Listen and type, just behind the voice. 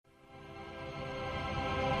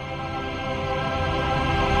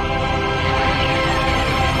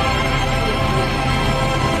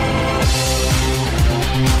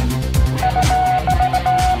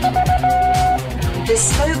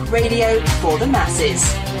for the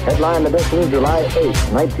masses. Headline edition, July 8,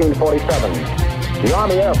 1947. The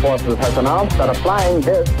Army Air Forces has announced that a flying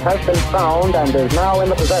disc has been found and is now in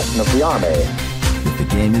the possession of the Army. If the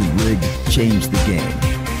game is rigged, change the game.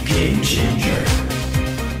 Game changer.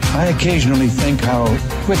 I occasionally think how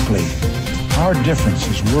quickly our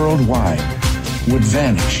differences worldwide would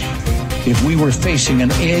vanish if we were facing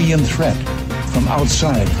an alien threat from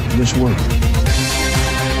outside this world.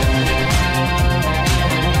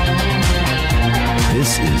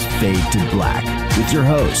 This is Fade to Black with your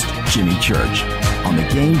host, Jimmy Church, on the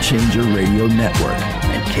Game Changer Radio Network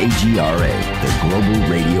and KGRA, the Global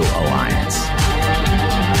Radio Alliance.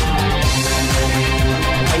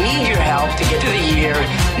 I need your help to get to the year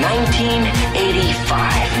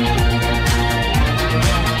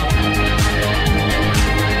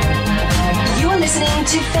 1985. You're listening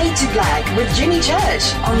to Fade to Black with Jimmy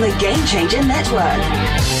Church on the Game Changer Network.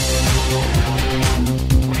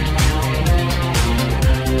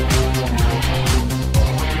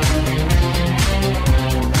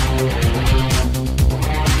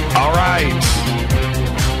 All right.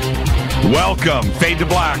 Welcome, Fade to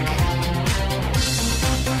Black.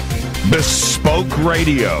 Bespoke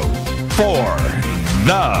radio for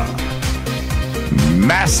the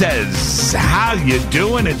masses. How you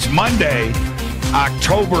doing? It's Monday,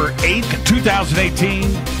 October 8th,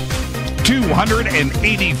 2018.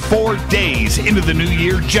 284 days into the new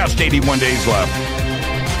year, just 81 days left.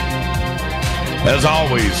 As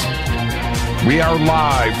always, we are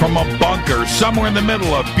live from a bunker somewhere in the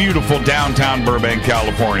middle of beautiful downtown Burbank,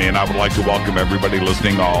 California, and I would like to welcome everybody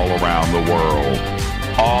listening all around the world,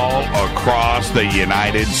 all across the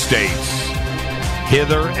United States,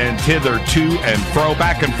 hither and thither, to and fro,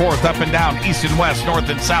 back and forth, up and down, east and west, north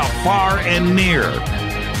and south, far and near.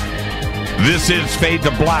 This is Fade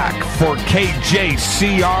to Black for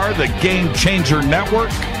KJCR, the Game Changer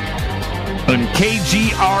Network, and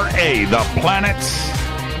KGRA, the Planets.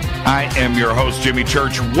 I am your host, Jimmy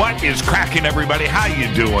Church. What is cracking, everybody? How you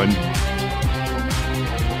doing?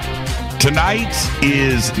 Tonight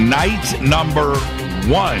is night number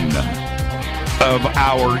 1 of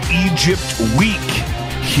our Egypt week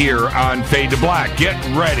here on Fade to Black. Get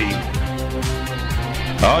ready.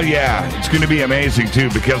 Oh, yeah, it's going to be amazing,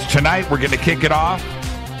 too, because tonight we're going to kick it off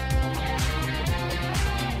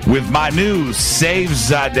with Manu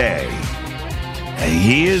Seyfzadeh.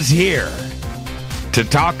 He is here to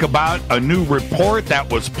talk about a new report that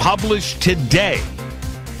was published today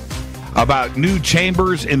about new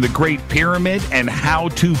chambers in the Great Pyramid and how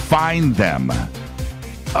to find them.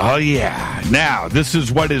 Oh, yeah. Now, this is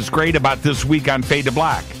what is great about this week on Fade to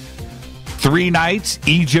Black. 3 nights,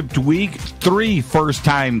 Egypt week, 3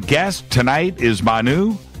 first-time guests. Tonight is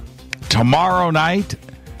Manu. Tomorrow night,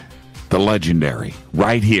 the legendary,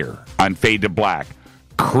 right here on Fade to Black,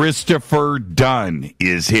 Christopher Dunn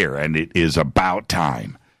is here, and it is about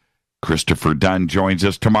time. Christopher Dunn joins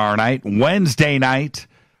us tomorrow night. Wednesday night,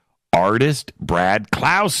 artist Brad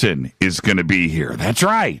Clausen is going to be here. That's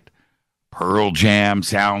right. Pearl Jam,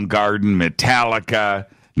 Soundgarden, Metallica,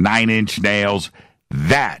 9 Inch Nails.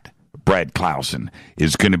 That Brad Clausen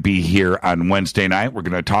is going to be here on Wednesday night. We're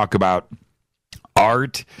going to talk about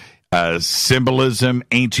art, symbolism,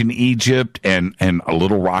 ancient Egypt, and a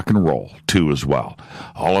little rock and roll, too, as well.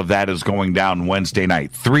 All of that is going down Wednesday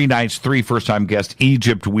night. 3 nights, 3 first-time guests,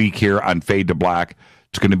 Egypt week here on Fade to Black.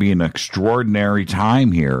 It's going to be an extraordinary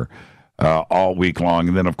time here all week long.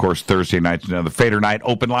 And then, of course, Thursday night's another Fader night.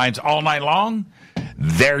 Open lines all night long.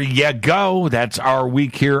 There you go. That's our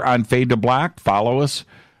week here on Fade to Black. Follow us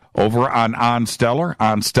over on OnStellar,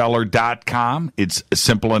 onstellar.com. It's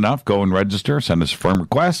simple enough. Go and register. Send us a firm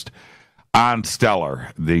request.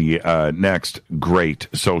 OnStellar, the next great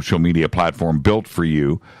social media platform built for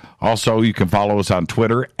you. Also, you can follow us on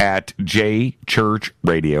Twitter at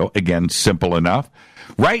JChurchRadio. Again, simple enough.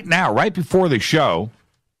 Right now, right before the show,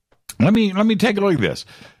 let me take a look at this.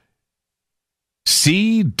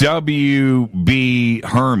 CWB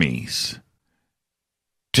Hermes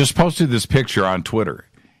just posted this picture on Twitter.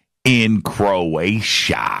 In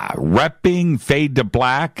Croatia, repping Fade to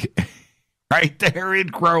Black right there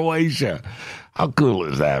in Croatia. How cool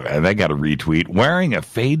is that, man? They got a retweet wearing a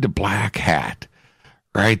Fade to Black hat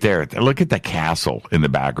right there. Look at the castle in the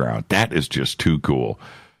background. That is just too cool.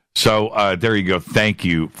 So there you go. Thank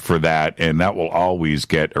you for that, and that will always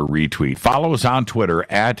get a retweet. Follow us on Twitter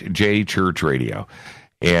at JChurchRadio,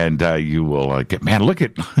 and you will get, man, look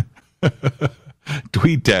at...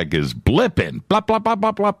 TweetDeck is blipping. Blop, blop, blop,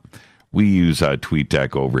 blop, blop. We use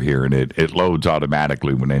TweetDeck over here, and it loads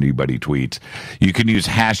automatically when anybody tweets. You can use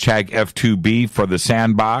hashtag F2B for the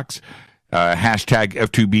sandbox. Hashtag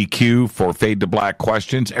F2BQ for Fade to Black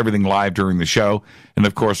questions. Everything live during the show. And,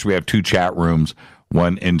 of course, we have 2 chat rooms,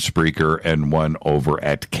 one in Spreaker and one over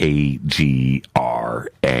at KGRA.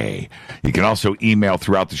 You can also email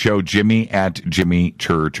throughout the show,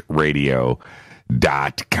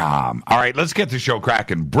 jimmy@jimmychurchradio.com. All right, let's get the show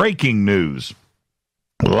cracking. Breaking news.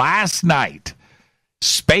 Last night,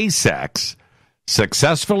 SpaceX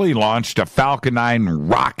successfully launched a Falcon 9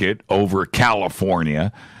 rocket over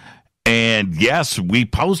California. And yes, we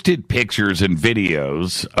posted pictures and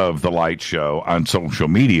videos of the light show on social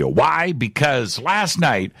media. Why? Because last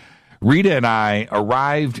night, Rita and I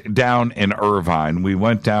arrived down in Irvine. We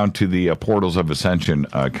went down to the Portals of Ascension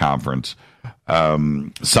conference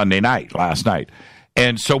Sunday night, last night.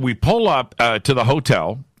 And so we pull up to the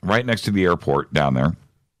hotel right next to the airport down there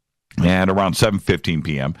at around 7:15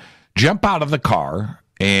 p.m., jump out of the car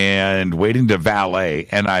and waiting to valet,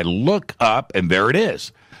 and I look up, and there it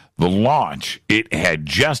is. The launch, it had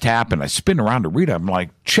just happened. I spin around to Rita. I'm like,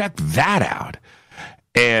 check that out.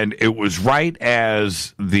 And it was right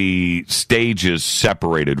as the stages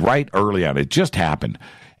separated, right early on. It just happened.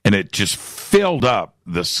 And it just filled up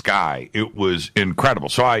the sky. It was incredible.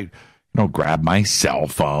 So I grabbed my cell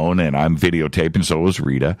phone, and I'm videotaping. So was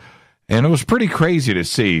Rita. And it was pretty crazy to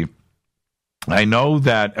see. I know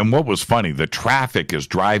that, and what was funny, the traffic is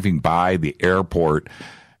driving by the airport,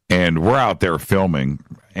 and we're out there filming,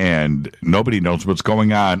 and nobody knows what's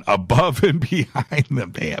going on above and behind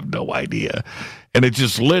them. They have no idea. And it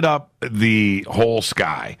just lit up the whole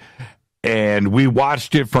sky. And we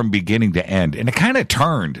watched it from beginning to end. And it kind of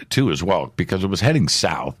turned, too, as well, because it was heading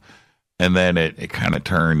south. And then it kind of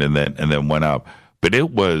turned and then went up. But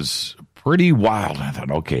it was pretty wild. I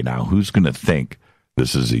thought, okay, now who's going to think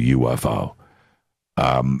this is a UFO?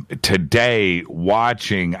 Today,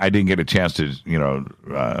 watching, I didn't get a chance to,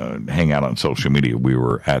 hang out on social media. We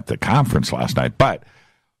were at the conference last night. But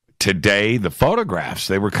today, the photographs,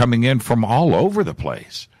 they were coming in from all over the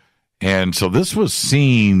place. And so this was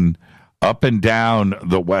seen up and down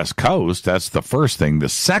the West Coast. That's the first thing. The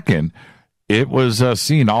second, it was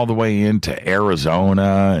seen all the way into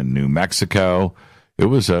Arizona and New Mexico. It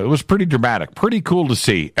was pretty dramatic, pretty cool to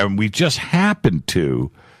see. And we just happened to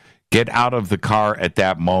get out of the car at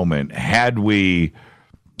that moment. Had we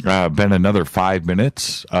been another 5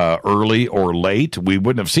 minutes early or late, we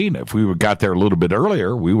wouldn't have seen it. If we got there a little bit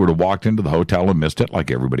earlier, we would have walked into the hotel and missed it like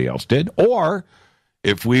everybody else did. Or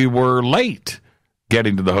if we were late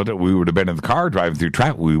getting to the hotel, we would have been in the car driving through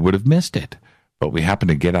traffic. We would have missed it. But we happened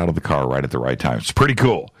to get out of the car right at the right time. It's pretty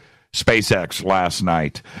cool. SpaceX last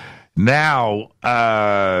night. Now,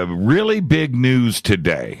 really big news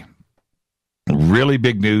today. Really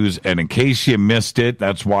big news, and in case you missed it,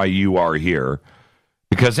 that's why you are here.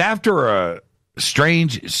 Because after a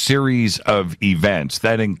strange series of events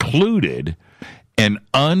that included an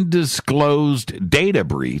undisclosed data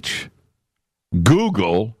breach,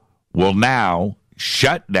 Google will now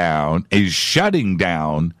is shutting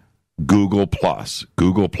down Google+.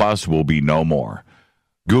 Google+ will be no more.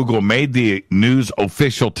 Google made the news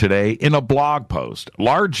official today in a blog post.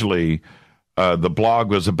 Largely, the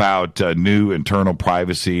blog was about a new internal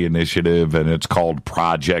privacy initiative, and it's called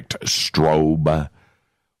Project Strobe.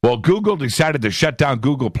 Well, Google decided to shut down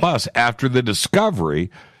Google+ after the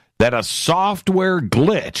discovery that a software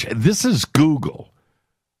glitch, this is Google,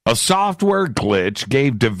 a software glitch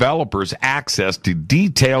gave developers access to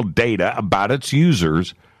detailed data about its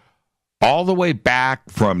users all the way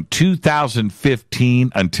back from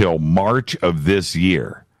 2015 until March of this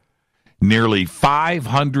year. Nearly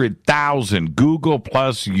 500,000 Google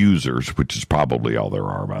Plus users, which is probably all there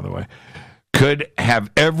are, by the way, could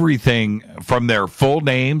have everything from their full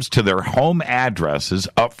names to their home addresses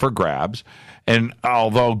up for grabs. And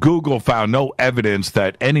although Google found no evidence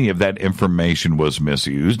that any of that information was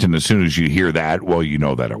misused, and as soon as you hear that, well, you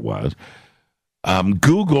know that it was,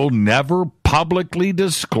 Google never publicly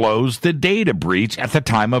disclosed the data breach at the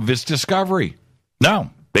time of its discovery.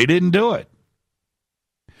 No, they didn't do it.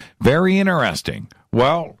 Very interesting.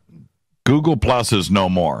 Well, Google Plus is no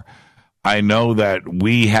more. I know that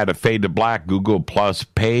we had a Fade to Black Google Plus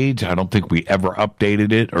page. I don't think we ever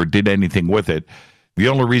updated it or did anything with it. The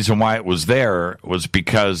only reason why it was there was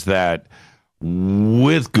because that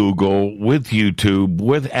with Google, with YouTube,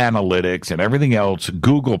 with analytics and everything else,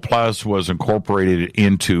 Google Plus was incorporated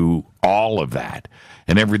into all of that,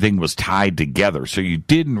 and everything was tied together. So you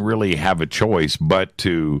didn't really have a choice but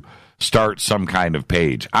to start some kind of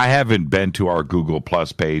page. I haven't been to our Google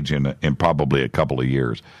Plus page in probably a couple of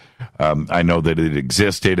years. I know that it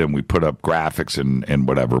existed, and we put up graphics and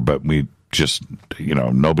whatever, but we just,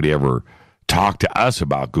 nobody ever talked to us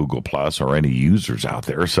about Google Plus or any users out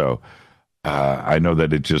there. So I know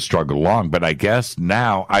that it just struggled along, but I guess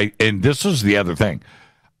now and this was the other thing.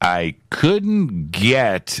 I didn't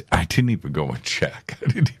even go and check. I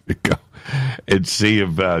didn't even go and see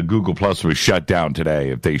if Google Plus was shut down today,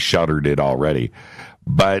 if they shuttered it already.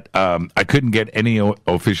 But I couldn't get any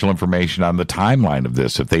official information on the timeline of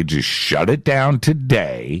this, if they just shut it down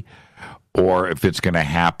today or if it's going to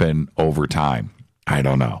happen over time. I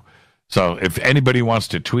don't know. So if anybody wants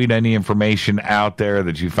to tweet any information out there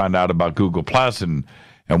that you found out about Google Plus and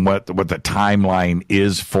what the timeline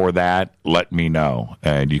is for that, let me know.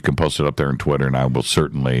 And you can post it up there on Twitter, and I will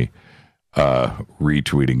certainly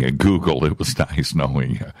retweeting it. Google, it was nice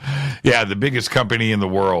knowing you. Yeah, the biggest company in the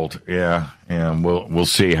world. Yeah, and we'll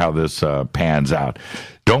see how this pans out.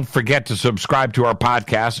 Don't forget to subscribe to our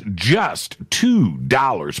podcast. Just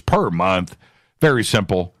 $2 per month. Very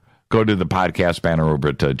simple. Go to the podcast banner over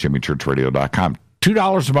at jimmychurchradio.com.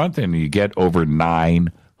 $2 a month, and you get over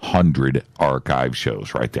 900 archive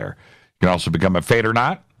shows right there. You can also become a Fade or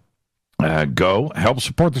Not. Go help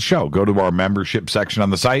support the show. Go to our membership section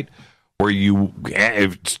on the site, where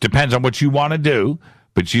it depends on what you want to do,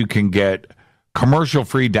 but you can get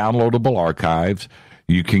commercial-free downloadable archives.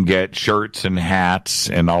 You can get shirts and hats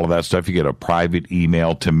and all of that stuff. You get a private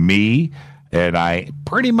email to me, and I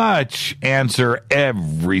pretty much answer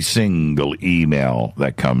every single email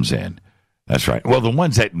that comes in. That's right. Well, the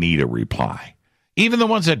ones that need a reply. Even the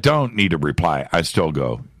ones that don't need a reply, I still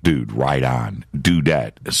go, dude, right on.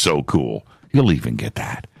 Dudette. So cool. You'll even get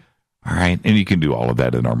that. All right. And you can do all of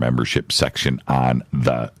that in our membership section on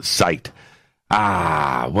the site.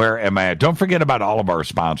 Where am I at? Don't forget about all of our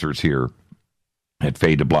sponsors here at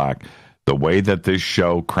Fade to Black. The way that this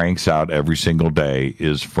show cranks out every single day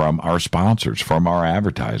is from our sponsors, from our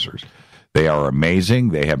advertisers. They are amazing.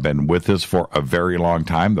 They have been with us for a very long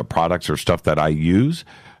time. The products are stuff that I use.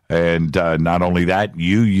 And not only that,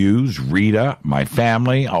 you use, Rita, my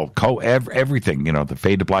family, everything, the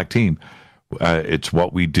Fade to Black team. It's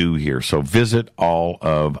what we do here. So visit all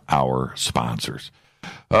of our sponsors.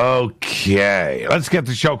 Okay, let's get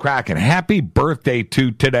the show cracking. Happy birthday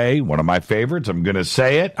to today, one of my favorites. I'm going to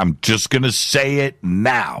say it. I'm just going to say it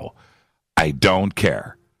now. I don't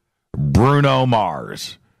care. Bruno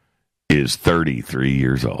Mars is 33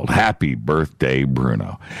 years old. Happy birthday,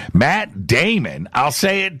 Bruno. Matt Damon, I'll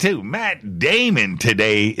say it too. Matt Damon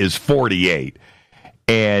today is 48.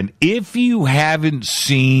 And if you haven't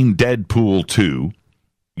seen Deadpool 2,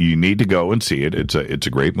 you need to go and see it. It's a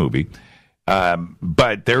great movie.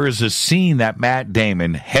 But there is a scene that Matt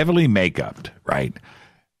Damon, heavily make-upped, right?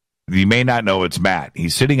 You may not know it's Matt.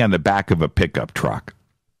 He's sitting on the back of a pickup truck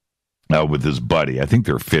with his buddy. I think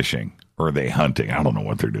they're fishing, or are they hunting? I don't know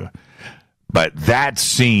what they're doing. But that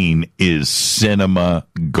scene is cinema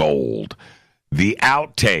gold. The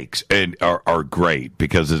outtakes are great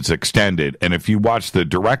because it's extended. And if you watch the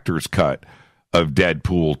director's cut of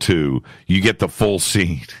Deadpool 2, you get the full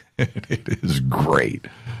scene. It is great.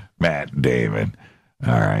 Matt Damon.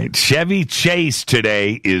 All right. Chevy Chase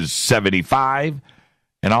today is 75.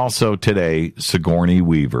 And also today, Sigourney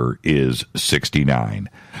Weaver is 69.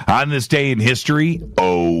 On this day in history,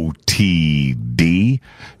 OTD.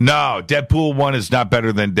 No, Deadpool 1 is not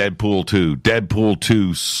better than Deadpool 2. Deadpool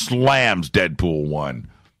 2 slams Deadpool 1.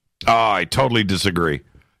 Oh, I totally disagree.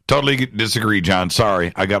 Totally disagree, John.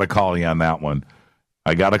 Sorry. I got to call you on that one.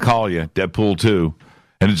 I got to call you. Deadpool 2.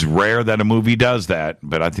 And it's rare that a movie does that,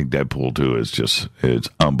 but I think Deadpool 2 it's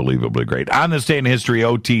unbelievably great. On this day in history,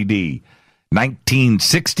 OTD.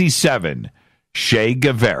 1967, Che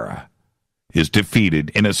Guevara is defeated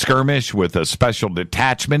in a skirmish with a special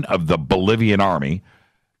detachment of the Bolivian army.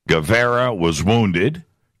 Guevara was wounded,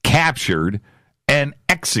 captured, and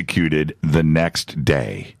executed the next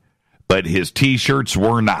day. But his T-shirts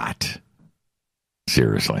were not.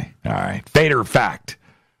 Seriously. All right. Fader fact.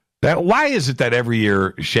 Why is it that every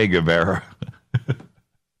year Che Guevara,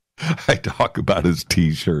 I talk about his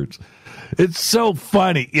T-shirts? It's so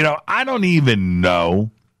funny. I don't even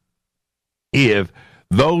know if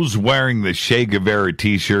those wearing the Che Guevara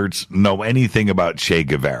T-shirts know anything about Che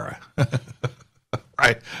Guevara.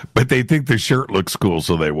 Right? But they think the shirt looks cool,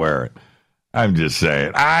 so they wear it. I'm just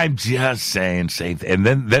saying. Safe. And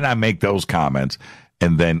then I make those comments,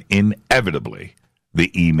 and then inevitably the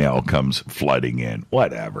email comes flooding in.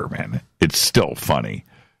 Whatever, man. It's still funny.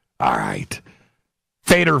 All right.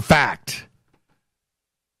 Fader fact.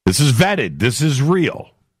 This is vetted. This is real.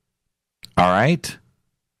 All right?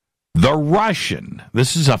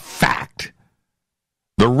 This is a fact.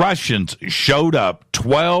 The Russians showed up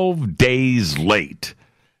 12 days late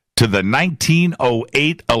to the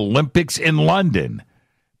 1908 Olympics in London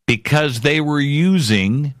because they were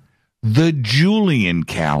using the Julian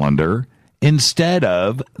calendar instead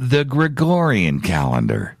of the Gregorian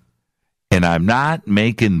calendar. And I'm not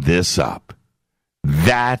making this up.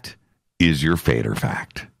 That is your Fader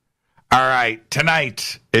fact. All right,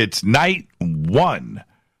 tonight, it's night 1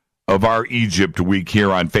 of our Egypt week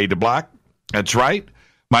here on Fade to Black. That's right.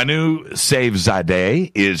 Manu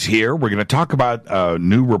Seyfzadeh is here. We're going to talk about a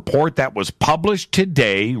new report that was published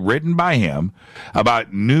today, written by him,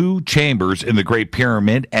 about new chambers in the Great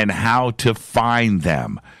Pyramid and how to find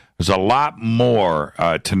them. There's a lot more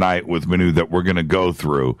tonight with Manu that we're going to go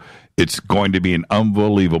through. It's going to be an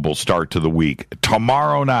unbelievable start to the week.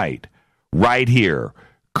 Tomorrow night, right here,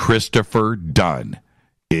 Christopher Dunn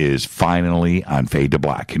is finally on Fade to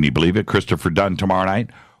Black. Can you believe it? Christopher Dunn tomorrow night.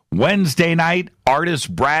 Wednesday night,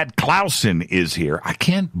 artist Brad Clausen is here. I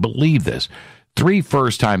can't believe this. 3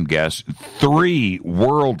 first-time guests, 3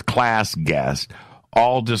 world-class guests,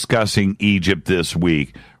 all discussing Egypt this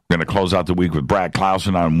week. We're going to close out the week with Brad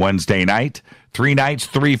Clausen on Wednesday night. 3 nights,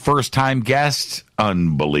 3 first-time guests.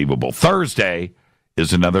 Unbelievable. Thursday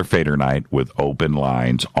is another Fader night with open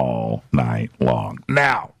lines all night long.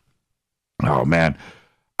 Now, oh, man,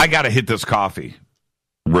 I got to hit this coffee.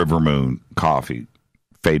 River Moon coffee.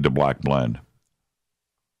 Fade to Black blend.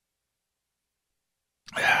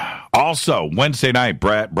 Also, Wednesday night,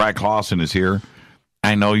 Brad Clausen is here.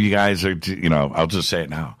 I know you guys are, I'll just say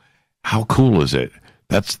it now. How cool is it?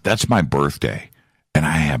 That's my birthday, and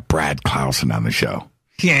I have Brad Clausen on the show.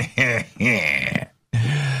 Yeah,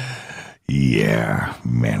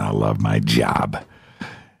 man, I love my job.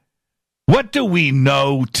 What do we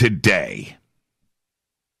know today?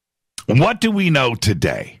 What do we know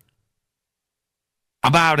today?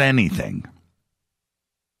 About anything.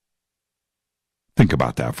 Think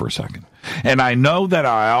about that for a second. And I know that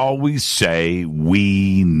I always say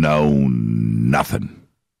we know nothing.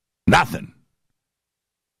 Nothing.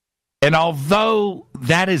 And although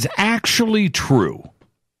that is actually true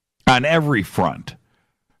on every front,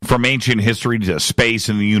 from ancient history to space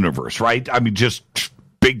and the universe, right? I mean, just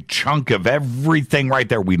big chunk of everything right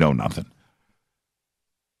there, we know nothing.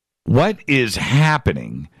 What is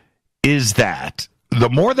happening is that the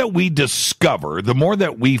more that we discover, the more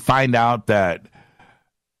that we find out that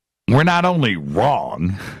we're not only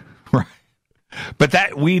wrong, right, but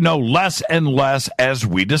that we know less and less as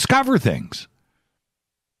we discover things.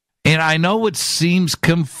 And I know it seems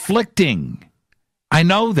conflicting. I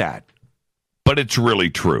know that, but it's really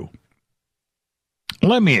true.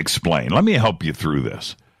 Let me explain. Let me help you through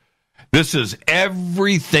this. This is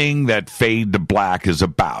everything that Fade to Black is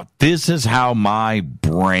about. This is how my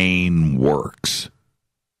brain works.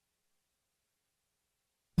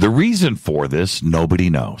 The reason for this, nobody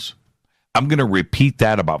knows. I'm going to repeat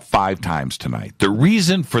that about 5 times tonight. The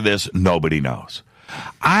reason for this, nobody knows.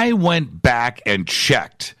 I went back and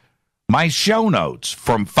checked my show notes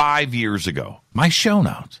from 5 years ago. My show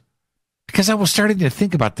notes. Because I was starting to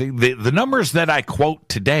think about the numbers that I quote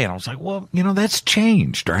today. And I was like, well, that's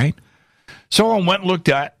changed, right? So I went and looked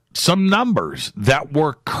at some numbers that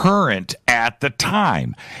were current at the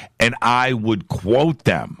time. And I would quote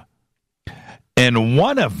them. And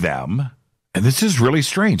one of them, and this is really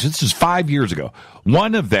strange, this is 5 years ago,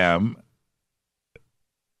 one of them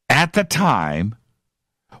at the time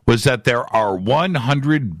was that there are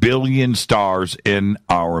 100 billion stars in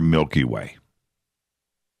our Milky Way.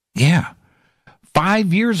 Yeah,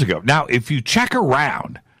 5 years ago. Now, if you check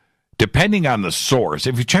around, depending on the source,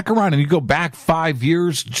 if you check around and you go back 5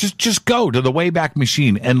 years, just go to the Wayback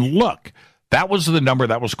Machine and look. That was the number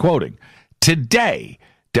that was quoting. Today,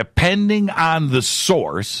 depending on the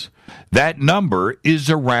source, that number is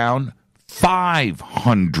around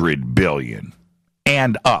 500 billion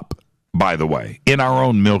and up, by the way, in our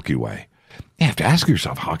own Milky Way. You have to ask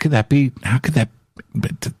yourself, how could that be? How could that?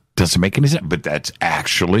 It doesn't make any sense, but that's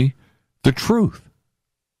actually the truth.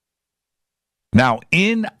 Now,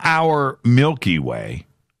 in our Milky Way,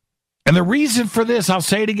 and the reason for this, I'll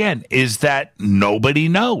say it again, is that nobody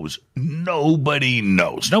knows. Nobody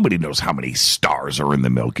knows. Nobody knows how many stars are in the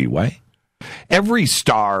Milky Way. Every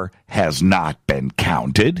star has not been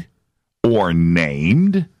counted or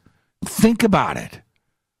named. Think about it.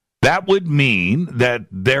 That would mean that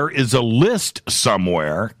there is a list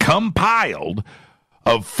somewhere compiled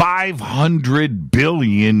of 500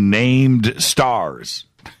 billion named stars.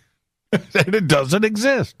 And it doesn't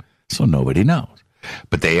exist. So nobody knows.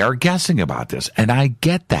 But they are guessing about this, and I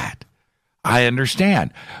get that. I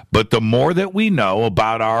understand. But the more that we know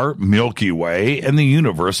about our Milky Way and the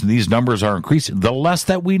universe, and these numbers are increasing, the less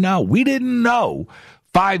that we know. We didn't know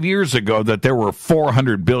 5 years ago that there were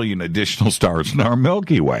 400 billion additional stars in our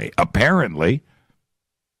Milky Way, apparently.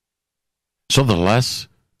 So the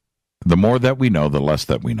more that we know, the less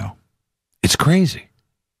that we know. It's crazy.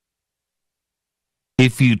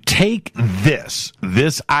 If you take this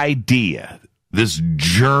idea, this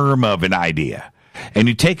germ of an idea, and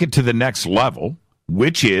you take it to the next level,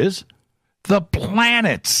 which is the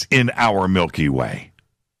planets in our Milky Way.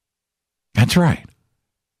 That's right.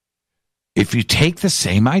 If you take the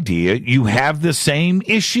same idea, you have the same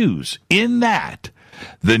issues in that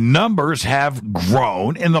the numbers have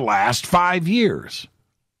grown in the last 5 years.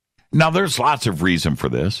 Now, there's lots of reason for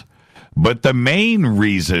this, but the main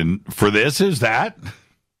reason for this is that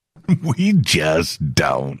we just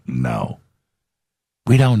don't know.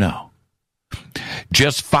 We don't know.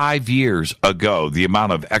 Just 5 years ago, the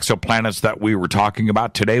amount of exoplanets that we were talking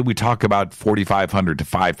about, today we talk about 4,500 to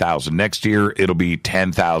 5,000. Next year, it'll be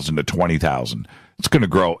 10,000 to 20,000. It's going to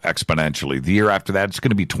grow exponentially. The year after that, it's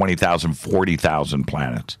going to be 20,000, 40,000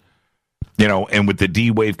 planets. You know, and with the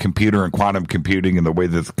D-Wave computer and quantum computing and the way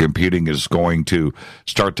that the computing is going to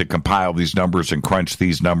start to compile these numbers and crunch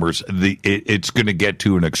these numbers, it's going to get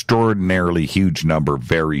to an extraordinarily huge number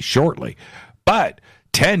very shortly. But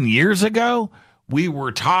 10 years ago, we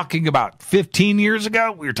were talking about 15 years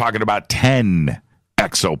ago, we were talking about 10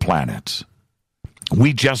 exoplanets.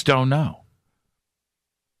 We just don't know.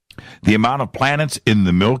 The amount of planets in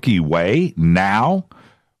the Milky Way now,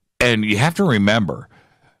 and you have to remember,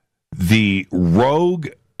 the rogue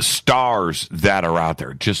stars that are out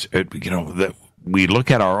there, that we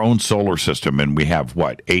look at our own solar system and we have,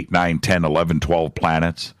 8, 9, 10, 11, 12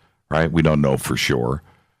 planets, right? We don't know for sure.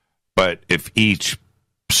 But if each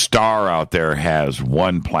star out there has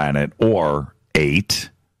one planet or 8,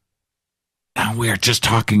 now we are just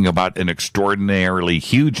talking about an extraordinarily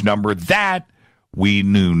huge number that we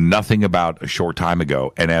knew nothing about a short time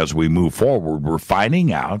ago. And as we move forward, we're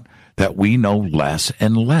finding out that we know less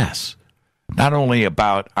and less, not only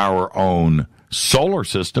about our own solar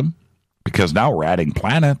system, because now we're adding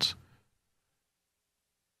planets,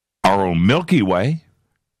 our own Milky Way,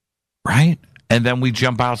 right? And then we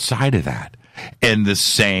jump outside of that, and the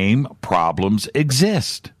same problems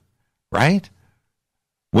exist, right?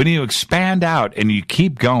 When you expand out and you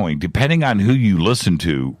keep going, depending on who you listen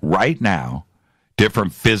to right now,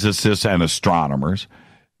 different physicists and astronomers,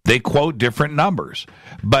 they quote different numbers.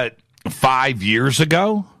 But 5 years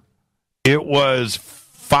ago, it was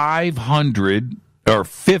 500 or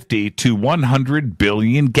 50 to 100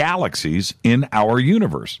 billion galaxies in our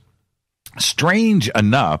universe. Strange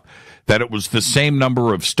enough that it was the same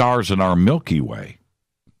number of stars in our Milky Way.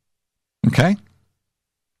 Okay?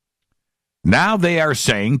 Now they are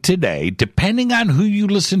saying today, depending on who you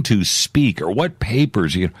listen to speak or what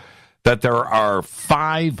papers, that there are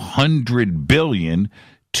 500 billion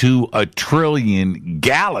to a trillion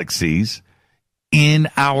galaxies in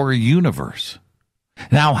our universe.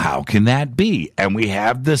 Now, how can that be? And we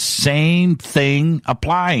have the same thing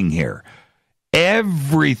applying here.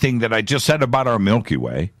 Everything that I just said about our Milky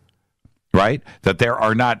Way, right? That there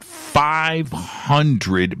are not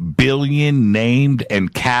 500 billion named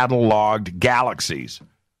and cataloged galaxies.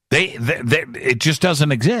 It just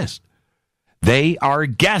doesn't exist. They are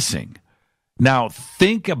guessing. Now,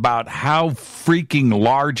 think about how freaking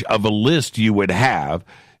large of a list you would have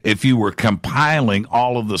if you were compiling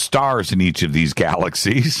all of the stars in each of these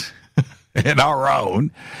galaxies and our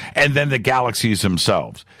own, and then the galaxies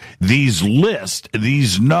themselves. These lists,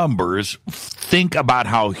 these numbers, think about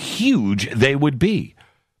how huge they would be.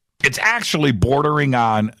 It's actually bordering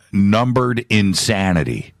on numbered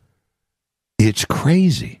insanity. It's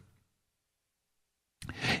crazy.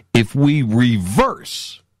 If we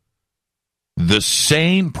reverse the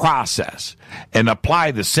same process and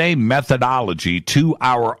apply the same methodology to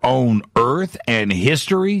our own Earth and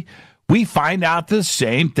history, we find out the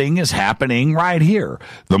same thing is happening right here.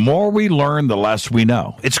 The more we learn, the less we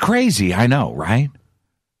know. It's crazy, I know, right?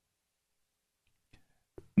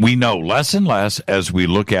 We know less and less as we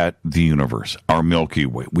look at the universe, our Milky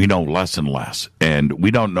Way. We know less and less, and we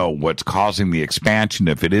don't know what's causing the expansion,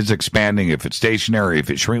 if it is expanding, if it's stationary, if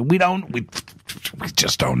it's shrinking. We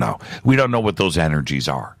just don't know. We don't know what those energies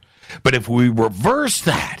are. But if we reverse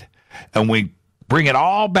that and we bring it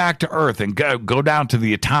all back to Earth and go down to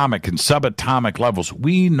the atomic and subatomic levels,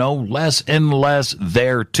 we know less and less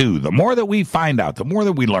there too. The more that we find out, the more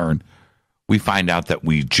that we learn, we find out that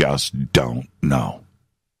we just don't know.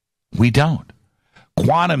 We don't.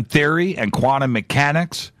 Quantum theory and quantum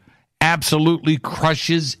mechanics absolutely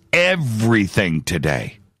crushes everything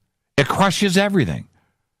today. It crushes everything.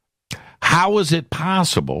 How is it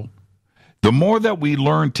possible? The more that we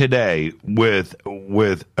learn today with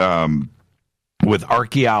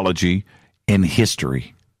archaeology and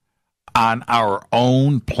history on our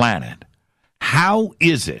own planet, how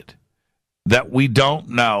is it that we don't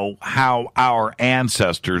know how our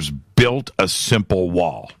ancestors built a simple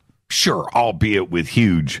wall. Sure, albeit with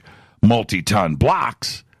huge multi-ton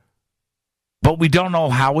blocks, but we don't know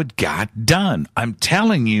how it got done. I'm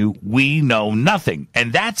telling you, we know nothing.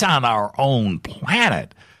 And that's on our own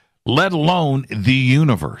planet, let alone the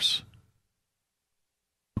universe.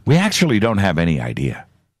 We actually don't have any idea.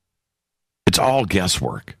 It's all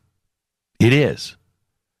guesswork. It is.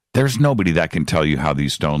 There's nobody that can tell you how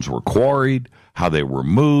these stones were quarried, how they were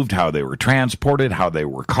moved, how they were transported, how they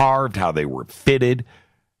were carved, how they were fitted.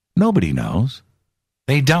 Nobody knows.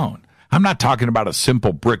 They don't. I'm not talking about a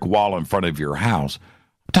simple brick wall in front of your house.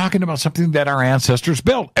 I'm talking about something that our ancestors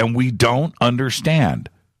built, and we don't understand.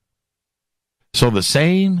 So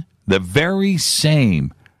the very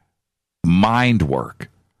same mind work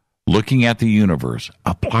looking at the universe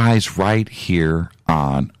applies right here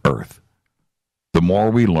on Earth. The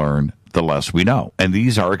more we learn, the less we know. And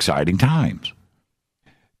these are exciting times.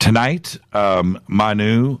 Tonight,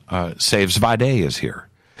 Manu Seyfzadeh is here.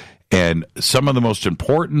 And some of the most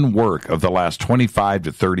important work of the last 25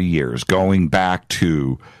 to 30 years, going back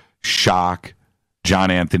to Schoch, John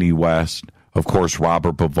Anthony West, of course,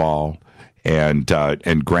 Robert Bauval, and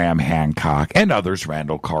Graham Hancock, and others,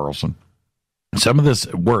 Randall Carlson. Some of this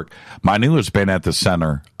work, Manu has been at the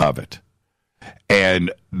center of it.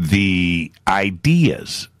 And the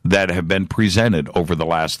ideas that have been presented over the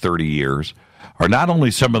last 30 years are not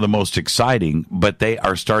only some of the most exciting, but they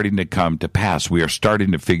are starting to come to pass. We are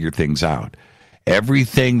starting to figure things out.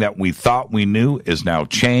 Everything that we thought we knew is now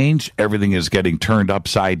changed. Everything is getting turned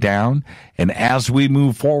upside down. And as we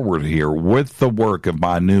move forward here with the work of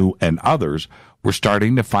Manu and others, we're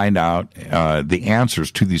starting to find out the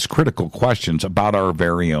answers to these critical questions about our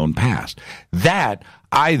very own past. That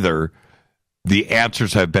either the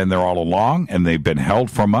answers have been there all along and they've been held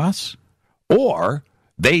from us, or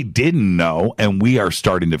they didn't know and we are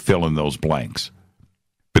starting to fill in those blanks.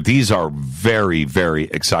 But these are very, very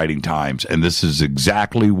exciting times, and this is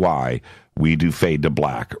exactly why we do Fade to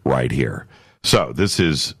Black right here. So this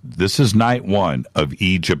is night one of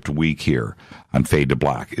Egypt week here on Fade to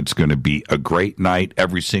Black. It's going to be a great night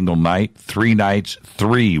every single night. 3 nights,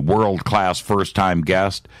 3 world-class first-time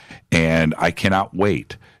guests, and I cannot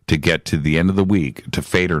wait to get to the end of the week to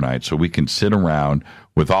Fader night so we can sit around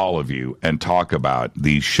with all of you and talk about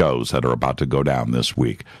these shows that are about to go down this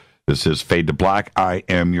week. This is Fade to Black. I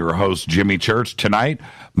am your host, Jimmy Church. Tonight,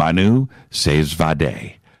 Manu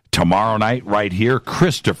Seyfzadeh. Tomorrow night, right here,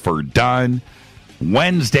 Christopher Dunn.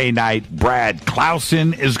 Wednesday night, Brad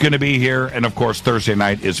Clausen is going to be here. And, of course, Thursday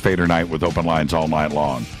night is Fader night with open lines all night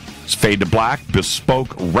long. It's Fade to Black,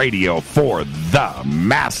 bespoke radio for the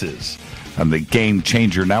masses on the Game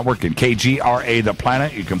Changer Network and KGRA The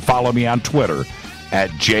Planet. You can follow me on Twitter at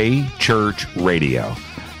JChurchRadio.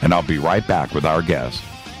 And I'll be right back with our guest,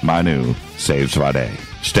 Manu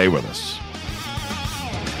Seyfzadeh. Stay with us.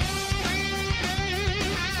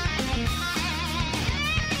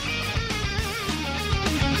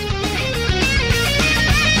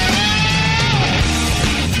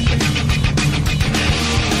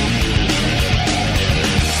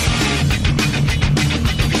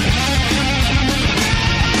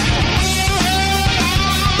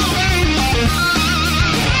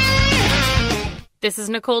 This is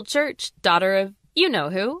Nicole Church, daughter of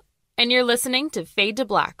you-know-who, and you're listening to Fade to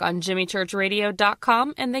Black on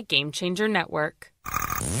JimmyChurchRadio.com and the Game Changer Network.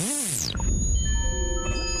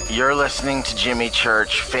 You're listening to Jimmy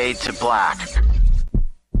Church, Fade to Black.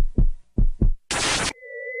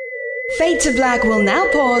 Fade to Black will now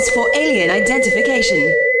pause for alien identification.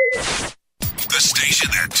 The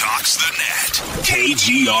station that talks the net.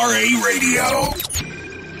 KGRA Radio.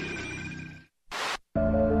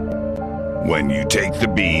 When you take the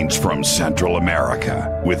beans from Central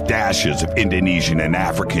America with dashes of Indonesian and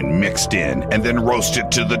African mixed in and then roast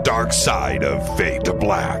it to the dark side of Fade to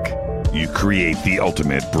Black, you create the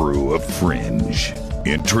ultimate brew of fringe.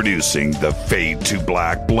 Introducing the Fade to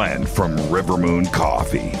Black blend from River Moon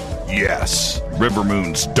Coffee. Yes, River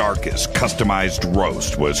Moon's darkest customized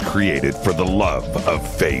roast was created for the love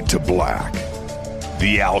of Fade to Black.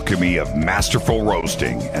 The alchemy of masterful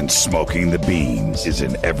roasting and smoking the beans is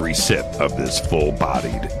in every sip of this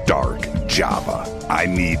full-bodied, dark Java. I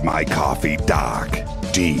need my coffee dark,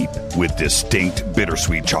 deep, with distinct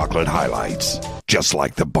bittersweet chocolate highlights, just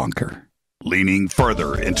like the bunker. Leaning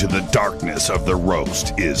further into the darkness of the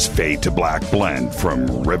roast is Fade to Black blend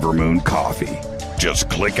from River Moon Coffee. Just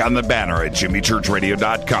click on the banner at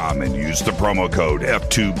JimmyChurchRadio.com and use the promo code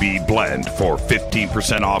F2BBLEND for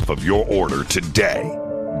 15% off of your order today.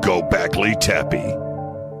 Go Beckley Tepe.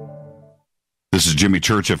 This is Jimmy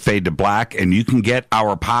Church of Fade to Black, and you can get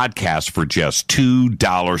our podcast for just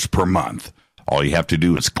 $2 per month. All you have to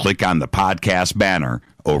do is click on the podcast banner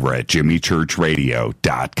over at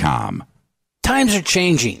jimmychurchradio.com. Times are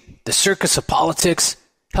changing. The circus of politics,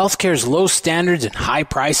 healthcare's low standards and high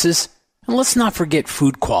prices, and let's not forget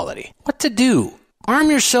food quality. What to do? Arm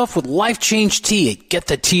yourself with Life Change Tea at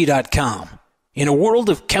getthetea.com. In a world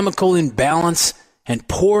of chemical imbalance and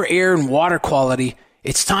poor air and water quality,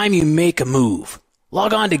 it's time you make a move.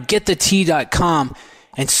 Log on to getthetea.com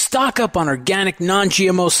and stock up on organic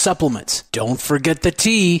non-GMO supplements. Don't forget the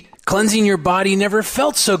tea. Cleansing your body never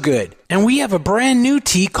felt so good. And we have a brand new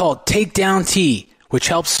tea called Takedown Tea, which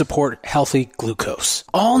helps support healthy glucose.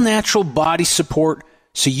 All natural body support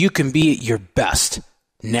so you can be at your best,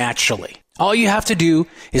 naturally. All you have to do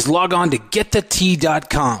is log on to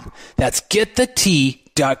getthetea.com. That's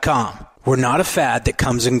getthetea.com. We're not a fad that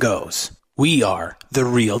comes and goes. We are the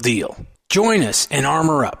real deal. Join us and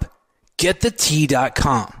armor up.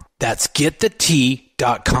 Getthetea.com. That's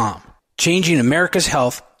getthetea.com. Changing America's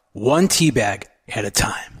health one tea bag at a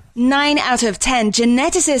time. 9 out of 10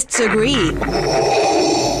 geneticists agree.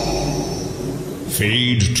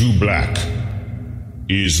 Fade to Black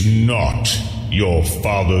is not your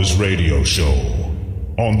father's radio show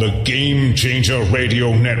on the Game Changer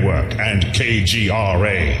Radio Network and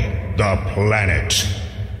KGRA, The Planet.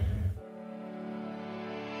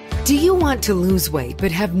 Do you want to lose weight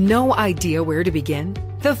but have no idea where to begin?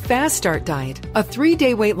 The Fast Start Diet, a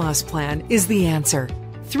 3-day weight loss plan, is the answer.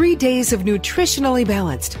 3 days of nutritionally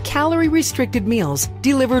balanced, calorie-restricted meals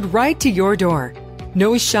delivered right to your door.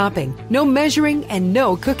 No shopping, no measuring, and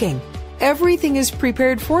no cooking. Everything is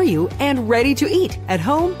prepared for you and ready to eat at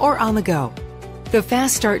home or on the go. The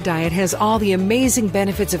Fast Start Diet has all the amazing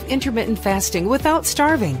benefits of intermittent fasting without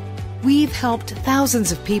starving. We've helped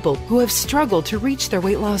thousands of people who have struggled to reach their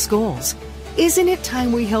weight loss goals. Isn't it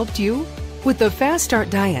time we helped you? With the Fast Start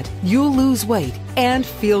Diet, you'll lose weight and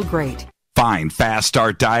feel great. Find Fast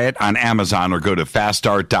Start Diet on Amazon or go to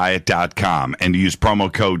faststartdiet.com and use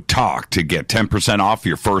promo code TALK to get 10% off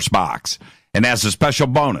your first box. And as a special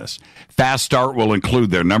bonus, Fast Start will include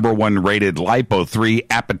their #1 rated Lipo-3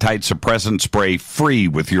 appetite suppressant spray free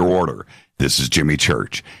with your order. This is Jimmy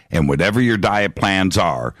Church, and whatever your diet plans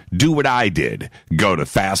are, do what I did. Go to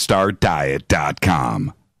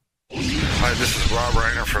faststartdiet.com. Hi, this is Rob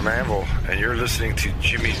Reiner from Anvil, and you're listening to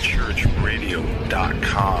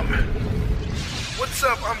JimmyChurchRadio.com. What's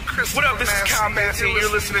up? I'm Chris. What up? This is Kyle Massey, and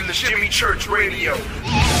you're listening to Jimmy Church Radio.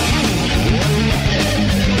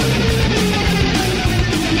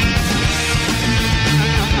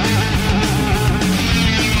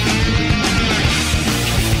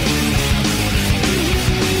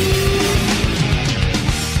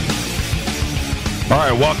 All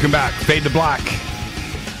right, welcome back. Fade to Black.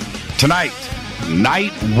 Tonight,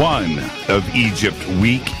 night 1 of Egypt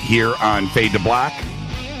week here on Fade to Black.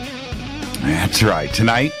 That's right.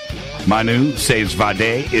 Tonight, Manu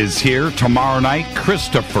Seyfzadeh is here. Tomorrow night,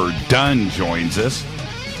 Christopher Dunn joins us.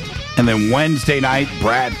 And then Wednesday night,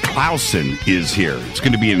 Brad Clausen is here. It's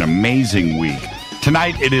going to be an amazing week.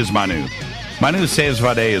 Tonight, it is Manu. Manu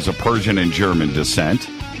Seyfzadeh is of Persian and German descent.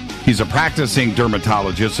 He's a practicing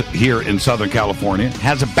dermatologist here in Southern California,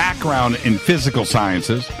 has a background in physical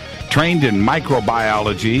sciences, trained in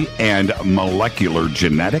microbiology and molecular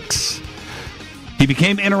genetics. He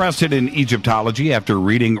became interested in Egyptology after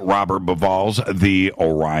reading Robert Bauval's The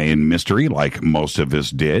Orion Mystery, like most of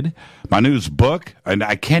us did. Manu's book, and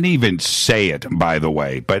I can't even say it, by the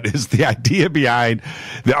way, but it's the idea behind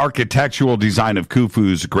the architectural design of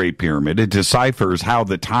Khufu's Great Pyramid. It deciphers how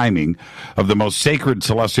the timing of the most sacred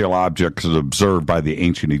celestial objects observed by the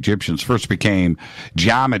ancient Egyptians first became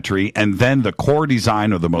geometry and then the core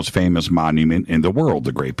design of the most famous monument in the world,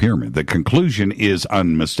 the Great Pyramid. The conclusion is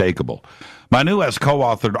unmistakable. Manu has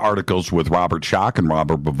co-authored articles with Robert Schoch and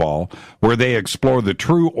Robert Bauval, where they explore the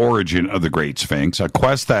true origin of the Great Sphinx, a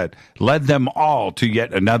quest that led them all to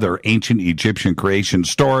yet another ancient Egyptian creation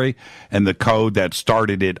story, and the code that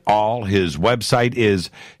started it all. His website is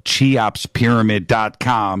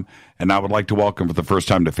cheopspyramid.com, and I would like to welcome for the first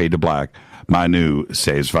time to Fade to Black, Manu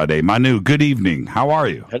Seyfzadeh. Manu, good evening. How are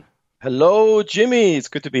you? Hello, Jimmy. It's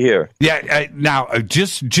good to be here. Yeah, now,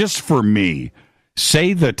 just for me,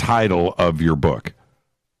 say the title of your book.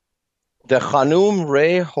 The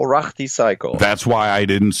Khnum-Re-Horakhty Cycle. That's why I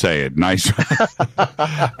didn't say it. Nice.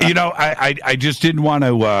 You know, I just didn't want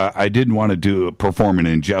to. I didn't want to perform an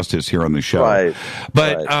injustice here on the show. Right.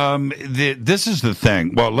 But this is the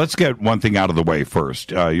thing. Well, let's get one thing out of the way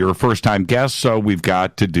first. You're a first-time guest, so we've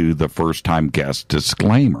got to do the first-time guest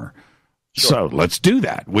disclaimer. Sure. So let's do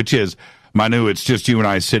that. Which is, Manu, it's just you and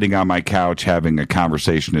I sitting on my couch having a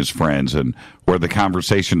conversation as friends, and where the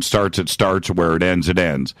conversation starts, it starts. Where it ends.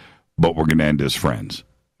 But we're going to end as friends.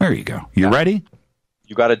 There you go. You ready?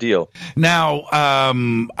 You got a deal. Now,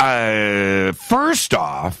 first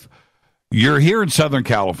off, you're here in Southern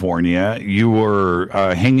California. You were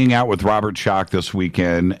hanging out with Robert Schoch this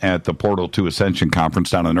weekend at the Portal to Ascension conference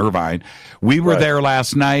down in Irvine. We were there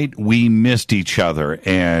last night. We missed each other,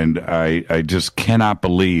 and I just cannot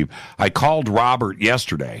believe. I called Robert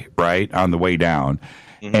yesterday, right, on the way down,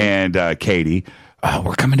 and Katie,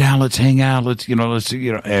 we're coming down. Let's hang out.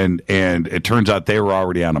 And it turns out they were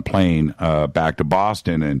already on a plane back to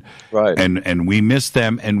Boston, and we missed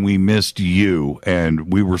them, and we missed you,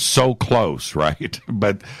 and we were so close, right?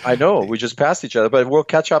 But I know we just passed each other, but we'll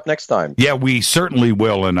catch up next time. Yeah, we certainly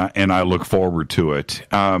will, and I look forward to it.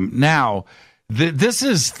 Now, this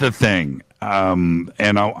is the thing, and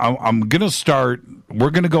I'm going to start.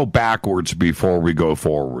 We're going to go backwards before we go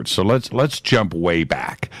forward. So let's jump way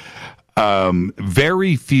back.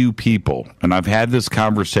 Very few people, and I've had this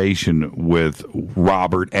conversation with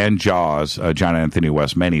Robert and Jaws, John Anthony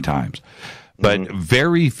West, many times, but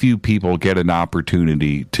very few people get an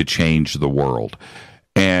opportunity to change the world.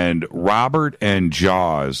 And Robert and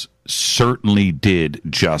Jaws certainly did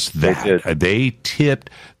just that. They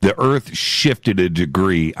tipped, the Earth shifted a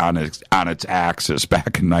degree on its axis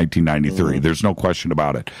back in 1993. There's no question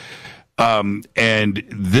about it. And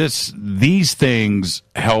these things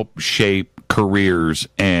help shape careers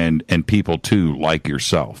and people too, like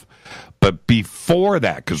yourself. But before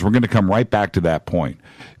that, because we're going to come right back to that point,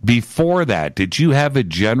 before that, did you have a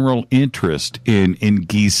general interest in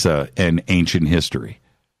Giza and ancient history?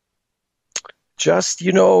 Just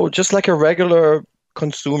like a regular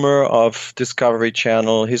consumer of Discovery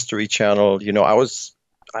Channel, History Channel,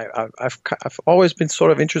 I've always been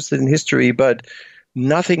sort of interested in history, but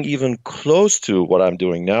nothing even close to what I'm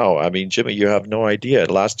doing now. I mean, Jimmy, you have no idea.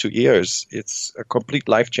 The last 2 years, it's a complete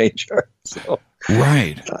life changer. So,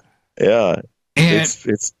 right. Yeah. And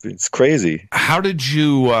it's crazy. How did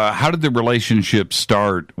the relationship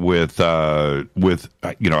start with I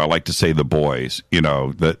like to say the boys,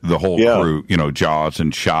 the whole crew, Jaws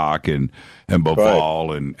and Schoch and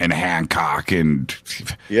Bauval and Hancock and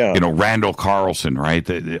Randall Carlson, right?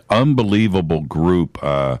 The unbelievable group.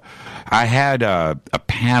 I had a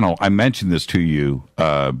panel. I mentioned this to you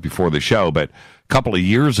before the show, but a couple of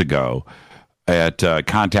years ago at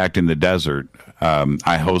Contact in the Desert,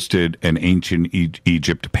 I hosted an ancient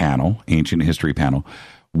Egypt panel, ancient history panel,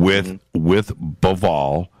 with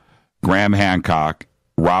Bauval, Graham Hancock,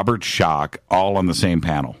 Robert Schoch, all on the same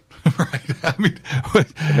panel. Right? I mean,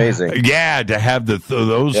 amazing. Yeah, to have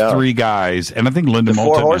those three guys, and I think Linda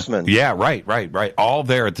Moulton. Four horsemen. Yeah, right. All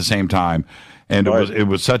there at the same time, and it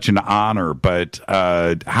was such an honor. But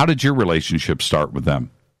how did your relationship start with them?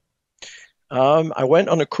 I went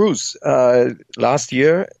on a cruise last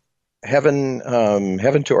year. Heaven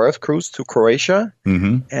to Earth cruise to Croatia,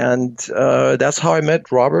 and that's how I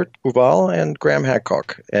met Robert Bauval and Graham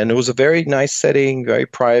Hancock. And it was a very nice setting, very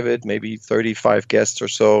private, maybe 35 guests or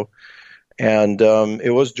so. And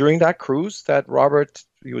it was during that cruise that Robert,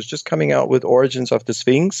 he was just coming out with Origins of the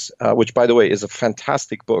Sphinx, which, by the way, is a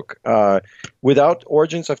fantastic book. Without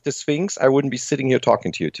Origins of the Sphinx, I wouldn't be sitting here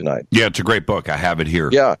talking to you tonight. Yeah, it's a great book. I have it here.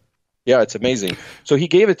 Yeah, it's amazing. So he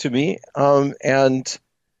gave it to me, and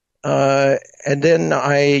then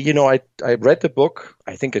I read the book.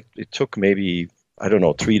 I think it took maybe,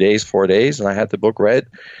 3 days, 4 days, and I had the book read,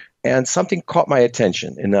 and something caught my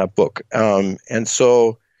attention in that book. And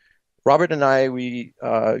so Robert and I, we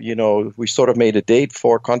sort of made a date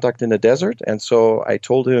for Contact in the Desert. And so I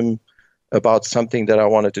told him about something that I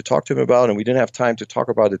wanted to talk to him about, and we didn't have time to talk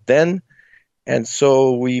about it then. And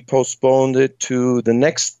so we postponed it to the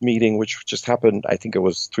next meeting, which just happened, I think it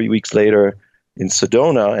was 3 weeks later, in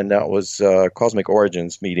Sedona, and that was Cosmic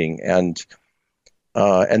Origins meeting, and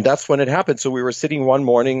that's when it happened. So we were sitting one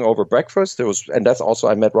morning over breakfast. And that's also,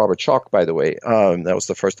 I met Robert Schoch, by the way. That was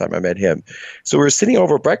the first time I met him. So we were sitting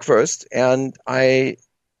over breakfast, and I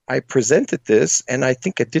presented this, and I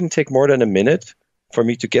think it didn't take more than a minute for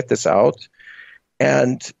me to get this out,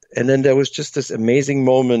 and then there was just this amazing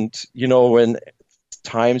moment, when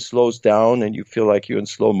time slows down and you feel like you're in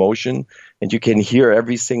slow motion and you can hear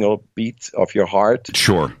every single beat of your heart.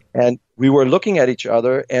 Sure. And we were looking at each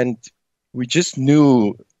other and we just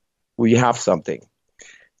knew we have something.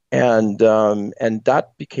 And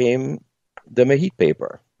that became the Mahit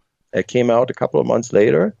paper. It came out a couple of months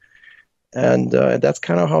later. And that's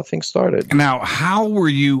kind of how things started. Now, how were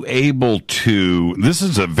you able to, this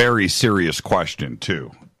is a very serious question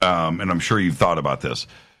too, and I'm sure you've thought about this.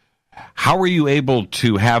 how are you able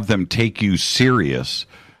to have them take you serious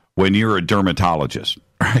when you're a dermatologist?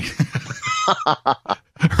 Right?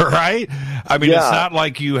 Right? I mean, it's not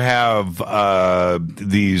like you have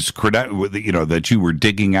these that you were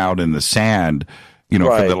digging out in the sand,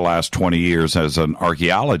 for the last 20 years as an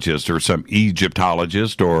archaeologist or some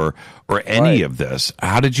Egyptologist or any of this.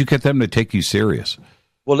 How did you get them to take you serious?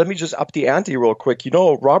 Well, let me just up the ante real quick.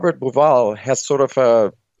 Robert Bauval has sort of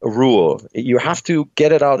a rule. You have to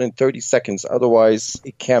get it out in 30 seconds. Otherwise,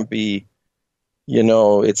 it can't be,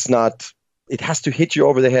 it's not, it has to hit you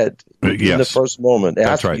over the head in the first moment. It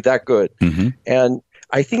has to be that good. Mm-hmm. And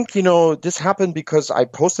I think, this happened because I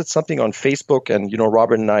posted something on Facebook and,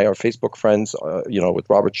 Robert and I are Facebook friends, with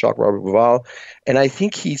Schoch, Robert Bauval. And I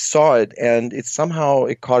think he saw it and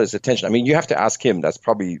it caught his attention. I mean, you have to ask him. That's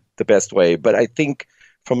probably the best way. But I think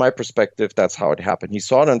from my perspective, that's how it happened. He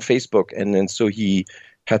saw it on Facebook and then so he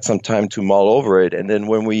had some time to mull over it. And then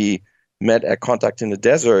when we met at Contact in the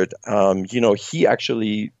Desert, he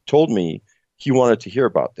actually told me he wanted to hear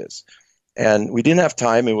about this. And we didn't have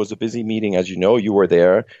time. It was a busy meeting, as you know. You were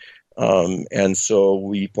there. And so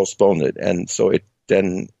we postponed it. And so it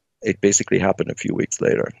basically happened a few weeks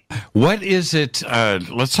later. What is it?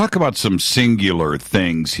 Let's talk about some singular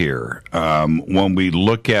things here. When we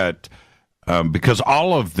look at, because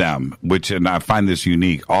all of them, and I find this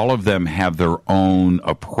unique, all of them have their own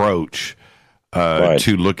approach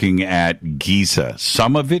to looking at Giza.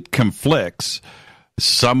 Some of it conflicts.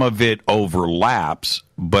 Some of it overlaps,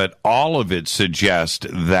 but all of it suggests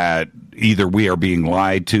that either we are being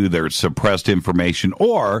lied to, there's suppressed information,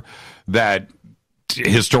 or that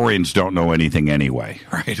historians don't know anything anyway,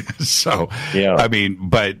 right? So, I mean,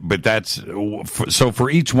 but that's, so for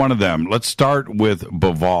each one of them, let's start with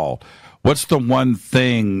Bauval. What's the one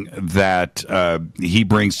thing that he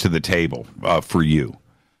brings to the table for you?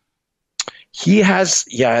 He has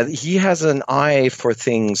an eye for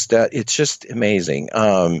things that it's just amazing.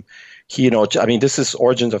 This is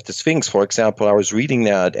Origins of the Sphinx, for example. I was reading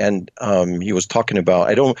that and he was talking about,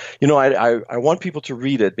 I want people to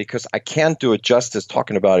read it because I can't do it justice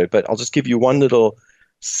talking about it, but I'll just give you one little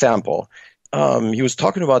sample. He was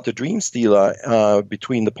talking about the dream stela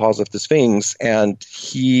between the paws of the Sphinx, and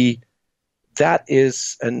it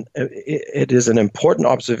is an important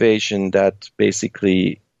observation that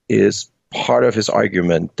basically is part of his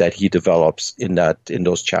argument that he develops in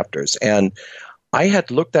those chapters. And I had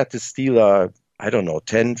looked at the stela,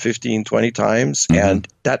 10, 15, 20 times, and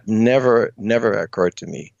that never occurred to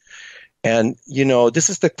me. And,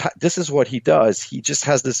 this is what he does. He just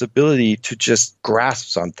has this ability to just grasp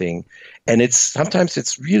something. And sometimes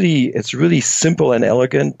it's really simple and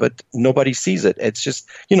elegant, but nobody sees it. It's just,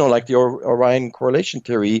 like the Orion correlation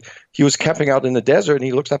theory. He was camping out in the desert and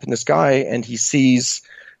he looks up in the sky and he sees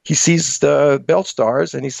the belt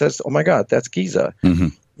stars and he says, "Oh my God, that's Giza." Mm-hmm.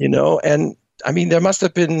 And I mean, there must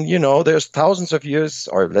have been, there's thousands of years,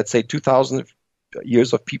 or let's say 2,000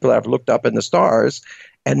 years of people have looked up in the stars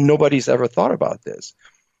and nobody's ever thought about this.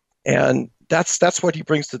 And that's what he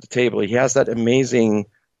brings to the table. He has that amazing,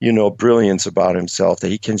 brilliance about himself that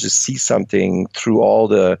he can just see something through all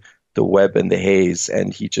the web and the haze,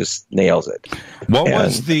 and he just nails it. What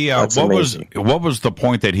was the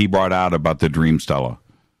point that he brought out about the dream stela?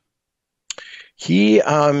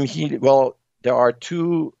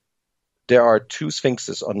 There are two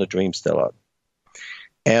sphinxes on the dream stela,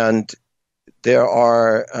 and there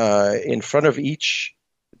are in front of each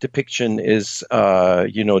depiction is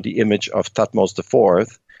the image of Thutmose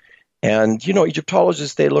IV, and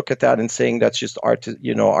Egyptologists, they look at that and saying that's just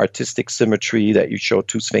artistic symmetry that you show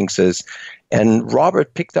two sphinxes, and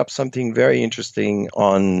Robert picked up something very interesting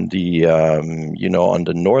on the on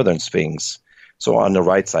the northern sphinx. So on the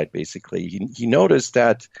right side, basically, he noticed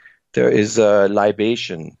that there is a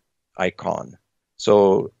libation icon.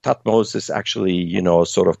 So Thutmose is actually,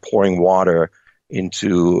 sort of pouring water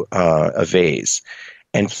into a vase.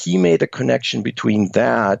 And he made a connection between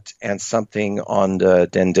that and something on the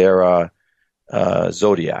Dendera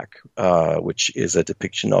zodiac, which is a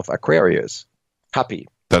depiction of Aquarius, Happy.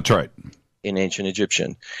 That's right. In ancient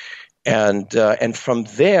Egyptian. And from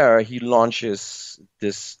there, he launches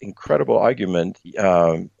this incredible argument,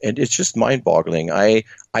 and it's just mind-boggling. I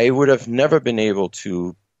would have never been able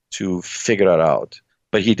to figure that out,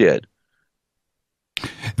 but he did.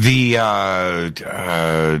 I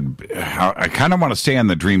kind of want to stay on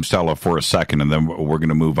the dream stela for a second, and then we're going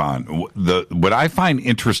to move on. What I find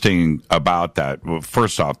interesting about that, well,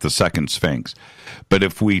 first off, the second sphinx, but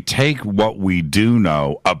if we take what we do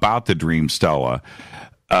know about the dream stela,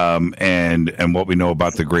 and what we know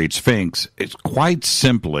about the Great Sphinx, it's quite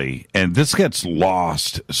simply, and this gets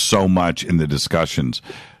lost so much in the discussions,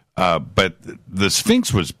 but the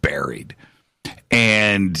Sphinx was buried.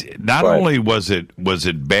 And not only was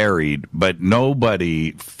it buried, but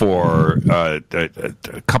nobody for a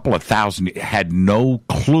couple of thousand had no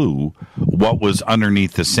clue what was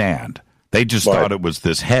underneath the sand. They just thought it was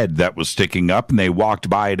this head that was sticking up, and they walked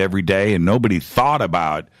by it every day, and nobody thought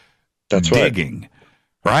about digging,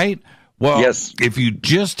 right? Well, if you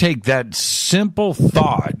just take that simple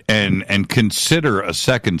thought and consider a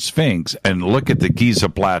second Sphinx and look at the Giza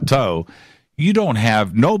Plateau,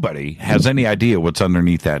 nobody has any idea what's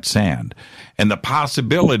underneath that sand. And the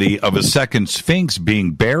possibility of a second Sphinx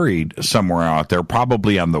being buried somewhere out there,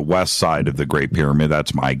 probably on the west side of the Great Pyramid,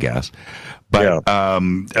 that's my guess. But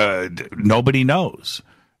nobody knows.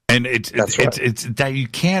 And it's that you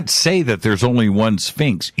can't say that there's only one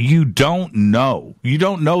Sphinx. You don't know. You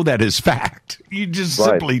don't know that is fact. You just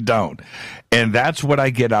simply don't. And that's what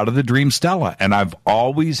I get out of the Dream Stella. And I've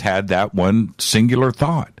always had that one singular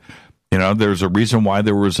thought. You know, there's a reason why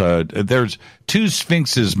there's two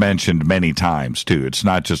Sphinxes mentioned many times too. It's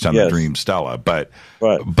not just on the Dream Stella, but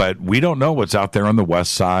we don't know what's out there on the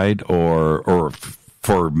west side or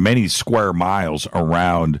for many square miles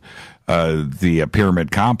around the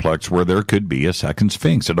pyramid complex where there could be a second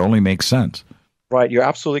Sphinx. It only makes sense. Right, you're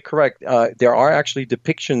absolutely correct. There are actually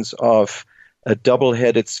depictions of a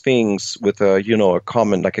double-headed Sphinx with a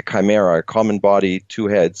common, like a chimera, a common body, two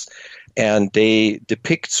heads. And they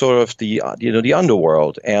depict sort of the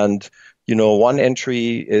underworld, and one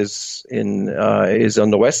entry is on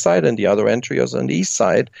the west side, and the other entry is on the east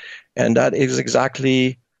side, and that is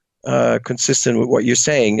exactly consistent with what you're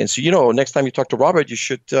saying. And so next time you talk to Robert, you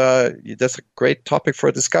should. That's a great topic for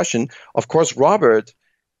a discussion. Of course, Robert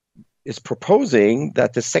is proposing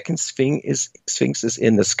that the second Sphinx is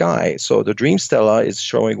in the sky. So the Dream Stella is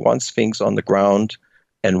showing one Sphinx on the ground,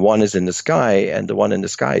 and one is in the sky, and the one in the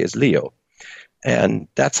sky is Leo. And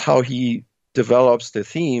that's how he develops the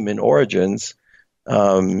theme in Origins,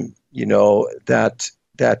 that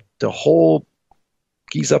the whole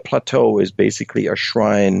Giza Plateau is basically a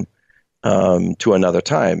shrine to another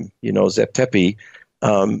time, Zeb Tepi.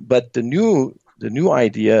 But the new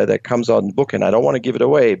idea that comes out in the book, and I don't want to give it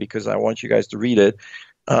away because I want you guys to read it,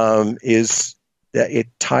 is that it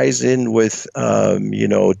ties in with,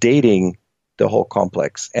 dating the whole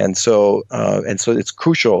complex, and so it's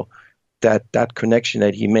crucial that connection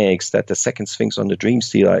that he makes, that the second Sphinx on the Dream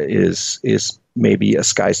Stela is maybe a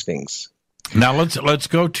sky Sphinx. Now let's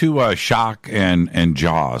go to Schoch and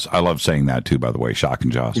Jaws. I love saying that too, by the way, Schoch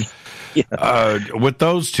and Jaws. With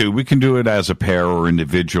those two, we can do it as a pair or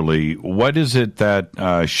individually. What is it that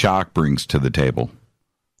Schoch brings to the table?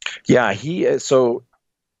 Yeah, the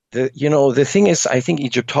thing is, I think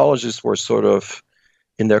Egyptologists were sort of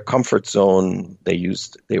in their comfort zone.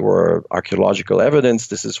 They were archaeological evidence.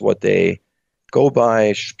 This is what they go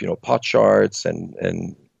by, pot shards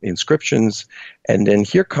and inscriptions. And then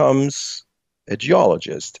here comes a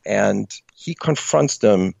geologist, and he confronts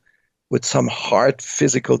them with some hard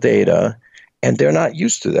physical data, and they're not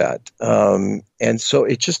used to that. And so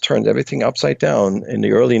it just turned everything upside down in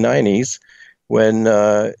the early 90s when,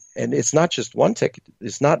 and it's not just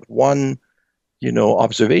it's not one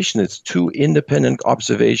observation. It's two independent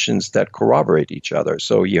observations that corroborate each other.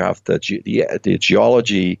 So you have the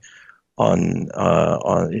geology on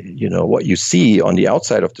what you see on the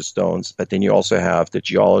outside of the stones, but then you also have the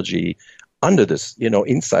geology under this,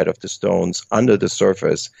 inside of the stones, under the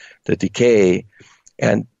surface, the decay,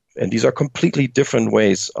 and these are completely different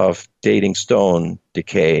ways of dating stone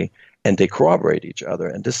decay, and they corroborate each other.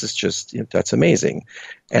 And this is just, that's amazing.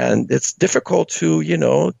 And it's difficult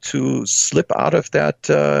to slip out of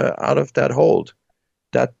that hold,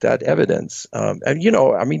 that evidence.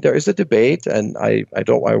 And, there is a debate, and I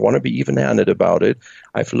want to be even-handed about it.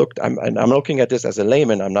 I'm looking at this as a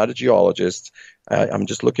layman. I'm not a geologist. I'm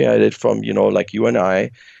just looking at it from, like you and I,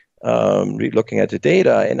 looking at the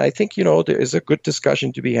data. And I think, there is a good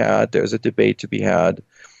discussion to be had. There's a debate to be had.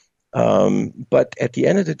 But at the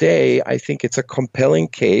end of the day, I think it's a compelling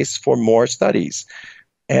case for more studies.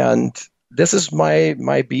 And this is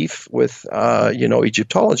my beef with,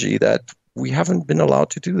 Egyptology, that we haven't been allowed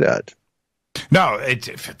to do that. No,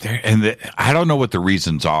 I don't know what the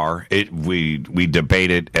reasons are. We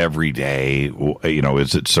debate it every day.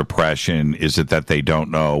 Is it suppression? Is it that they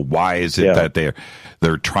don't know? Why is it that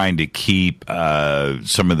they're trying to keep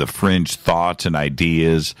some of the fringe thoughts and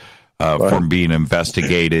ideas from being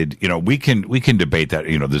investigated? We can debate that.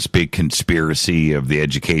 This big conspiracy of the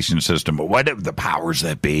education system. But what if the powers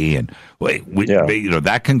that be? And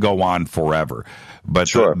that can go on forever. But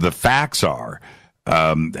the facts are,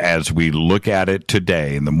 as we look at it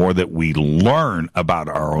today, and the more that we learn about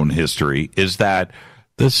our own history, is that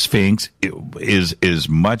The Sphinx is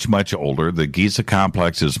much, much older. The Giza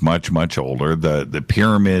complex is much, much older. The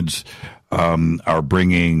pyramids are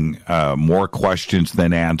bringing more questions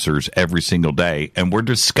than answers every single day, and we're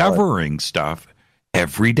discovering stuff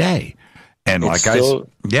every day. And like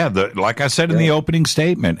I said in the opening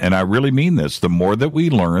statement, and I really mean this: the more that we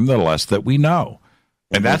learn, the less that we know,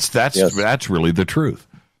 and that's really the truth.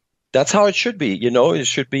 That's how it should be. It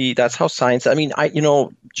should be. That's how science. I mean,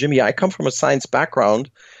 Jimmy, I come from a science background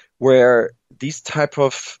where these type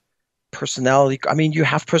of personality. I mean, you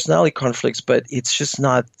have personality conflicts, but it's just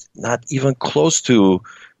not even close to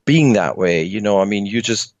being that way. I mean,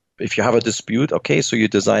 if you have a dispute, okay, so you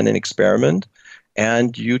design an experiment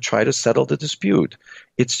and you try to settle the dispute.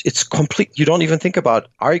 It's complete. You don't even think about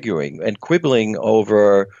arguing and quibbling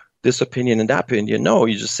over this opinion and that opinion. No,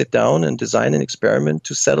 you just sit down and design an experiment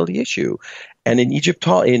to settle the issue. And in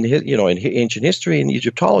in ancient history, in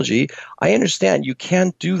Egyptology, I understand you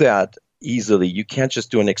can't do that easily. You can't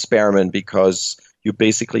just do an experiment because you're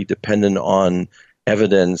basically dependent on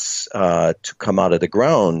evidence to come out of the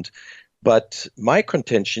ground. But my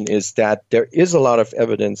contention is that there is a lot of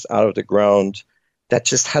evidence out of the ground that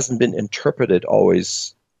just hasn't been interpreted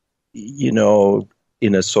always, in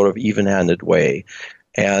a sort of even-handed way.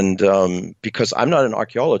 And because I'm not an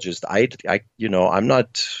archaeologist, I didn't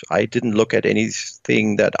look at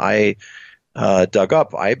anything that I dug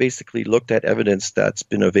up. I basically looked at evidence that's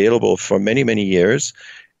been available for many, many years,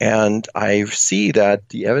 and I see that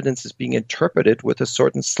the evidence is being interpreted with a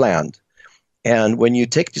certain slant. And when you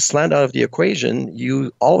take the slant out of the equation,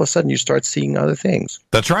 all of a sudden you start seeing other things.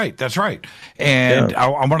 That's right. And I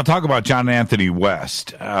want to talk about John Anthony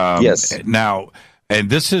West. Yes. Now. And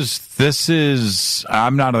this is,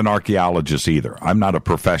 I'm not an archaeologist either. I'm not a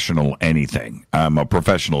professional anything. I'm a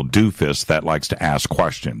professional doofus that likes to ask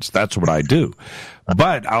questions. That's what I do.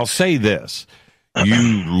 But I'll say this.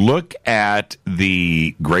 You look at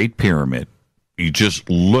the Great Pyramid. You just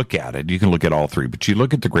look at it. You can look at all three, but you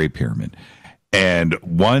look at the Great Pyramid. And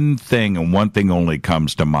one thing only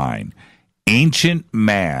comes to mind. Ancient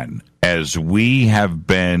man, as we have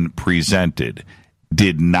been presented,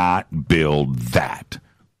 did not build that.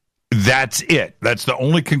 That's it. That's the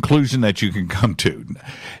only conclusion that you can come to.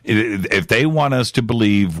 If they want us to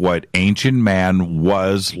believe what ancient man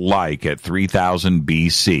was like at 3000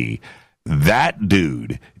 BC, that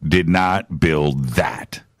dude did not build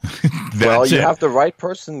that. Well, you have the right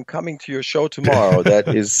person coming to your show tomorrow.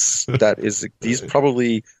 He's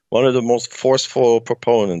probably one of the most forceful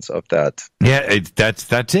proponents of that. Yeah,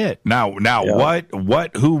 that's it. Now, what,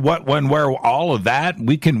 who, what, when, where, all of that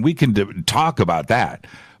we can talk about that,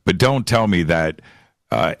 but don't tell me that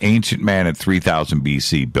ancient man at 3000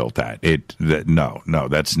 BC built that. No,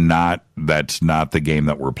 that's not the game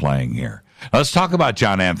that we're playing here. Let's talk about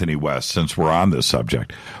John Anthony West since we're on this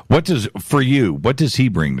subject. What does he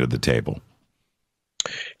bring to the table?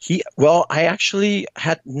 I actually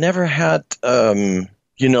had never had, and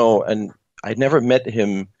I never met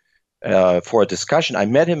him for a discussion. I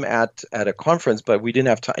met him at a conference, but we didn't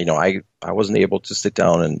have time. I wasn't able to sit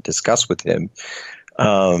down and discuss with him.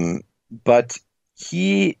 But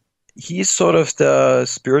he's sort of the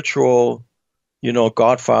spiritual,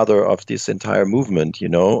 godfather of this entire movement.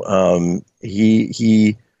 When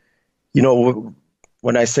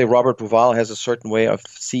I say Robert Bauval has a certain way of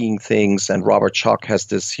seeing things, and Robert Schoch has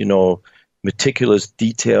this, meticulous,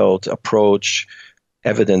 detailed approach,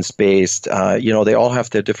 evidence-based, they all have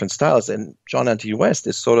their different styles. And John Anthony West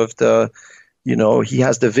is sort of he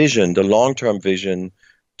has the vision, the long-term vision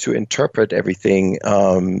to interpret everything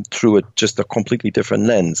through just a completely different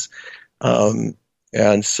lens.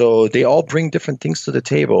 And so they all bring different things to the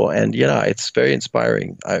table. And it's very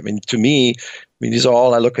inspiring. I mean, to me, these are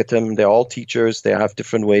all, I look at them, they're all teachers. They have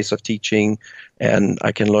different ways of teaching, and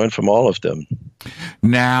I can learn from all of them.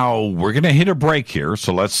 Now, we're going to hit a break here,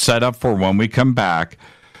 so let's set up for when we come back.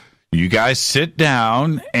 You guys sit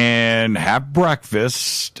down and have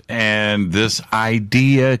breakfast, and this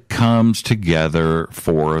idea comes together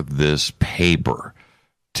for this paper.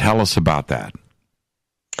 Tell us about that.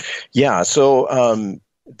 Yeah, so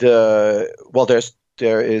there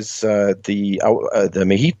is the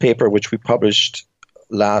Mahit paper, which we published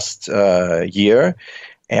last year,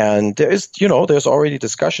 and there's already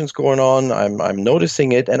discussions going on. I'm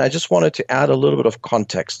noticing it, and I just wanted to add a little bit of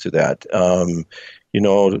context to that.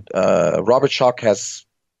 Robert Schoch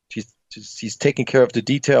he's taking care of the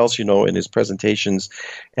details, in his presentations,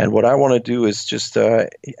 and what I want to do is just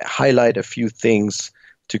highlight a few things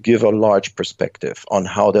to give a large perspective on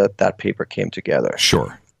how that paper came together.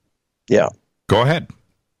 Sure. Yeah. Go ahead.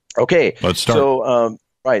 Okay. Let's start. So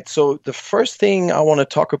Right. So the first thing I want to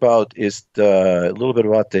talk about is a little bit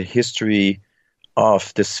about the history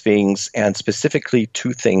of the Sphinx, and specifically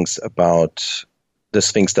two things about the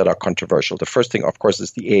Sphinx that are controversial. The first thing, of course,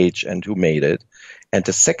 is the age and who made it. And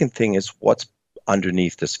the second thing is what's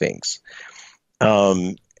underneath the Sphinx.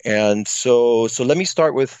 And so let me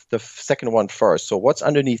start with the second one first. So what's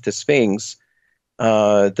underneath the Sphinx?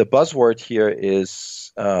 The buzzword here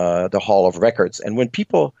is the Hall of Records. And when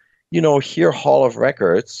people, hear Hall of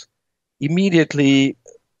Records, immediately,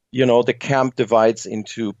 the camp divides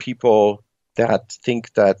into people that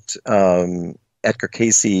think that Edgar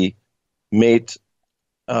Cayce made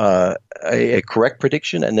a correct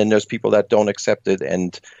prediction, and then there's people that don't accept it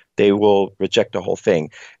and they will reject the whole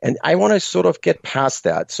thing. And I want to sort of get past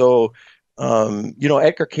that. So,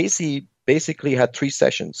 Edgar Cayce basically had 3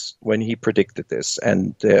 sessions when he predicted this,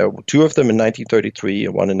 and 2 of them in 1933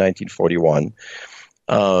 and 1 in 1941.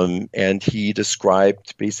 And he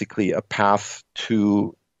described basically a path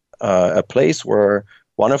to a place where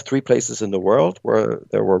one of 3 places in the world where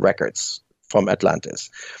there were records from Atlantis.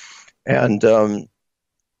 And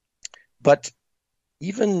but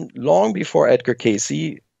even long before Edgar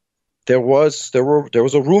Cayce, there was a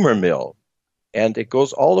rumor mill, and it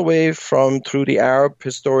goes all the way through the Arab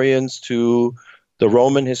historians to the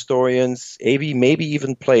Roman historians, maybe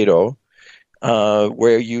even Plato,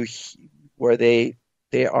 where they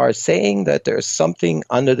are saying that there's something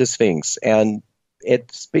under the Sphinx, and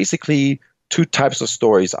it's basically 2 types of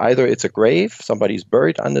stories. Either it's a grave, somebody's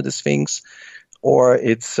buried under the Sphinx, or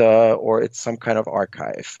it's some kind of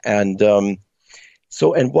archive. And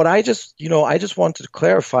and what I just wanted to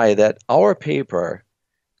clarify that our paper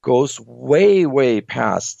goes way, way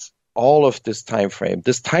past all of this time frame.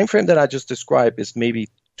 This time frame that I just described is maybe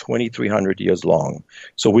 2,300 years long.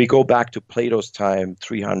 So we go back to Plato's time,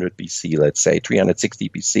 300 BC, let's say 360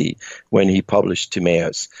 BC, when he published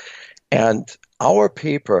Timaeus. And our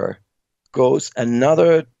paper goes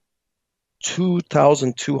another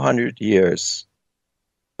 2,200 years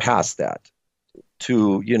past that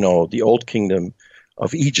to, the Old Kingdom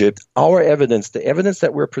of Egypt. Our evidence, the evidence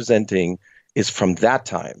that we're presenting, is from that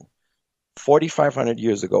time, 4,500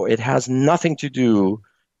 years ago. It has nothing to do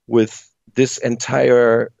with this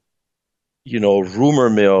entire, rumor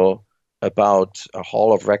mill about a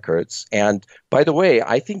Hall of Records. And by the way,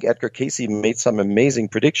 I think Edgar Cayce made some amazing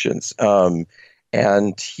predictions.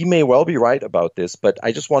 And he may well be right about this, but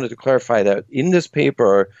I just wanted to clarify that in this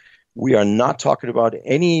paper, we are not talking about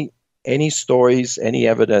any stories, any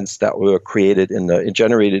evidence that were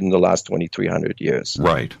generated in the last 2,300 years.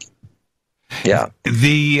 Right. Yeah.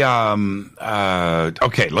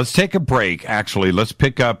 Okay, let's take a break. Actually, let's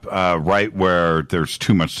pick up right where there's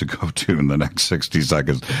too much to go to in the next 60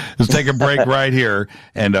 seconds. Let's take a break right here,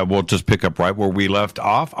 and we'll just pick up right where we left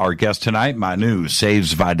off. Our guest tonight, Manu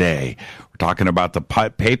Seyfzadeh. We're talking about the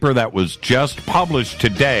paper that was just published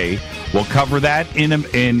today. We'll cover that in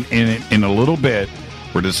a little bit.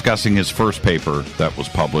 We're discussing his first paper that was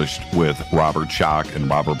published with Schoch and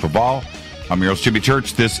Robert Bauval. I'm your host, Jimmy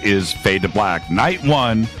Church. This is Fade to Black, night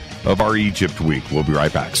 1 of our Egypt week. We'll be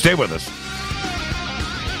right back. Stay with us.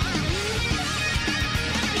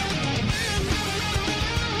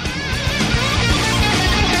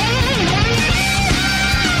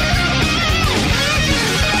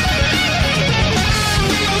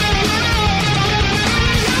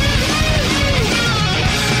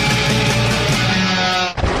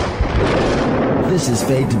 This is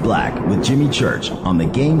Fade to Black with Jimmy Church on the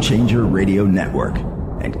Game Changer Radio Network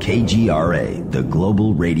and KGRA, the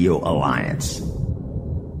Global Radio Alliance.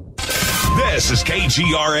 This is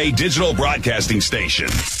KGRA Digital Broadcasting Station,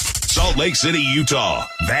 Salt Lake City, Utah,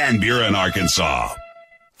 Van Buren, Arkansas.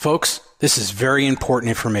 Folks, this is very important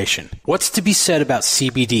information. What's to be said about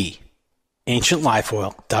CBD?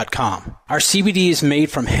 AncientLifeOil.com. Our CBD is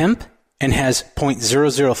made from hemp and has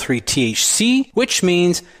 0.003 THC, which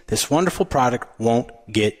means this wonderful product won't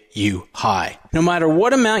get you high, no matter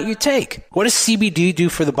what amount you take. What does CBD do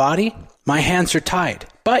for the body? My hands are tied.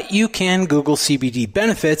 But you can Google CBD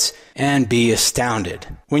benefits and be astounded.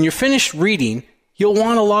 When you're finished reading, you'll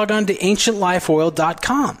want to log on to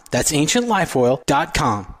AncientLifeOil.com. That's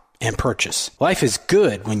AncientLifeOil.com. and purchase. Life is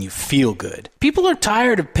good when you feel good. People are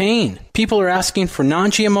tired of pain. People are asking for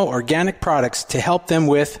non-GMO organic products to help them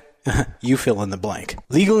with you fill in the blank.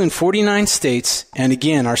 Legal in 49 states, and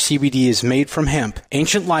again, our CBD is made from hemp.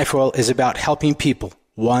 Ancient Life Oil is about helping people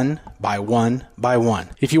one by one by one.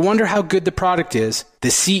 If you wonder how good the product is, the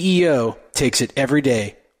CEO takes it every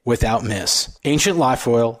day without miss.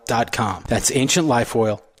 AncientLifeOil.com. That's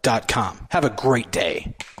AncientLifeOil.com. Have a great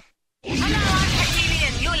day. Hello, I'm Katie,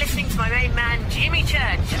 and you're listening to my main man, Jim Jimmy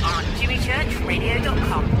Church on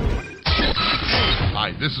jimmychurchradio.com.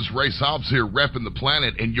 Hi, this is Ray Hobbs here, repping the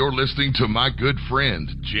planet, and you're listening to my good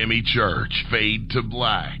friend, Jimmy Church, Fade to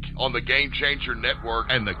Black, on the Game Changer Network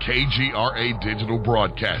and the KGRA digital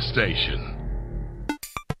broadcast station.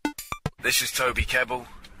 This is Toby Kebbell.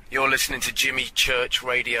 You're listening to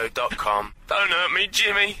jimmychurchradio.com. Don't hurt me,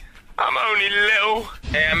 Jimmy. I'm only little.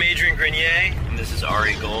 Hey, I'm Adrian Grenier. And this is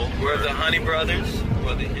Ari Gold. We're the Honey Brothers.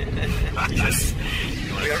 Yes.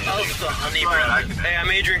 We are of the Honey Brothers. Hey, I'm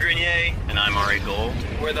Adrian Grenier. And I'm Ari Gold.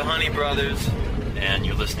 We're the Honey Brothers. And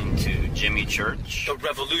you're listening to Jimmy Church. The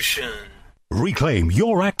Revolution. Reclaim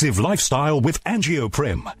your active lifestyle with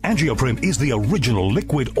Angioprim. Angioprim is the original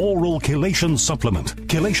liquid oral chelation supplement.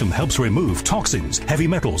 Chelation helps remove toxins, heavy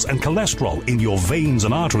metals, and cholesterol in your veins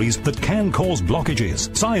and arteries that can cause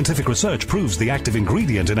blockages. Scientific research proves the active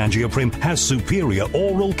ingredient in Angioprim has superior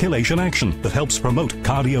oral chelation action that helps promote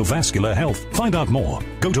cardiovascular health. Find out more.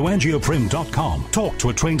 Go to angioprim.com. Talk to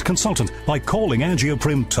a trained consultant by calling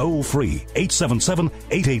Angioprim toll-free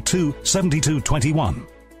 877-882-7221.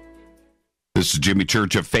 This is Jimmy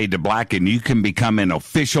Church of Fade to Black, and you can become an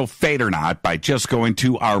official Fadernaut by just going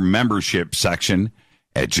to our membership section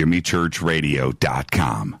at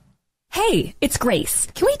jimmychurchradio.com. Hey, it's Grace.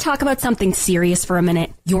 Can we talk about something serious for a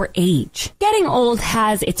minute? Your age. Getting old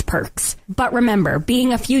has its perks. But remember,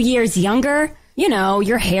 being a few years younger, you know,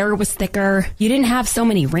 your hair was thicker, you didn't have so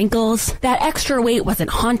many wrinkles, that extra weight wasn't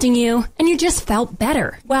haunting you, and you just felt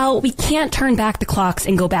better. Well, we can't turn back the clocks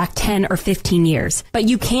and go back 10 or 15 years, but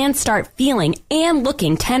you can start feeling and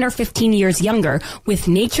looking 10 or 15 years younger with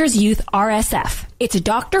Nature's Youth RSF. It's a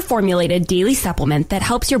doctor-formulated daily supplement that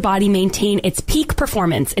helps your body maintain its peak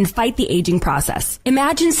performance and fight the aging process.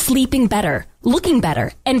 Imagine sleeping better, looking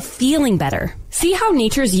better, and feeling better. See how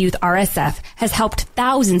Nature's Youth RSF has helped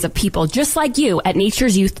thousands of people just like you at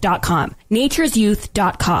nature'syouth.com.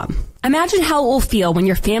 nature'syouth.com. Imagine how it will feel when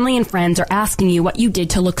your family and friends are asking you what you did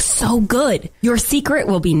to look so good. Your secret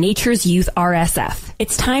will be Nature's Youth RSF.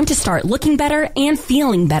 It's time to start looking better and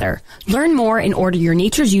feeling better. Learn more and order your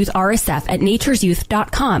Nature's Youth RSF at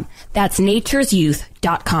nature'syouth.com. That's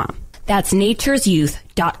nature'syouth.com. That's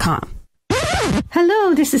nature'syouth.com.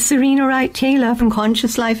 Hello, this is Serena Wright Taylor from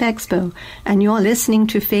Conscious Life Expo, and you're listening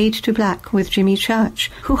to Fade to Black with Jimmy Church,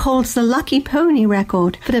 who holds the Lucky Pony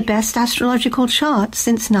record for the best astrological chart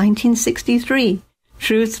since 1963.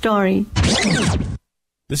 True story.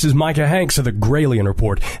 This is Micah Hanks of the Gralien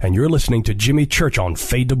Report, and you're listening to Jimmy Church on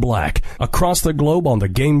Fade to Black, across the globe on the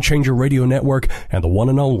Game Changer Radio Network and the one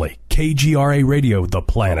and only KGRA Radio, The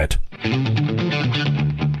Planet.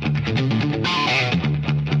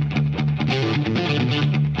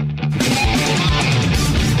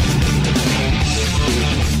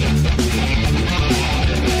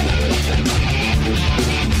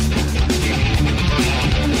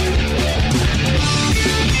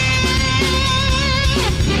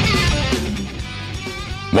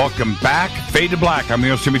 Welcome back. Fade to Black. I'm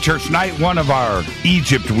your host, Jimmy Church. Night one of our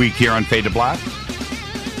Egypt week here on Fade to Black.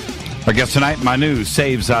 Our guest tonight, Manu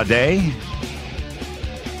Seyfzadeh.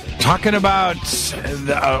 Talking about,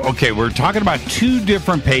 we're talking about two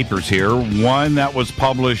different papers here. One that was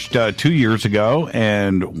published 2 years ago,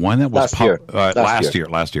 and one that was last year.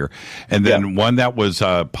 And then one that was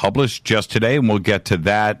published just today, and we'll get to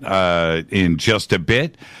that in just a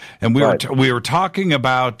bit. And we were talking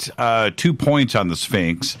about 2 points on the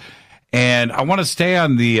Sphinx, and I want to stay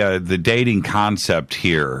on the dating concept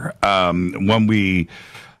here. When we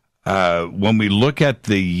look at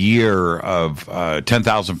the year of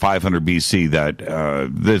 10,500 BC,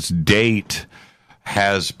 that this date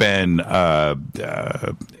has been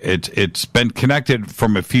it's been connected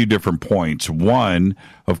from a few different points. One,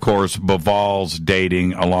 of course, Bauval's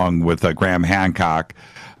dating, along with Graham Hancock.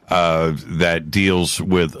 That deals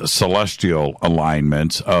with celestial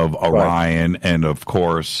alignments of Orion and, of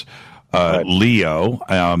course, Leo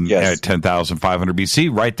at 10,500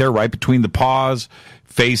 BC. Right there, right between the paws,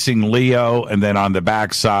 facing Leo, and then on the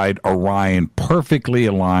backside, Orion perfectly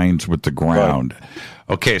aligns with the ground. Right.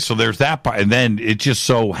 Okay, so there's that part. And then it just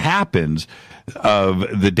so happens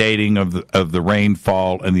of the dating of the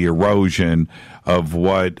rainfall and the erosion of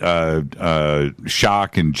what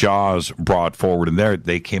Schoch and Jaws brought forward in there,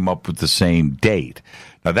 they came up with the same date.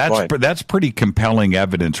 Now that's pretty compelling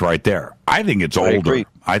evidence right there. I think it's older.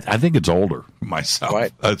 I think it's older myself.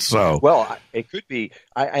 Right. Well, it could be.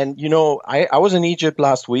 I was in Egypt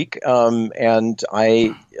last week, and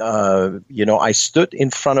I stood in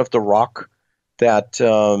front of the rock that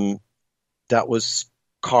was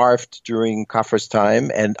carved during Khufu's time,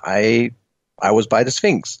 and I was by the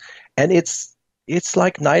Sphinx, and it's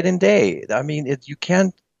like night and day. I mean, you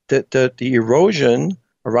can't the erosion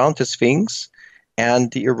around the Sphinx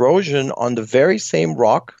and the erosion on the very same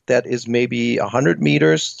rock that is maybe 100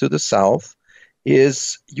 meters to the south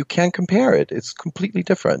you can't compare it. It's completely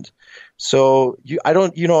different. So you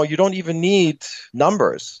don't even need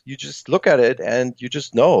numbers. You just look at it and you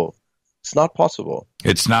just know. It's not possible.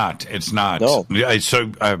 It's not. No.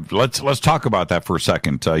 So let's talk about that for a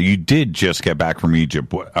second. You did just get back from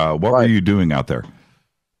Egypt. What were you doing out there?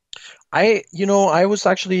 I was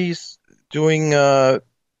actually doing a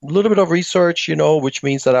little bit of research, which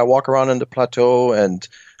means that I walk around on the plateau and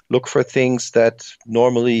look for things that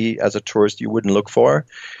normally as a tourist you wouldn't look for,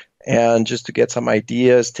 and just to get some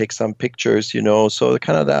ideas, take some pictures, So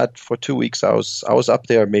kind of that for 2 weeks I was up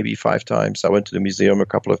there maybe 5 times. I went to the museum a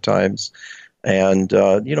couple of times, and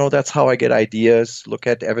that's how I get ideas, look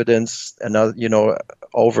at evidence,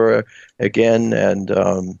 over again, and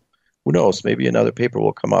who knows, maybe another paper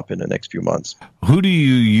will come up in the next few months. Who do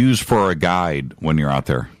you use for a guide when you're out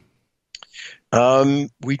there?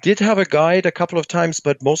 We did have a guide a couple of times,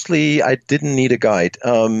 but mostly I didn't need a guide.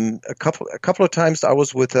 A couple of times I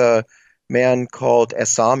was with a man called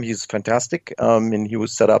Essam. He's fantastic, and he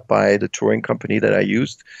was set up by the touring company that I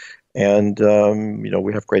used. And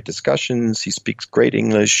we have great discussions. He speaks great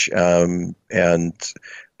English, and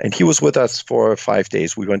he was with us for 5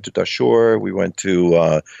 days. We went to Dashur. We went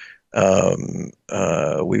to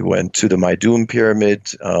the Maidum pyramid,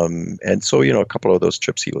 and so a couple of those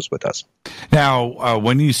trips he was with us. Now,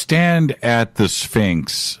 when you stand at the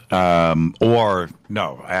Sphinx, I'm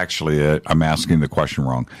asking the question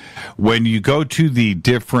wrong. When you go to the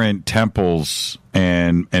different temples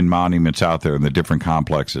and monuments out there in the different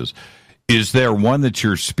complexes, is there one that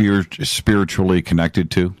you're spiritually connected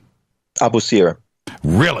to? Abu Sir.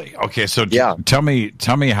 Really? Okay, so tell me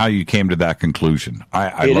how you came to that conclusion.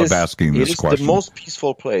 I love asking this question. It is the most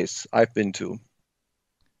peaceful place I've been to.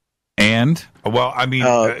 And,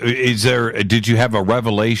 did you have a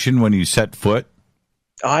revelation when you set foot?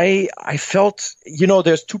 I felt,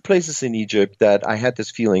 there's 2 places in Egypt that I had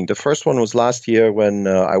this feeling. The first one was last year when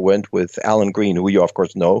I went with Alan Green, who you of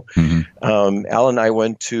course know. Mm-hmm. Alan and I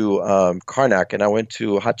went to Karnak, and I went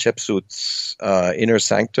to Hatshepsut's inner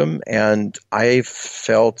sanctum, and I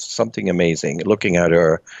felt something amazing looking at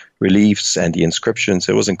her reliefs and the inscriptions.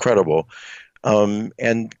 It was incredible.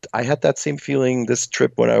 And I had that same feeling this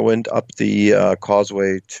trip when I went up the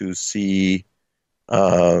causeway to see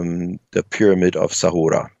the pyramid of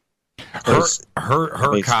Sahura.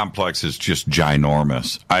 Her complex is just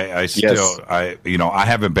ginormous. I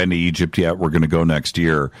haven't been to Egypt yet. We're going to go next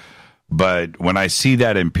year, but when I see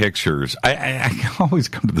that in pictures, I always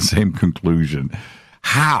come to the same conclusion.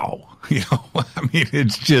 How?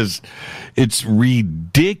 It's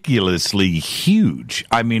ridiculously huge.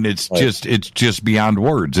 It's just beyond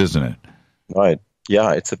words, isn't it? Right.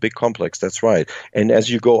 Yeah, it's a big complex. That's right. And as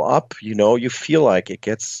you go up, you feel like it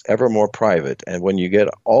gets ever more private. And when you get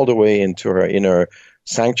all the way into her inner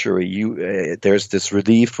sanctuary, there's this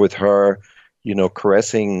relief with her,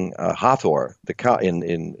 caressing Hathor, the cow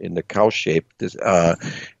in the cow shape.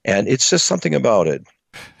 And it's just something about it.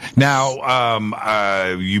 Now,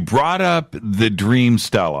 you brought up the Dream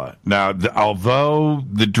Stela. Now, although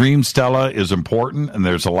the Dream Stela is important, and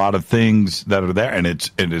there's a lot of things that are there, and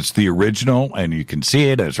it's the original, and you can see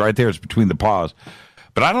it. It's right there. It's between the paws.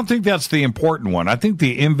 But I don't think that's the important one. I think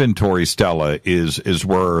the inventory Stela is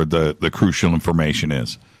where the crucial information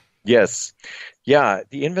is. Yes. Yeah,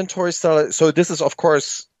 the inventory Stela. So this is, of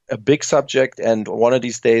course, a big subject, and one of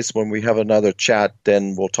these days when we have another chat,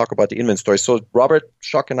 then we'll talk about the inventory. So Robert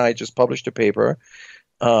Schoch and I just published a paper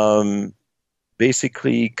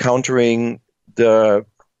basically countering the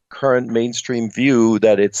current mainstream view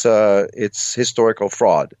that it's historical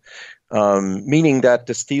fraud, meaning that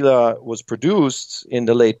the stela was produced in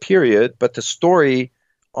the late period, but the story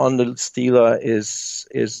on the stela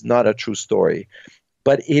is not a true story.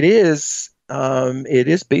 But it is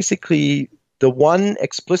basically the one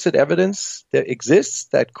explicit evidence that exists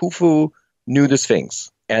that Khufu knew the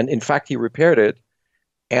Sphinx, and in fact he repaired it,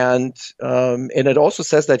 and it also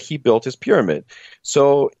says that he built his pyramid.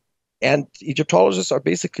 So, and Egyptologists are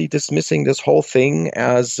basically dismissing this whole thing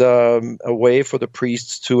as a way for the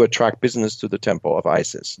priests to attract business to the temple of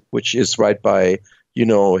Isis, which is right by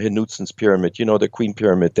Henutzen's pyramid, the Queen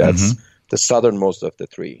Pyramid. That's the southernmost of the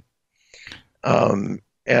 3.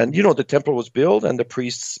 And, the temple was built and the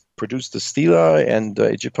priests produced the stela, and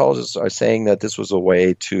Egyptologists are saying that this was a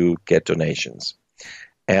way to get donations.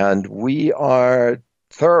 And we are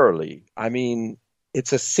thoroughly,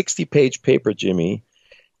 it's a 60-page paper, Jimmy.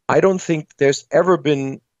 I don't think there's ever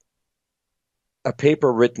been a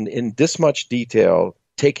paper written in this much detail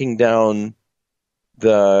taking down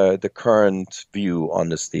the current view on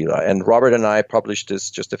the stela. And Robert and I published this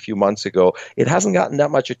just a few months ago. It hasn't gotten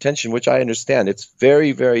that much attention, which I understand. It's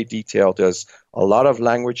very, very detailed. There's a lot of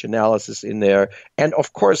language analysis in there. And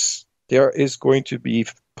of course, there is going to be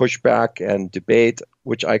pushback and debate,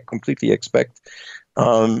 which I completely expect.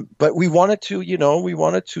 But we wanted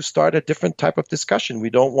to start a different type of discussion. We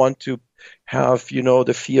don't want to have,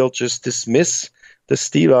 the field just dismiss the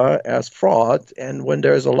stela as fraud, and when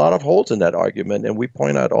there's a lot of holes in that argument, and we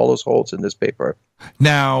point out all those holes in this paper.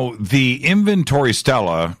 Now, the inventory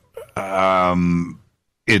stela,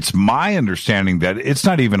 it's my understanding that it's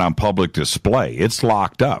not even on public display. It's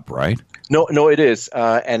locked up, right? No, it is.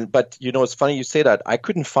 But it's funny you say that. I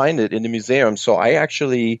couldn't find it in the museum, so I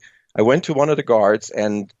went to one of the guards,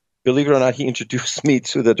 and believe it or not, he introduced me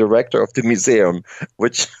to the director of the museum,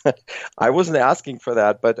 which I wasn't asking for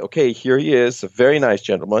that, but okay, here he is, a very nice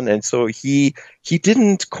gentleman. And so he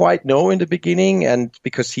didn't quite know in the beginning, and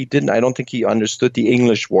because I don't think he understood the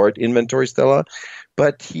English word inventory stela,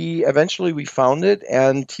 but eventually we found it,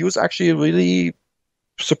 and he was actually really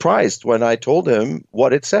surprised when I told him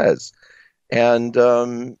what it says. And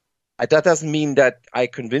that doesn't mean that I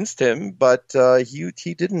convinced him, but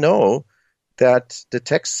he didn't know that the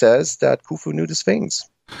text says that Khufu knew the Sphinx.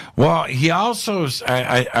 Well, he also,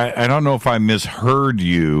 I don't know if I misheard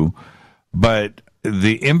you, but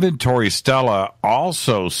the inventory stela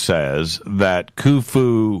also says that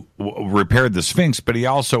Khufu repaired the Sphinx, but he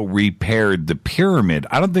also repaired the pyramid.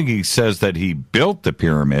 I don't think he says that he built the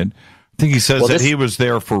pyramid. I think he says that he was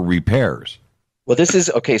there for repairs. Well, this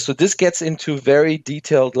is, okay, so this gets into very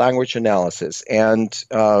detailed language analysis, and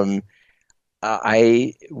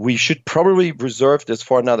we should probably reserve this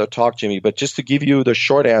for another talk, Jimmy, but just to give you the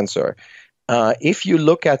short answer, if you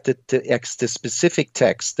look at the specific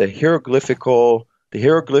text, the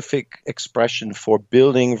hieroglyphic expression for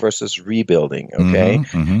building versus rebuilding, okay?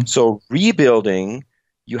 Mm-hmm. So rebuilding,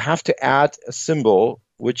 you have to add a symbol,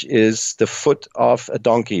 which is the foot of a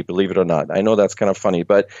donkey, believe it or not. I know that's kind of funny,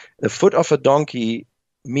 but the foot of a donkey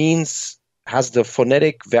has the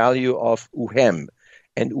phonetic value of uhem.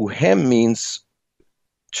 And uhem means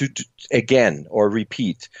to again or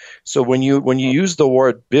repeat. So when you use the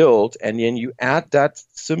word build and then you add that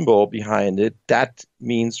symbol behind it, that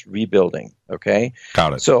means rebuilding. Okay,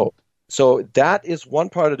 got it. So that is one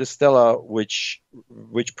part of the stela which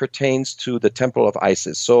pertains to the Temple of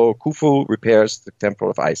Isis. So Khufu repairs the Temple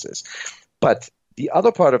of Isis, but the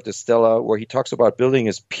other part of the stela where he talks about building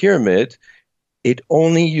his pyramid, it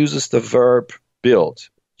only uses the verb build.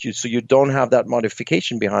 So you don't have that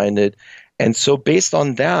modification behind it. And so based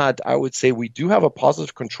on that, I would say we do have a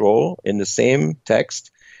positive control in the same text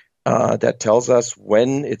that tells us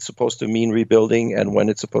when it's supposed to mean rebuilding and when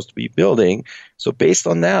it's supposed to be building. So based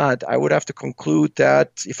on that, I would have to conclude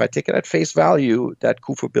that if I take it at face value, that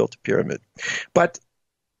Khufu built the pyramid. But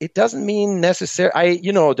it doesnn't mean necessarily,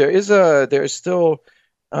 there is still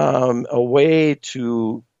a way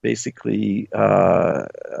to basically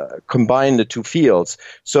combine the two fields.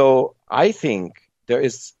 So I think there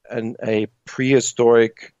was a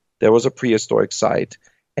prehistoric site,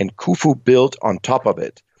 and Khufu built on top of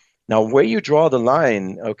it. Now, where you draw the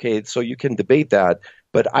line, okay, so you can debate that,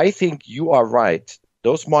 but I think you are right.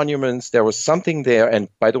 Those monuments, there was something there, and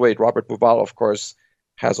by the way, Robert Bauval, of course,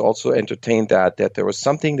 has also entertained that there was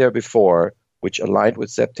something there before which aligned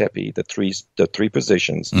with Zeb Tepi, the three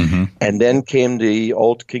positions. Mm-hmm. And then came the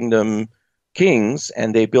Old Kingdom kings,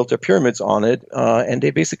 and they built their pyramids on it, and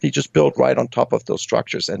they basically just built right on top of those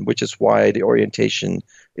structures, and which is why the orientation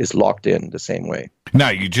is locked in the same way. Now,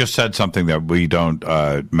 you just said something that we don't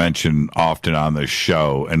mention often on the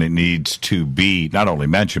show, and it needs to be not only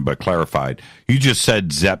mentioned but clarified. You just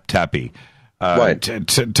said Zeb Tepi. Right.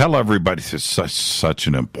 Tell everybody, this is such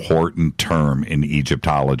an important term in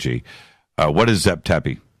Egyptology. What is Zeb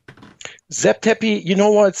Tepi? Zeb Tepi, you know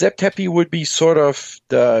what? Zeb Tepi would be sort of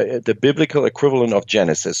the biblical equivalent of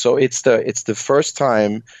Genesis. So it's the first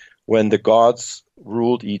time when the gods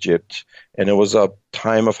ruled Egypt, and it was a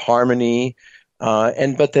time of harmony.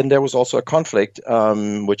 But then there was also a conflict,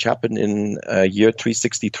 which happened in year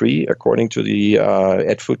 363, according to the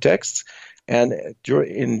Edfu texts. And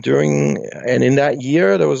in that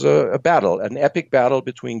year, there was a battle, an epic battle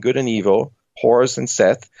between good and evil, Horus and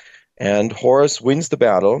Seth. And Horus wins the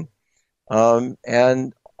battle.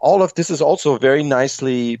 And all of this is also very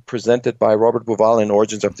nicely presented by Robert Bauval in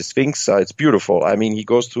Origins of the Sphinx. It's beautiful. I mean, he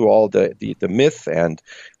goes through all the myth and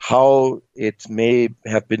how it may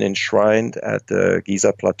have been enshrined at the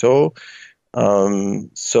Giza Plateau.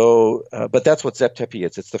 But that's what Zeb Tepi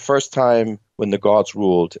is. It's the first time when the gods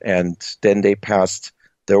ruled, and then they passed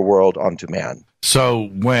their world onto man. So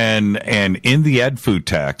and in the EdFu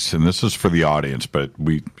text, and this is for the audience, but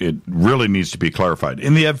it really needs to be clarified.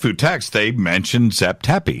 In the EdFu text, they mention Zep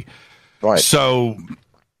Tepi. Right. So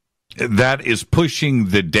that is pushing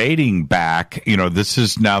the dating back. This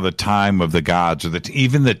is now the time of the gods, or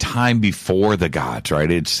even the time before the gods, right?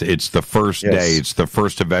 It's the first day. It's the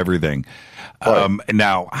first of everything. Right.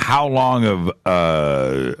 Now, how long of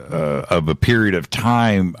a period of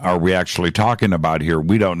time are we actually talking about here?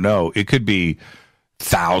 We don't know. It could be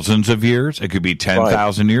thousands of years. It could be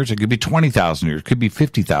 10,000 years. It could be 20,000 years. It could be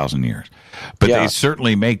 50,000 years. But they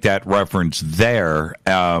certainly make that reference there,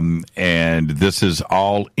 and this is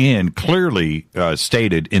all clearly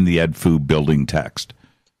stated in the EdFu building text.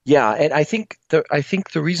 Yeah, and I think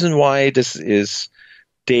the reason why this is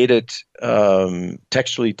dated,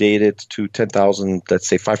 textually dated to 10,000, let's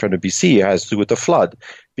say 500 BC, has to do with the flood,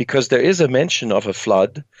 because there is a mention of a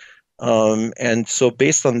flood. And so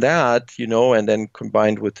based on that, and then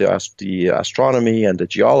combined with the astronomy and the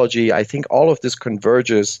geology, I think all of this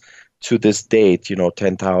converges to this date,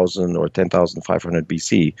 10,000 or 10,500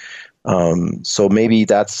 BC. So maybe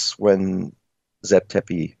that's when Zep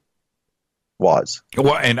Tepi was.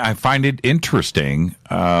 Well, and I find it interesting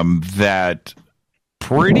that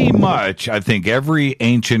pretty much, I think every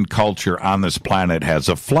ancient culture on this planet has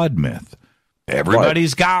a flood myth.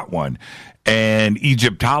 Everybody's got one. And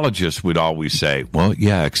Egyptologists would always say, well,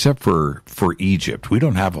 yeah, except for Egypt, we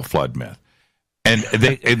don't have a flood myth. And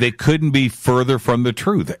they couldn't be further from the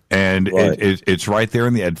truth. And it's right there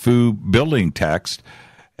in the EdFu building text.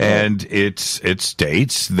 And it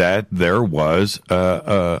states that there was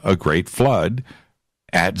a great flood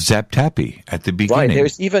at Zep Tepi at the beginning. Right.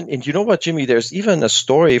 There's even, and you know what, Jimmy? There's even a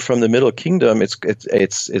story from the Middle Kingdom. It's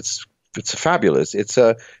fabulous.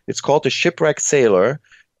 It's called The Shipwrecked Sailor.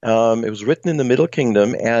 It was written in the Middle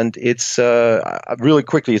Kingdom, and it's really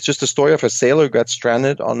quickly. It's just a story of a sailor who got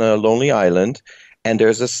stranded on a lonely island, and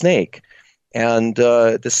there's a snake, and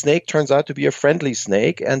the snake turns out to be a friendly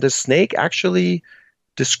snake, and the snake actually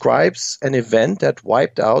describes an event that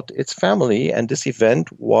wiped out its family, and this event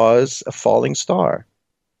was a falling star.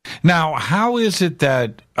 Now, how is it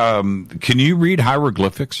that can you read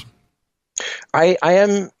hieroglyphics? I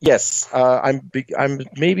am, yes. I'm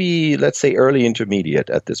maybe, let's say, early intermediate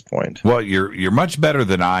at this point. Well, you're much better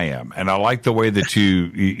than I am, and I like the way that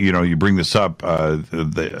you bring this up,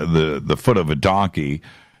 the foot of a donkey,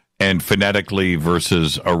 and phonetically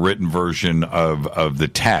versus a written version of the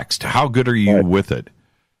text. How good are you with it?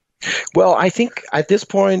 Well, I think at this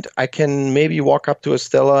point I can maybe walk up to a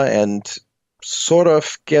stela and sort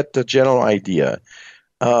of get the general idea.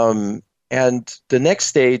 And the next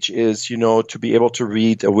stage is, to be able to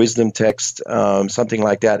read a wisdom text, something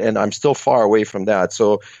like that. And I'm still far away from that.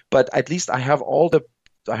 So, but at least I have all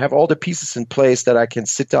the pieces in place that I can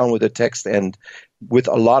sit down with the text, and with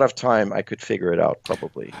a lot of time, I could figure it out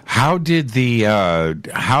probably. How did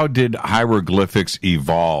hieroglyphics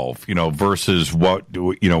evolve? Versus what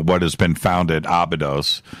has been found at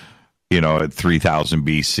Abydos, at 3000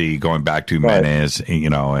 BC, going back to Menes,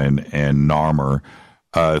 and Narmer.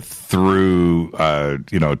 Through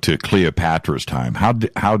to Cleopatra's time. How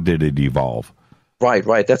did it evolve?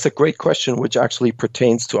 Right. That's a great question, which actually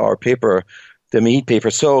pertains to our paper, the Mead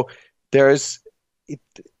paper. So this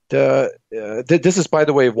is, by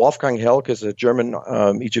the way, Wolfgang Helck is a German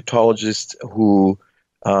Egyptologist who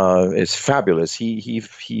is fabulous.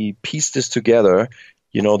 He pieced this together.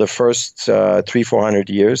 The first 300-400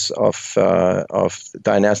 years of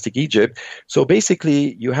dynastic Egypt. So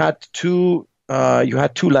basically, you had two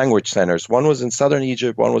language centers. One was in southern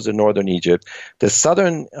Egypt, one was in northern Egypt. The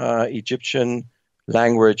southern Egyptian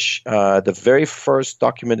language, the very first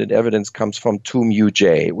documented evidence comes from Tomb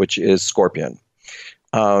UJ, which is Scorpion.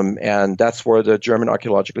 And that's where the German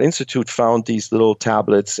Archaeological Institute found these little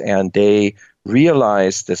tablets, and they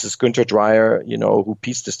realized, this is Günther Dreyer, who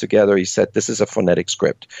pieced this together. He said, this is a phonetic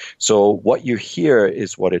script. So what you hear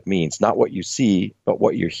is what it means, not what you see, but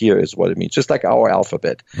what you hear is what it means, just like our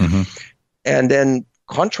alphabet. Mm-hmm. And then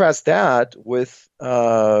contrast that with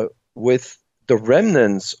the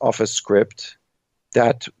remnants of a script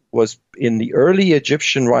that was in the early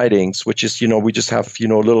Egyptian writings, which is, we just have,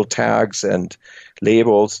 little tags and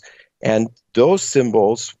labels. And those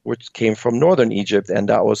symbols, which came from northern Egypt, and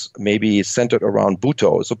that was maybe centered around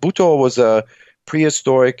Buto. So Buto was a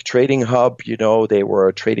prehistoric trading hub. They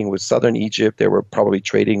were trading with southern Egypt. They were probably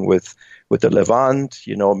trading with the Levant,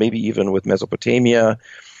 maybe even with Mesopotamia.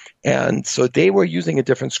 And so they were using a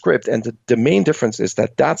different script. And the main difference is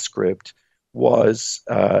that script was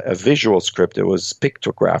a visual script. It was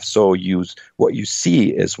pictograph. So what you see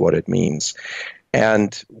is what it means.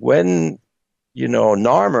 And when,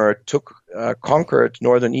 Narmer took conquered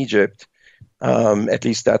northern Egypt, at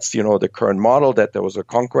least that's, the current model, that there was a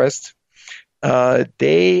conquest,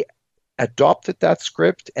 they adopted that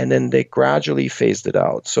script and then they gradually phased it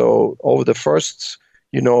out. So over the first,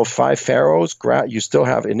 5 pharaohs, you still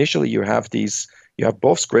have, initially you have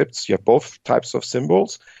both scripts, you have both types of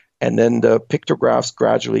symbols, and then the pictographs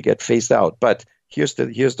gradually get phased out. But here's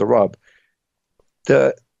the rub.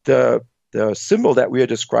 The symbol that we are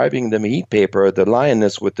describing in the Mead paper, the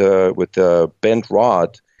lioness with the bent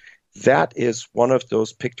rod, that is one of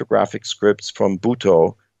those pictographic scripts from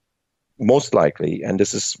Buto, most likely, and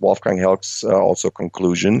this is Wolfgang Helck's also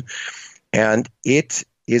conclusion, and it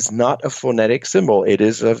is not a phonetic symbol. It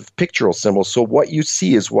is a pictorial symbol. So what you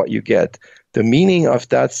see is what you get. The meaning of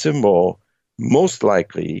that symbol most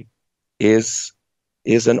likely is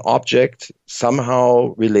an object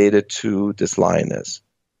somehow related to this lioness.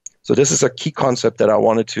 So this is a key concept that I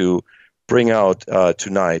wanted to bring out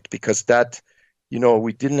tonight, because that,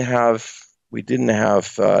 we didn't have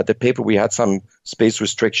the paper. We had some space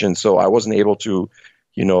restrictions, so I wasn't able to,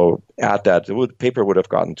 add that. The paper would have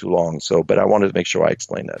gotten too long. So, but I wanted to make sure I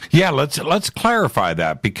explain that. Yeah, let's clarify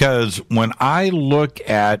that, because when I look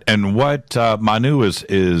at, and what Manu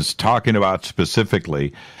is talking about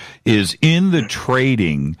specifically, is in the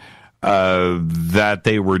trading that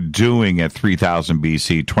they were doing at 3000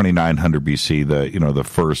 BC, 2900 BC, the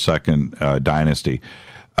first, second dynasty.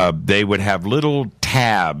 They would have little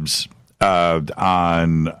tabs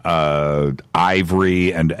on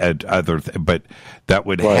ivory and other, but that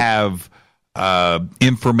would have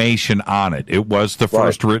information on it. It was the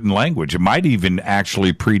first written language. It might even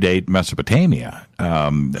actually predate Mesopotamia,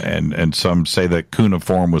 and some say that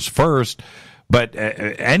cuneiform was first. But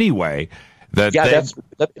anyway,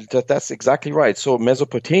 that's exactly right. So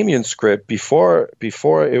Mesopotamian script, before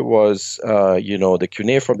it was the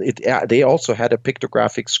cuneiform, they also had a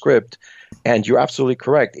pictographic script, and you're absolutely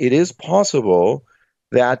correct. It is possible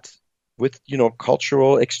that with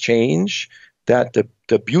cultural exchange, that the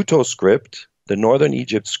Buto script, the Northern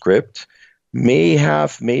Egypt script, may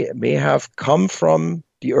have come from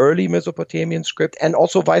the early Mesopotamian script, and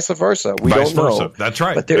also vice versa. We don't know. That's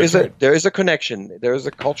right. But there is a connection. There is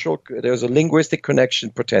a linguistic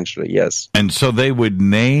connection potentially. Yes. And so they would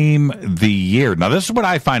name the year. Now this is what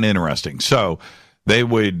I find interesting. So they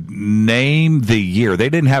would name the year. They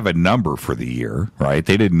didn't have a number for the year, right?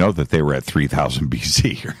 They didn't know that they were at 3000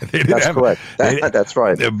 BC. That's correct. That's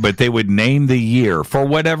right. But they would name the year for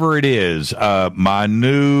whatever it is.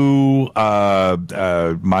 Manu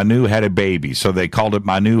had a baby, so they called it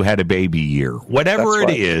Manu had a baby year. Whatever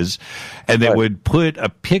it is, and they would put a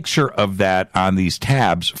picture of that on these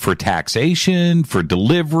tabs for taxation, for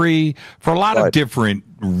delivery, for a lot of different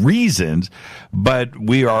reasons, but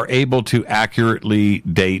we are able to accurately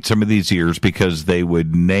date some of these years because they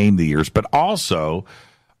would name the years. But also,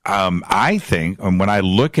 I think, and when I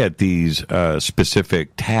look at these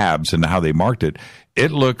specific tabs and how they marked it,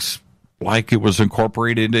 it looks like it was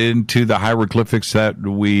incorporated into the hieroglyphics that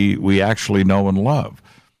we actually know and love.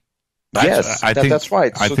 That's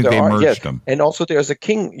right. I think they merged them. And also there's a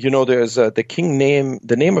king, there's the king name,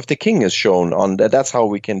 the name of the king is shown on that. That's how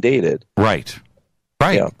we can date it. Right.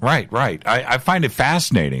 I find it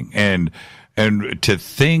fascinating, and to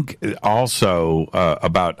think also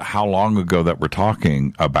about how long ago that we're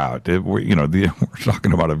talking about. We're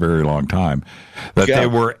talking about a very long time. That they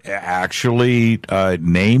were actually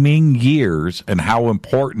naming years, and how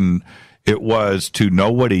important it was to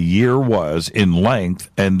know what a year was in length,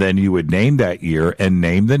 and then you would name that year and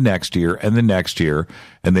name the next year and the next year,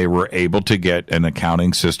 and they were able to get an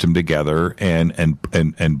accounting system together, and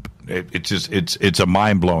it's a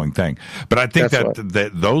mind-blowing thing. But I think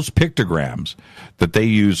that those pictograms that they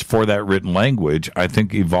use for that written language, I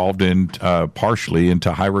think evolved partially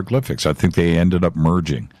into hieroglyphics. I think they ended up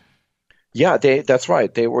merging. Yeah, that's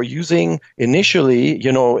right. They were using initially,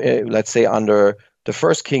 let's say under the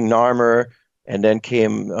first king Narmer, and then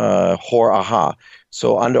came Hor-Aha.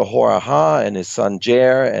 So under Hor-Aha and his son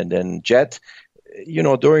Jer, and then Jet,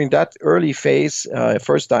 during that early phase,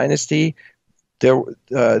 first dynasty, the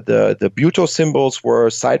Buto symbols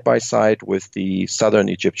were side by side with the southern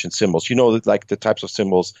Egyptian symbols. Like the types of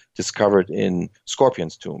symbols discovered in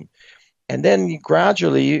Scorpion's tomb. And then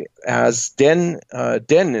gradually, as Den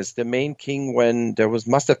is the main king when there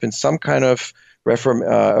must have been some kind of reform,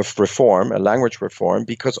 a language reform,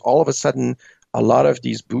 because all of a sudden a lot of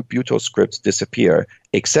these Buto scripts disappear,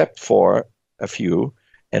 except for a few,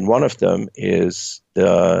 and one of them is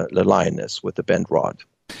the lioness with the bent rod.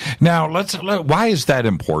 Now, why is that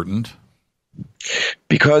important?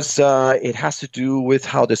 Because it has to do with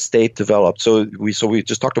how the state developed. So we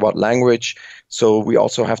just talked about language. So we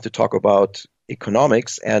also have to talk about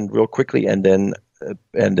economics, and real quickly, and then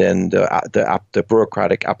the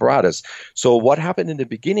bureaucratic apparatus. So what happened in the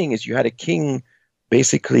beginning is you had a king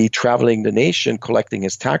basically traveling the nation, collecting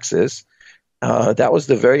his taxes. That was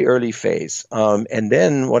the very early phase. And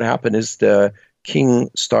then what happened is the king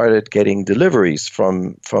started getting deliveries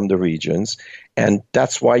from the regions, and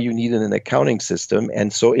that's why you needed an accounting system.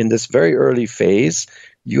 And so in this very early phase,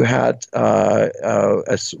 you had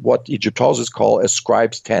what Egyptologists call a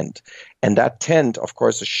scribe's tent. And that tent, of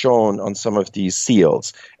course, is shown on some of these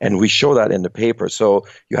seals. And we show that in the paper. So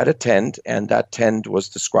you had a tent, and that tent was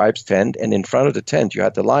the scribe's tent. And in front of the tent, you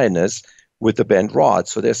had the lioness with the bent rod.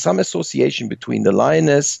 So there's some association between the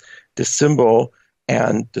lioness, the symbol,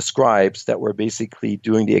 and the scribes that were basically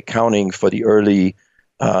doing the accounting for the early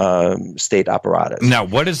state apparatus. Now,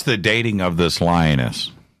 what is the dating of this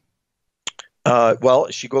lioness?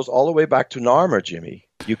 Well, she goes all the way back to Narmer, Jimmy.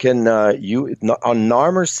 You can on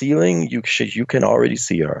Narmer ceiling, you can already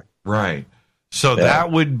see her. Right. So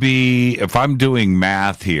that would be, if I'm doing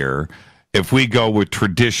math here, if we go with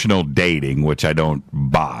traditional dating, which I don't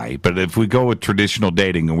buy, but if we go with traditional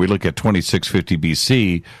dating and we look at 2650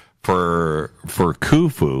 BC for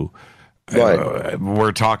Khufu, right.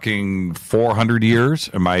 We're talking 400 years.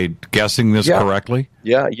 Am I guessing this correctly?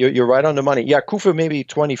 Yeah, you're right on the money. Yeah, Khufu maybe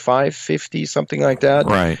 2550, something like that.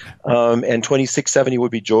 Right. And 2670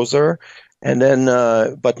 would be Djoser. And then,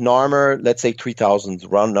 but Narmer, let's say 3000,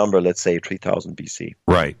 round number, let's say 3000 BC.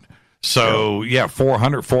 Right. So,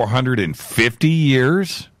 450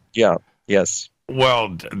 years? Yeah, yes.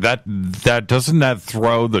 Well, that doesn't that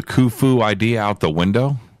throw the Khufu idea out the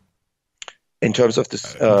window? In terms of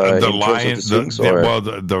the lion,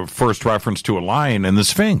 the first reference to a lion and the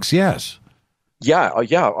Sphinx, yes. Yeah,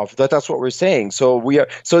 that's what we're saying. So we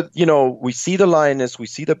see the lioness, we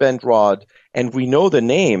see the bent rod, and we know the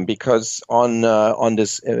name because on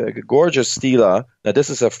this gorgeous stela. Now this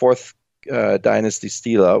is a 4th dynasty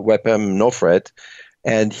stela, Wepem-Nofret,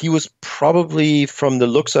 and he was probably, from the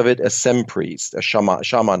looks of it, a Sem priest, a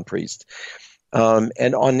shaman priest,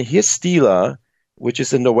 and on his stela, which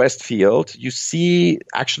is in the West Field, you see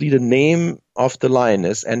actually the name of the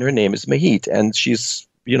lioness, and her name is Mehit, and she's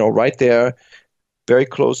right there, very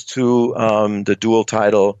close to the dual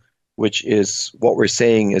title, which is what we're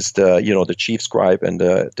saying is the chief scribe and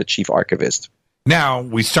the chief archivist. Now,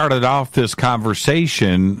 we started off this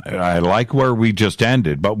conversation, I like where we just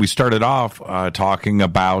ended, but we started off talking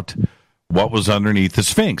about what was underneath the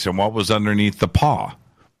Sphinx and what was underneath the paw.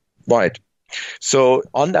 Right. So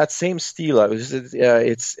on that same stela,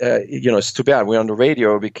 it's too bad we're on the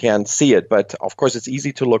radio, we can't see it, but of course it's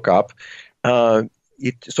easy to look up.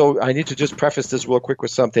 So I need to just preface this real quick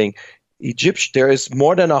with something. There is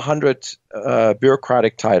more than 100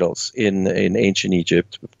 bureaucratic titles in ancient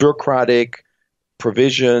Egypt. Bureaucratic,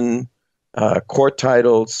 provision, court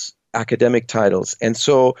titles, academic titles, and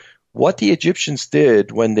so what the Egyptians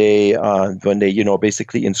did when they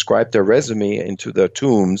basically inscribed their resume into their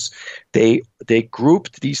tombs, they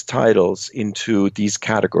grouped these titles into these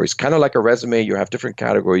categories. Kind of like a resume, you have different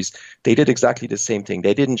categories. They did exactly the same thing.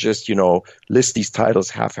 They didn't just list these titles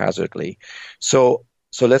haphazardly. So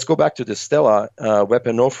let's go back to the stela,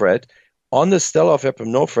 Wepem-Nofret. On the stela of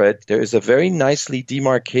Wepem-Nofret, there is a very nicely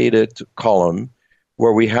demarcated column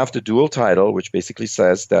where we have the dual title, which basically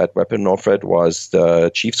says that Wepem-Nofret was the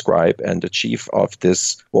chief scribe and the chief of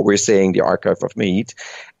this, what we're saying, the archive of Mehit.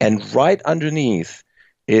 And right underneath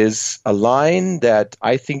is a line that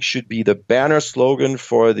I think should be the banner slogan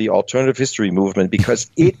for the alternative history movement, because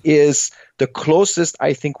it is the closest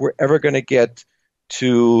I think we're ever going to get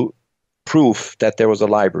to proof that there was a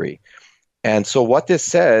library. And so what this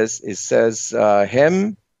says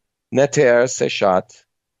Hem Neter Seshat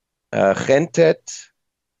Chentet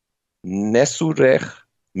Nesurech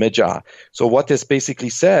Meja. So what this basically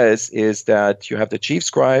says is that you have the chief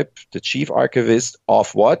scribe, the chief archivist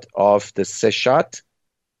of what? Of the Seshat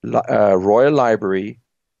Royal Library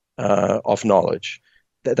of Knowledge.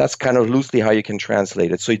 That's kind of loosely how you can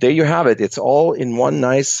translate it. So there you have it. It's all in one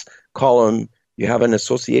nice column. You have an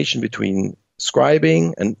association between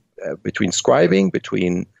scribing, between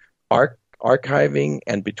archiving,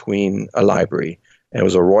 and between a library. And it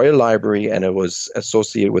was a royal library, and it was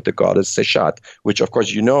associated with the goddess Seshat, which, of course,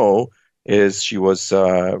 she was,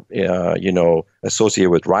 associated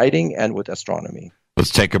with writing and with astronomy.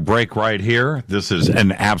 Let's take a break right here. This is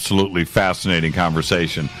an absolutely fascinating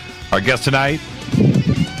conversation. Our guest tonight,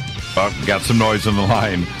 got some noise on the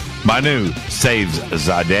line, Manu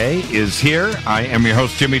Seyfzadeh is here. I am your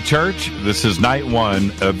host, Jimmy Church. This is night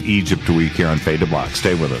one of Egypt Week here on Fade to Black.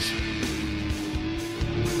 Stay with us.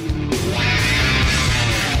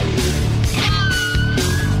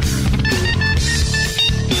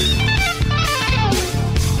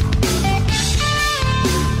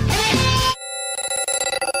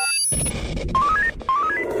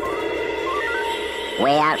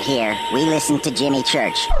 Way out here, we listen to Jimmy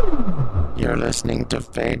Church. You're listening to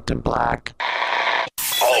Fade to Black.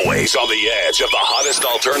 Always on the edge of the hottest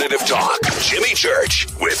alternative talk. Jimmy Church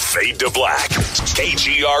with Fade to Black.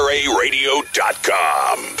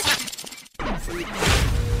 KGRARadio.com.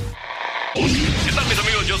 ¿Qué tal, mis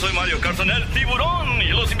amigos? Yo soy Mario Carson, el tiburón,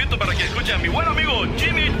 y los invito para que escuchen a mi buen amigo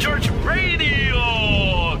Jimmy Church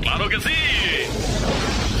Radio. ¡Claro que sí!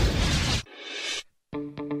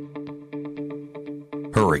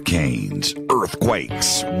 Hurricanes,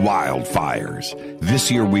 earthquakes, wildfires.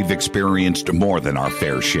 This year we've experienced more than our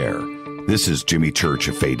fair share. This is Jimmy Church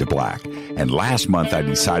of Fade to Black. And last month I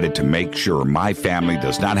decided to make sure my family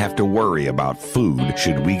does not have to worry about food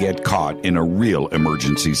should we get caught in a real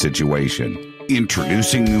emergency situation.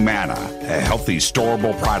 Introducing Numana, a healthy,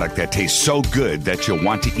 storable product that tastes so good that you'll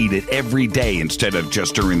want to eat it every day instead of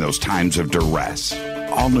just during those times of duress.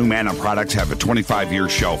 All Numana products have a 25-year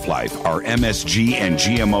shelf life, are MSG and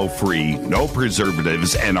GMO-free, no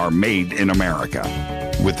preservatives, and are made in America.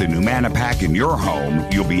 With the Numana pack in your home,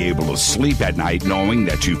 you'll be able to sleep at night knowing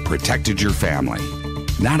that you've protected your family.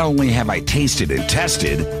 Not only have I tasted and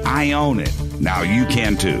tested, I own it. Now you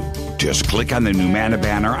can too. Just click on the Numana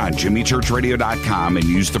banner on JimmyChurchRadio.com and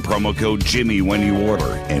use the promo code Jimmy when you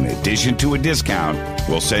order. In addition to a discount,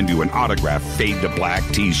 we'll send you an autographed Fade to Black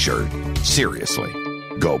t-shirt. Seriously.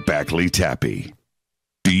 Go Beckley Teppy.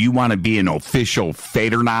 Do you want to be an official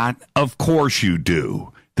Fadernaut? Of course you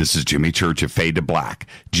do. This is Jimmy Church of Fade to Black.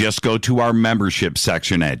 Just go to our membership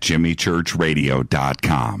section at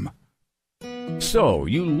JimmyChurchRadio.com. So,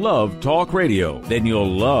 you love talk radio? Then you'll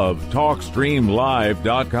love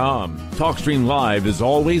TalkStreamLive.com. TalkStream Live is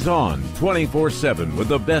always on, 24/7, with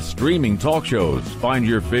the best streaming talk shows. Find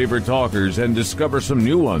your favorite talkers and discover some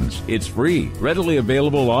new ones. It's free, readily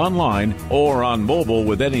available online or on mobile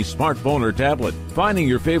with any smartphone or tablet. Finding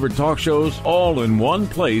your favorite talk shows all in one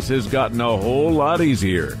place has gotten a whole lot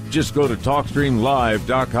easier. Just go to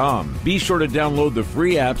TalkStreamLive.com. Be sure to download the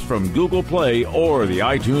free apps from Google Play or the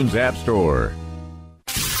iTunes App Store.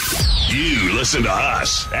 You listen to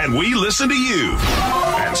us, and we listen to you.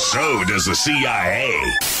 And so does the CIA.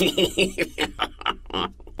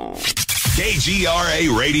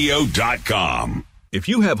 KGRARadio.com. If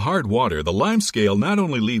you have hard water, the lime scale not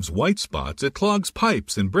only leaves white spots, it clogs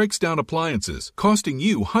pipes and breaks down appliances, costing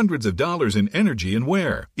you hundreds of dollars in energy and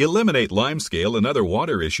wear. Eliminate lime scale and other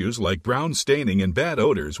water issues like brown staining and bad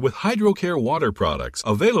odors with HydroCare water products,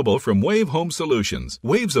 available from Wave Home Solutions.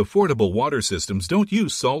 Wave's affordable water systems don't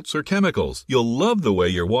use salts or chemicals. You'll love the way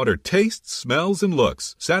your water tastes, smells, and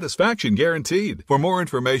looks. Satisfaction guaranteed. For more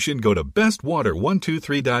information, go to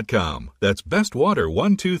bestwater123.com. That's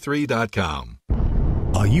bestwater123.com.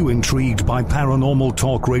 Are you intrigued by Paranormal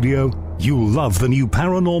Talk Radio? You'll love the new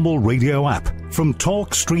Paranormal Radio app from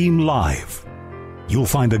TalkStream Live. You'll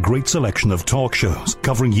find a great selection of talk shows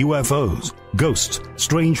covering UFOs, ghosts,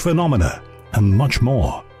 strange phenomena, and much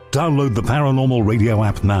more. Download the Paranormal Radio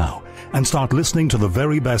app now and start listening to the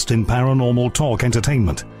very best in paranormal talk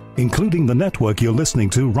entertainment, including the network you're listening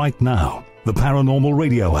to right now, the Paranormal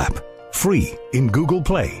Radio app, free in Google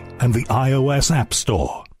Play and the iOS App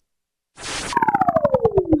Store.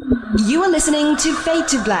 You are listening to Fade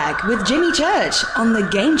to Black with Jimmy Church on the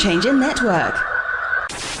Game Changer Network.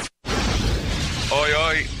 Oi,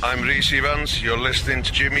 oi, I'm Reese Evans. You're listening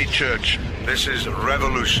to Jimmy Church. This is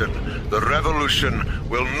Revolution. The revolution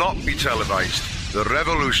will not be televised. The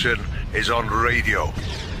revolution is on radio.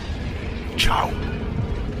 Ciao.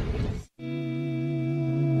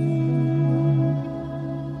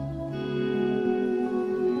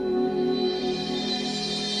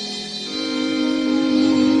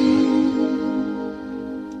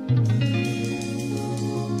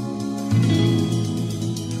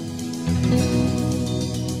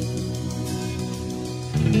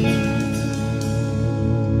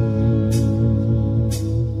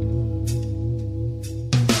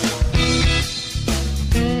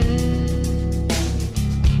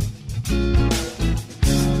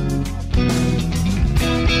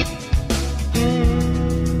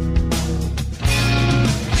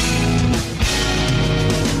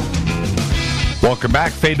 Welcome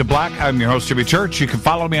back, Fade to Black. I'm your host, Jimmy Church. You can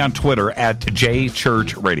follow me on Twitter at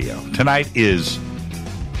JChurchRadio. Tonight is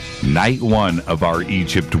Night one of our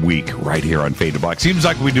Egypt week right here on Fade to Black. Seems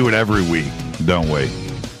like we do it every week, don't we?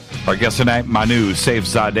 Our guest tonight, Manu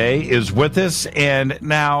Seyfzadeh, is with us. And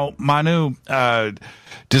now, Manu,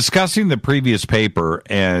 discussing the previous paper,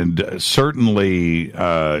 and certainly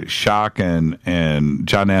Schoch and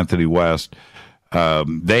John Anthony West,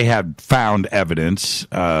 they had found evidence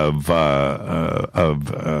of a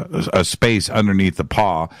space underneath the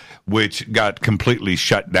paw, which got completely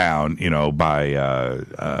shut down, by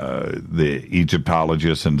the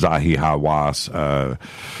Egyptologist and Zahi Hawass.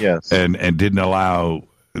 Yes, and didn't allow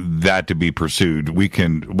that to be pursued.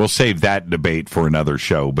 We'll save that debate for another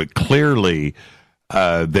show. But clearly,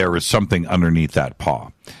 there is something underneath that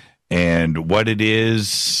paw. And what it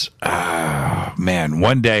is,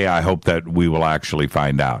 one day I hope that we will actually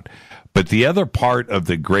find out. But the other part of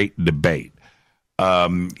the great debate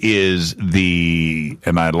is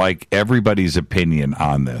and I like everybody's opinion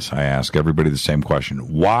on this. I ask everybody the same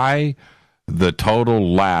question. Why the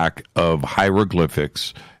total lack of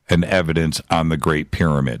hieroglyphics and evidence on the Great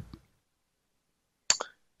Pyramid?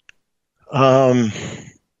 Yeah,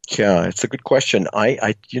 it's a good question.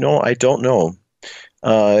 I don't know.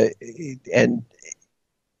 And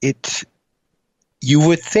you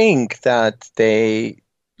would think that they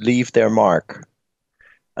leave their mark.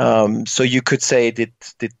 So you could say, did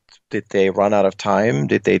they run out of time?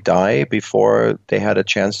 Did they die before they had a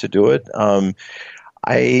chance to do it?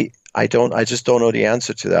 I just don't know the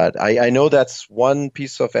answer to that. I know that's one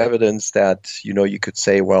piece of evidence that, you could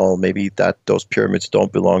say, well, maybe that those pyramids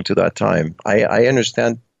don't belong to that time. I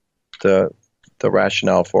understand the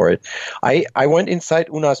rationale for it. I went inside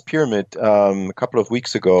Una's pyramid a couple of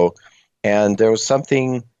weeks ago, and there was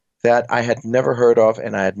something that I had never heard of,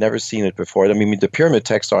 and I had never seen it before. I mean, the pyramid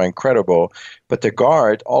texts are incredible, but the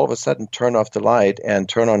guard all of a sudden turned off the light and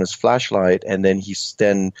turned on his flashlight, and then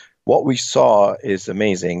what we saw is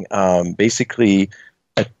amazing. Basically,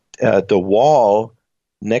 the wall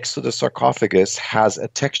next to the sarcophagus has a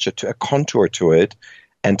texture, a contour to it,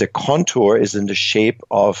 and the contour is in the shape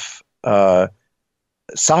of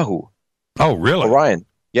Sahu. Oh, really? Orion.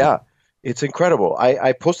 Yeah, it's incredible.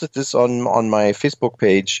 I posted this on my Facebook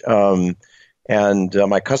page, and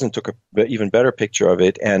my cousin took an even better picture of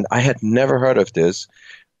it, and I had never heard of this.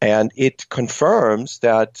 And it confirms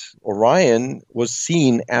that Orion was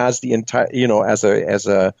seen as the entire, as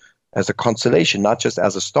a constellation, not just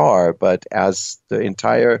as a star, but as the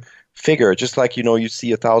entire figure. Just like you see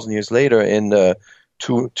 1,000 years later in the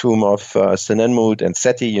tomb of Senenmut and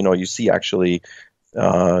Seti, you see actually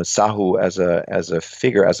Sahu as a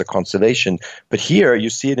figure, as a constellation. But here you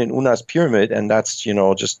see it in Una's pyramid, and that's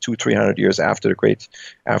just 200-300 years after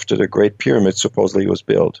the Great Pyramid supposedly was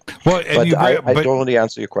built. Well, I don't really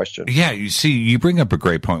answer your question. Yeah, you see, you bring up a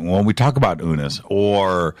great point. When we talk about Unas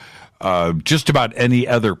or just about any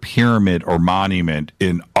other pyramid or monument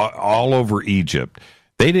in all over Egypt,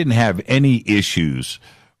 they didn't have any issues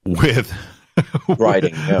with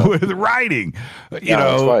writing, with writing,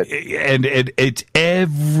 that's right. And it's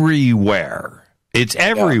everywhere. It's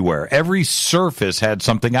everywhere. Yeah. Every surface had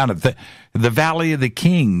something on it. The Valley of the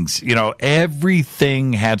Kings,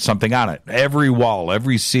 everything had something on it. Every wall,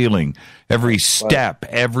 every ceiling, every step,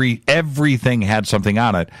 everything had something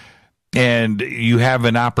on it. And you have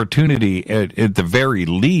an opportunity at the very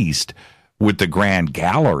least with the Grand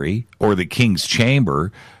Gallery or the King's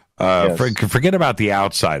Chamber. Forget about the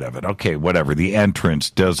outside of it. Okay, whatever. The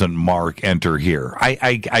entrance doesn't mark enter here.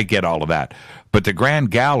 I get all of that. But the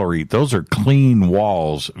Grand Gallery, those are clean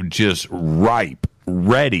walls, just ripe,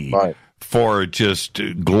 ready for just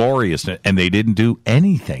gloriousness. And they didn't do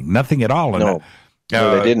anything, nothing at all. No,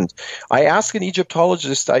 they didn't. I ask an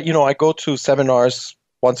Egyptologist, I go to seminars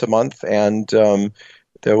once a month, and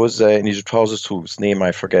there was an Egyptologist whose name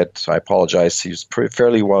I forget, so I apologize. He's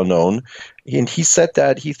fairly well known. And he said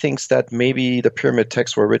that he thinks that maybe the pyramid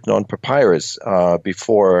texts were written on papyrus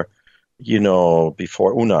before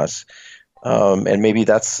Unas. And maybe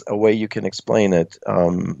that's a way you can explain it.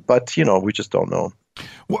 But, we just don't know.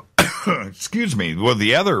 Well, excuse me. Well,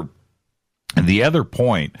 the other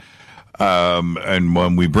point, and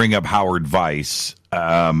when we bring up Howard Weiss,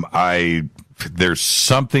 there's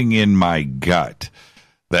something in my gut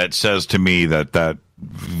that says to me that there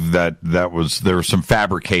was some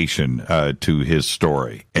fabrication to his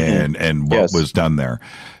story and what was done there.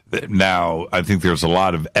 Now, I think there's a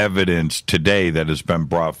lot of evidence today that has been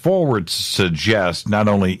brought forward to suggest not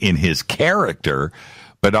only in his character,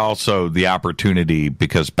 but also the opportunity,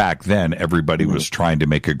 because back then everybody was trying to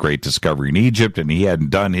make a great discovery in Egypt, and he hadn't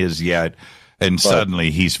done his yet. And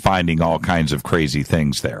suddenly he's finding all kinds of crazy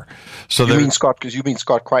things there. So you mean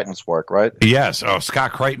Scott Crichton's work, right? Yes. Oh,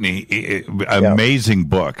 Scott Crichton, amazing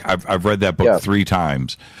book. I've read that book 3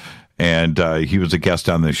 times, and he was a guest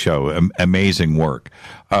on this show. Amazing work.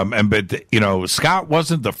 But Scott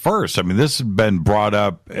wasn't the first. I mean, this has been brought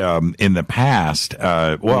up in the past.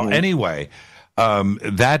 Anyway,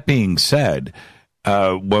 that being said,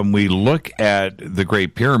 when we look at the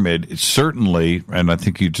Great Pyramid, it's certainly, and I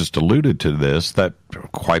think you just alluded to this, that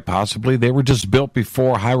quite possibly they were just built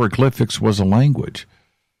before hieroglyphics was a language.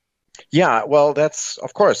 Yeah, well, that's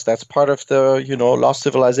part of the, lost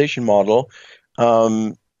civilization model.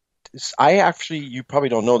 You probably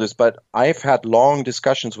don't know this, but I've had long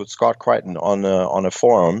discussions with Scott Crichton on a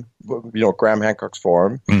forum, Graham Hancock's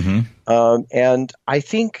forum. Mm-hmm. And I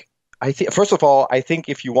think, first of all, I think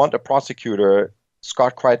if you want a prosecutor,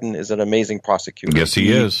 Scott Crichton is an amazing prosecutor. Yes,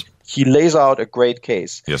 he is. He lays out a great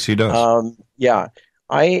case. Yes, he does.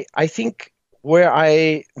 I think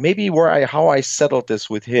how I settled this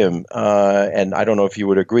with him, and I don't know if you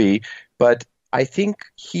would agree, but I think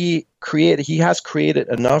he has created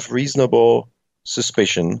enough reasonable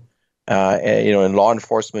suspicion, in law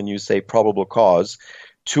enforcement you say probable cause,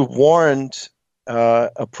 to warrant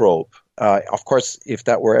a probe. Of course, if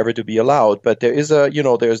that were ever to be allowed, but there's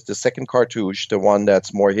the second cartouche, the one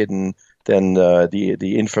that's more hidden than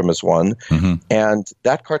the infamous one, and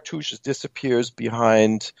that cartouche disappears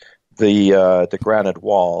behind the granite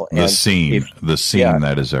wall. The scene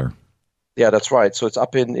that is there. Yeah, that's right. So it's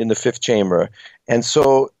up in the 5th chamber, and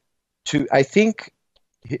so I think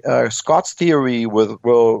Scott's theory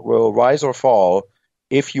will rise or fall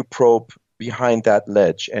if you probe behind that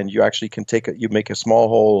ledge, and you actually can you make a small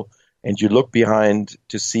hole. And you look behind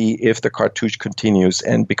to see if the cartouche continues.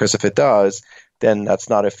 And because if it does, then that's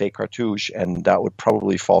not a fake cartouche, and that would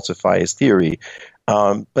probably falsify his theory.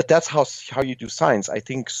 But that's how you do science. I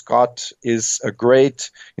think Scott is a great,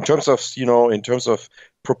 in terms of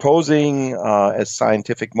proposing a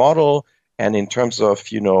scientific model, and in terms of,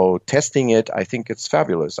 testing it, I think it's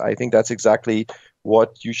fabulous. I think that's exactly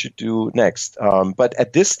what you should do next. But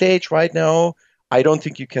at this stage right now, I don't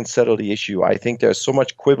think you can settle the issue. I think there's so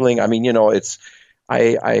much quibbling. I mean,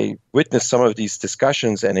 I witnessed some of these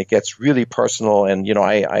discussions, and it gets really personal. And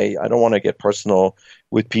I don't want to get personal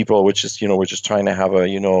with people, which is we're just trying to have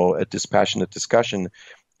a dispassionate discussion.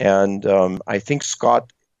 And I think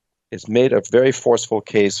Scott has made a very forceful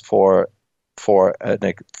case for a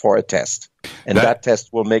test, and that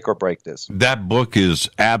test will make or break this. That book is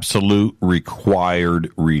absolute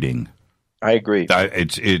required reading. I agree.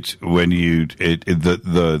 It's when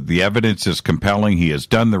the evidence is compelling. He has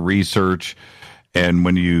done the research, and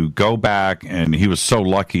when you go back, and he was so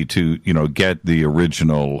lucky to get the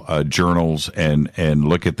original journals and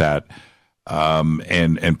look at that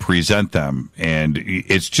and present them, and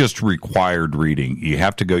it's just required reading. You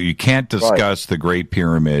have to go. You can't discuss the Great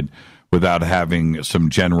Pyramid without having some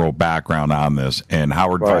general background on this. And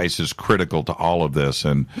Howard Weiss is critical to all of this.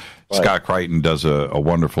 And Scott Crichton does a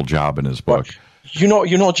wonderful job in his book.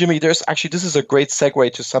 Jimmy, this is a great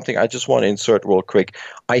segue to something I just want to insert real quick.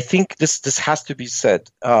 I think this has to be said.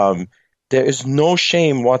 There is no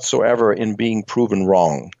shame whatsoever in being proven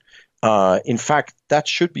wrong. In fact, that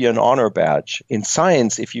should be an honor badge. In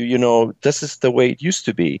science, if this is the way it used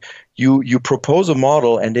to be. You propose a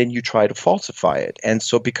model and then you try to falsify it. And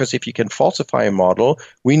so because if you can falsify a model,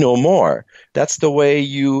 we know more. That's the way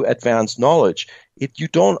you advance knowledge. You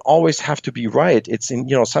don't always have to be right.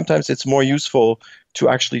 Sometimes it's more useful to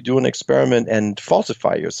actually do an experiment and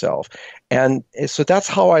falsify yourself. And so that's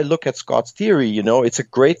how I look at Scott's theory. It's a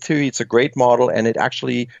great theory, it's a great model, and it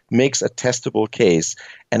actually makes a testable case.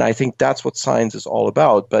 And I think that's what science is all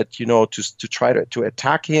about. But, to try to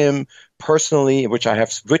attack him personally, which I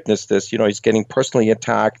have witnessed this, he's getting personally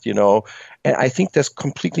attacked, and I think this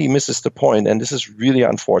completely misses the point. And this is really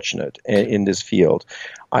unfortunate in this field.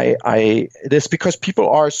 This because people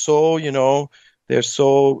are so, they're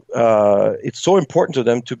so, it's so important to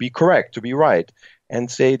them to be correct, to be right. And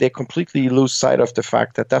they completely lose sight of the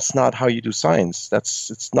fact that that's not how you do science.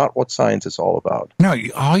 It's not what science is all about. No,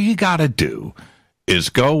 all you got to do is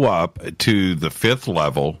go up to the 5th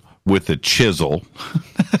level with a chisel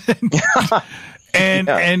and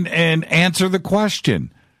answer the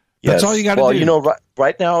question. That's all you got to do.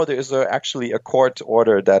 Right now there's actually a court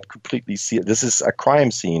order that completely this is a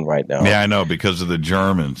crime scene right now. Yeah, I know, because of the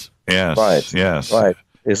Germans. Yes. Right. Yes. Right.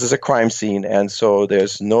 This is a crime scene, and so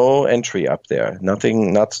there's no entry up there.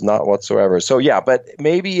 Nothing, not whatsoever. So yeah, but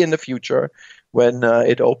maybe in the future when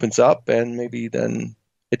it opens up, and maybe then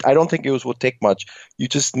I don't think it would take much. You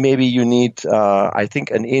need, I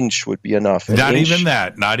think an inch would be enough. Not even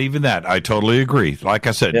that. I totally agree. Like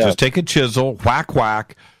I said, just take a chisel,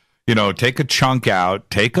 whack, take a chunk out,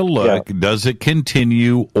 take a look. Yeah. Does it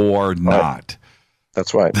continue or not? Right.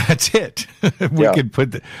 That's right. That's it. We could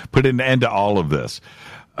put an end to all of this.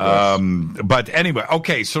 Yes. But anyway,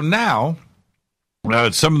 okay, so now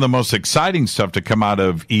some of the most exciting stuff to come out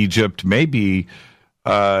of Egypt may be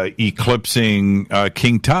eclipsing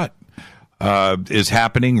King Tut is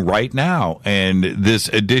happening right now. And this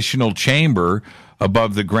additional chamber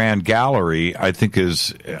above the Grand Gallery, I think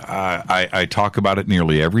is, I talk about it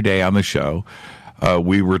nearly every day on the show.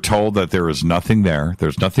 We were told that there is nothing there.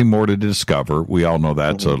 There's nothing more to discover. We all know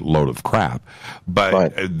that's a load of crap.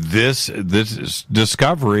 But this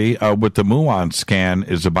discovery with the muon scan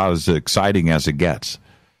is about as exciting as it gets.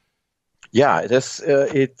 Yeah, it's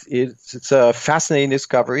a fascinating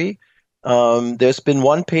discovery. There's been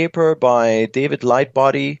one paper by David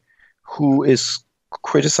Lightbody who is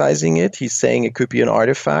criticizing it. He's saying it could be an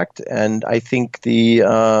artifact, and I think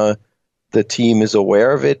the team is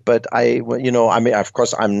aware of it. But of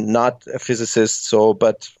course, I'm not a physicist,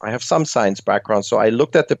 but I have some science background. So I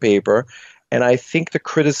looked at the paper, and I think the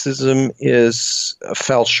criticism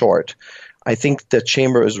fell short. I think the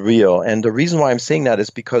chamber is real. And the reason why I'm saying that is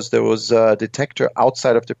because there was a detector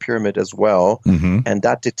outside of the pyramid as well. Mm-hmm. And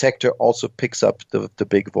that detector also picks up the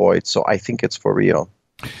big void. So I think it's for real.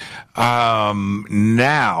 Now,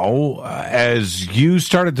 as you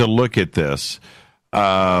started to look at this,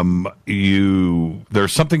 there's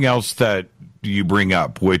something else that you bring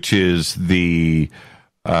up, which is the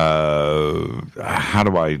how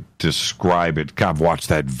do I describe it? God, I've watched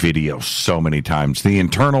that video so many times. The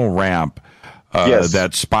internal ramp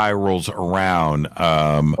that spirals around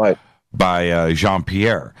by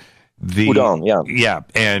Jean-Pierre. Houdin, yeah,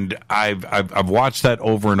 and I've watched that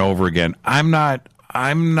over and over again. I'm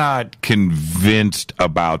not convinced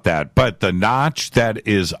about that, but the notch that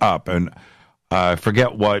is up, and I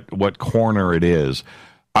forget what corner it is.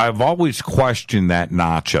 I've always questioned that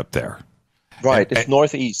notch up there. Right, it's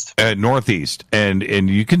northeast. Northeast, and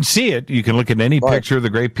you can see it. You can look at any picture of the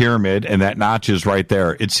Great Pyramid, and that notch is right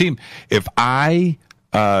there. It seemed if I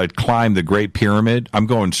climb the Great Pyramid, I'm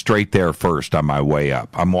going straight there first on my way up.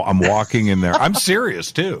 I'm walking in there. I'm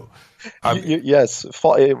serious too. Yes,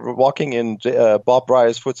 walking in Bob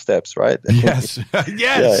Breyer's footsteps, right? Yes,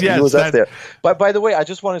 yes. He was up there. But by the way, I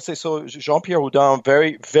just want to say, so Jean-Pierre Houdin,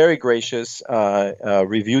 very, very gracious,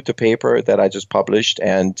 reviewed the paper that I just published,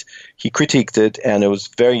 and he critiqued it, and it was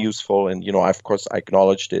very useful. And of course, I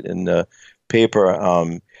acknowledged it in the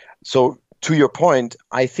paper. So to your point,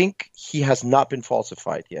 I think he has not been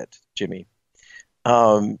falsified yet, Jimmy.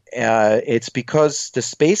 It's because the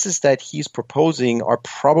spaces that he's proposing are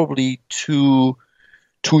probably too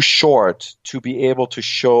short to be able to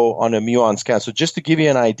show on a muon scan. So just to give you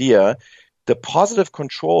an idea, the positive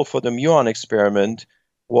control for the muon experiment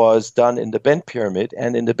was done in the bent pyramid,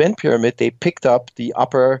 and in the bent pyramid they picked up the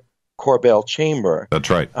upper Corbel chamber.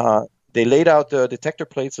 That's right. They laid out the detector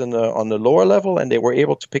plates on the lower level, and they were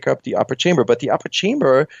able to pick up the upper chamber. But the upper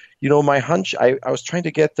chamber, my hunch, I was trying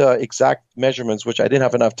to get the exact measurements, which I didn't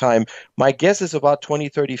have enough time. My guess is about 20,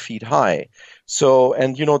 30 feet high. So,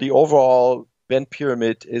 and the overall bent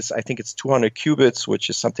pyramid is, I think it's 200 cubits, which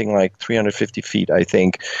is something like 350 feet, I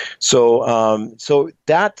think. So,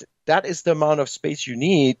 that is the amount of space you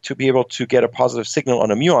need to be able to get a positive signal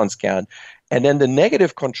on a muon scan. And then the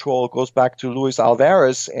negative control goes back to Luis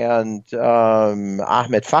Alvarez and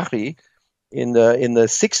Ahmed Fakhri in the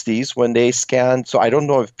 60s when they scanned. So I don't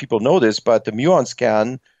know if people know this, but a muon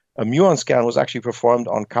scan was actually performed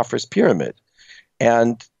on Khafre's pyramid,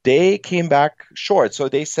 and they came back short. So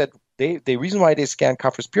they said the reason why they scanned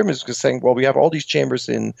Khafre's pyramid is because saying, well, we have all these chambers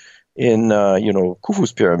in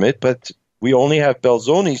Khufu's pyramid, but we only have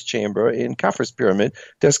Belzoni's chamber in Khafre's pyramid.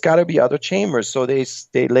 There's got to be other chambers. So they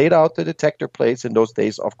laid out the detector plates. In those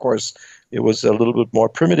days, of course, it was a little bit more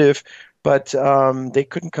primitive, but they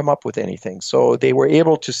couldn't come up with anything. So they were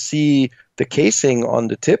able to see the casing on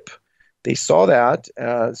the tip. They saw that.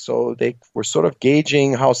 So they were sort of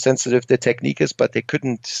gauging how sensitive the technique is, but they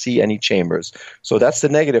couldn't see any chambers. So that's the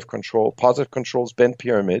negative control. Positive control is bent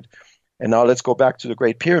pyramid. And now let's go back to the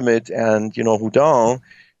Great Pyramid and, Houdin.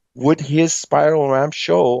 Would his spiral ramp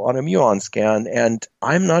show on a muon scan? And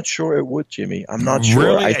I'm not sure it would, Jimmy. I'm not sure.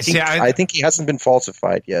 Really? I think he hasn't been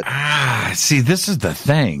falsified yet. See, this is the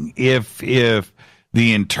thing. If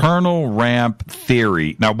the internal ramp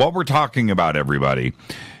theory, now what we're talking about, everybody,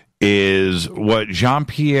 is what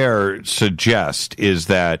Jean-Pierre suggests is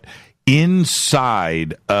that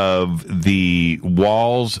inside of the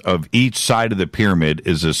walls of each side of the pyramid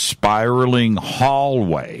is a spiraling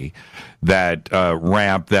hallway that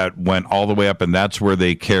ramp that went all the way up, and that's where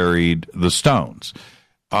they carried the stones.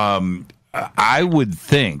 I would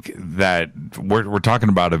think that we're talking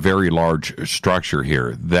about a very large structure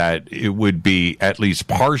here, that it would be at least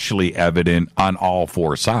partially evident on all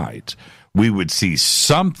four sides. We would see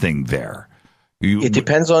something there. It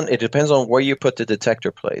depends on where you put the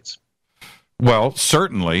detector plates. Well,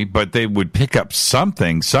 certainly, but they would pick up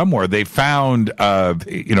something somewhere. They found,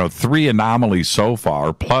 3 anomalies so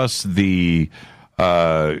far, plus the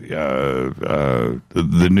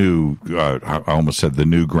new, I almost said the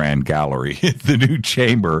new Grand Gallery, the new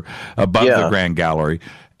chamber above the Grand Gallery.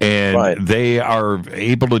 And they are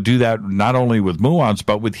able to do that not only with muons,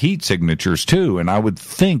 but with heat signatures, too. And I would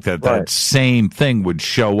think that same thing would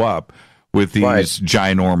show up with these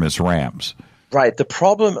ginormous ramps. Right. The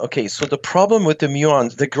problem with the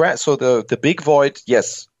muons, the big void,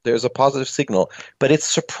 yes, there's a positive signal, but it's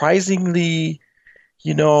surprisingly,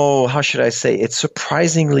 how should I say? It's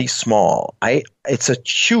surprisingly small. It's a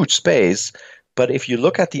huge space, but if you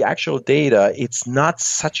look at the actual data, it's not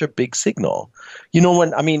such a big signal.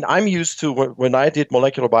 I'm used to when I did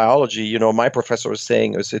molecular biology, my professor was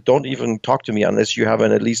saying, don't even talk to me unless you have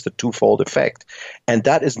at least a twofold effect. And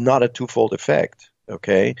that is not a twofold effect.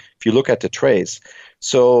 Okay, if you look at the trace,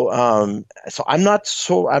 so I'm not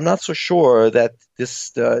so sure that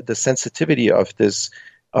the sensitivity of this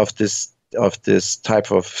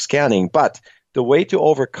type of scanning. But the way to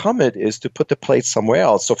overcome it is to put the plates somewhere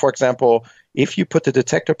else. So, for example, if you put the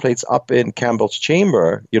detector plates up in Campbell's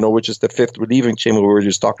chamber, which is the fifth relieving chamber we were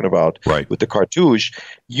just talking about with the cartouche,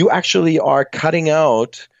 you actually are cutting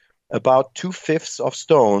out about 2/5 of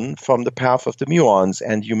stone from the path of the muons,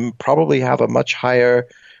 and you probably have a much higher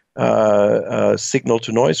signal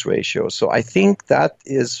to noise ratio. So I think that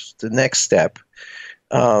is the next step.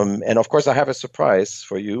 And of course, I have a surprise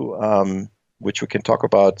for you, which we can talk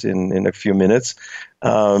about in a few minutes.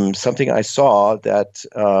 Something I saw that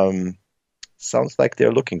sounds like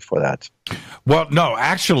they're looking for that. Well, no,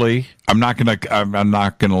 actually, I'm not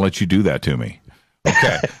gonna let you do that to me.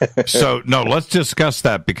 Okay, so no, let's discuss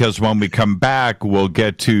that, because when we come back, we'll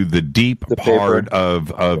get to the deep part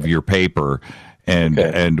of your paper,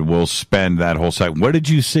 and we'll spend that whole site. What did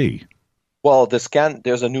you see? Well,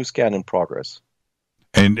 there's a new scan in progress.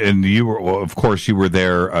 And you were, well, of course, you were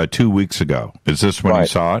there 2 weeks ago. Is this when you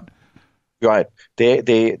saw it? Right.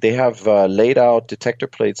 They have laid out detector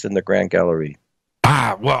plates in the Grand Gallery.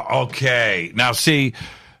 Ah, well, okay. Now, see,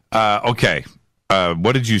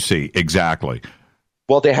 what did you see exactly?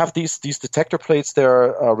 Well, they have these detector plates.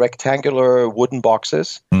 They're rectangular wooden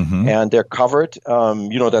boxes, and they're covered.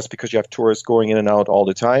 That's because you have tourists going in and out all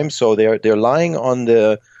the time. So they're lying on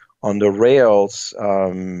the rails.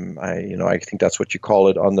 I think that's what you call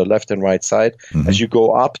it, on the left and right side. As you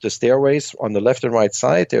go up the stairways on the left and right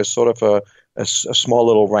side, there's sort of a small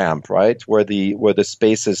little ramp, right, where the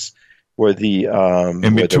spaces.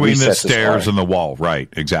 In between the stairs and the wall, right?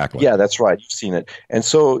 Exactly. Yeah, that's right. You've seen it, and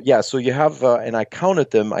so you have, and I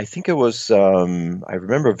counted them. I think it was, I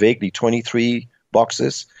remember vaguely, 23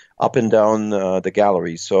 boxes up and down the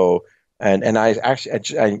gallery. So, and I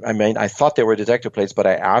actually, I thought they were detector plates, but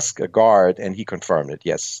I asked a guard, and he confirmed it.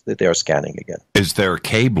 Yes, that they are scanning again. Is there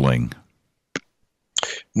cabling?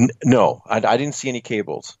 No, I didn't see any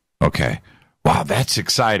cables. Okay. Wow, that's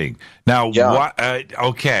exciting. Now,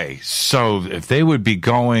 okay, so if they would be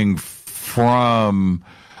going from...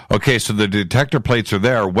 Okay, so the detector plates are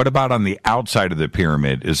there. What about on the outside of the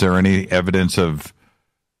pyramid? Is there any evidence of...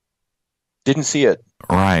 Didn't see it.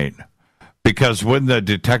 Right. Because when the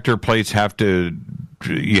detector plates you have to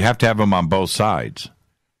have them on both sides.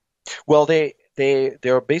 Well,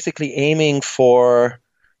 they're basically aiming for...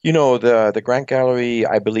 the Grand Gallery,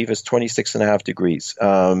 I believe, is 26.5 degrees.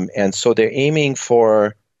 And so they're aiming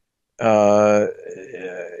for, I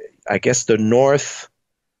guess, the northern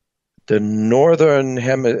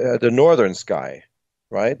sky,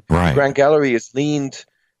 right? Right. The Grand Gallery is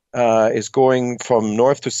is going from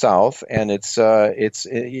north to south, and it's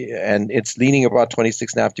leaning about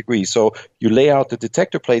 26.5 degrees. So you lay out the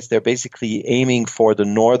detector plates, they're basically aiming for the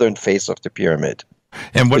northern face of the pyramid.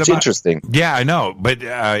 And it's interesting. Yeah, I know, but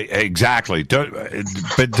exactly.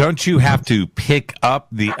 Don't you have to pick up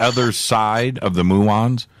the other side of the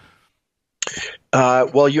muons?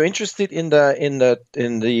 Well, you're interested in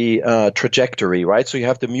the trajectory, right? So you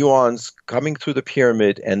have the muons coming through the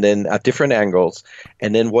pyramid, and then at different angles.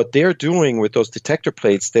 And then what they're doing with those detector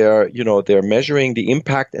plates, they're measuring the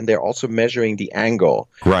impact, and they're also measuring the angle.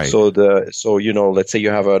 Right. So let's say you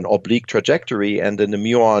have an oblique trajectory, and then the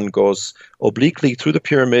muon goes obliquely through the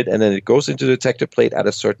pyramid, and then it goes into the detector plate at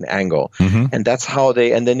a certain angle. Mm-hmm. And that's how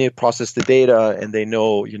and then they process the data, and they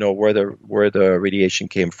know where the radiation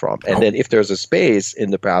came from. And then if there's a space in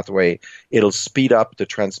the pathway, it'll speed up the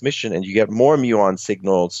transmission, and you get more muon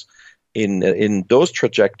signals in those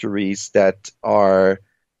trajectories that are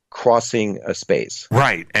crossing a space.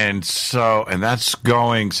 Right. And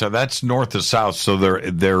that's north to south. So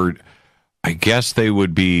they're I guess they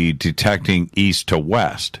would be detecting east to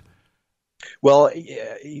west. Well,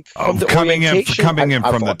 coming in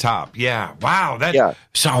from the top. Yeah. Wow.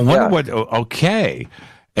 So I wonder what. Okay.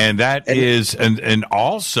 And that is, and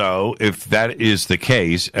also, if that is the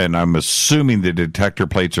case, and I'm assuming the detector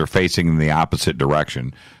plates are facing in the opposite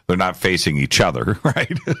direction, they're not facing each other,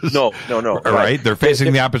 right? No. Right? They're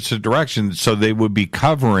facing the opposite direction, so they would be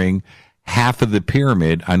covering half of the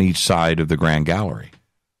pyramid on each side of the Grand Gallery.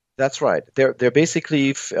 That's right. They're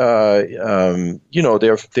basically, they're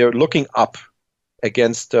looking up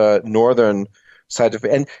against northern side of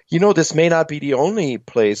it. And this may not be the only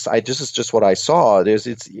place. This is just what I saw.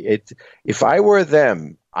 If I were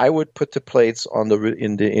them, I would put the plates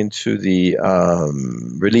into the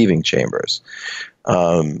relieving chambers.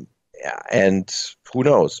 And who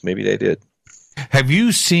knows? Maybe they did. Have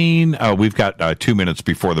you seen? We've got 2 minutes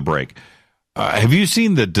before the break. Have you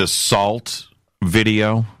seen the Dassault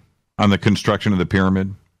video on the construction of the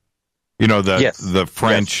pyramid? The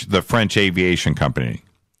French aviation company.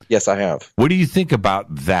 Yes, I have. What do you think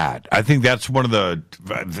about that? I think that's one of the.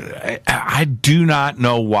 I do not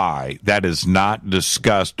know why that is not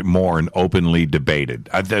discussed more and openly debated.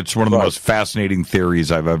 That's one of the most fascinating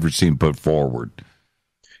theories I've ever seen put forward.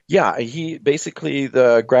 Yeah,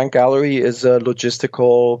 the Grand Gallery is a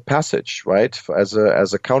logistical passage, right? As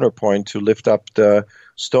a counterpoint to lift up the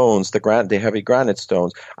stones, the heavy granite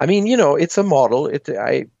stones. I mean, it's a model.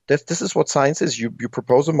 This is what science is. You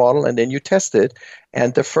propose a model and then you test it.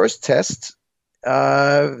 And the first test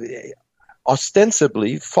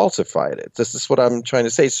ostensibly falsified it. This is what I'm trying to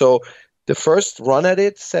say. So the first run at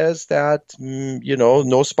it says that,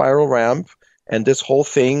 no spiral ramp, and this whole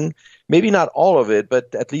thing, maybe not all of it,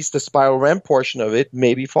 but at least the spiral ramp portion of it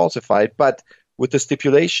may be falsified, but with the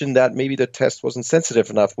stipulation that maybe the test wasn't sensitive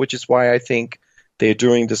enough, which is why I think they're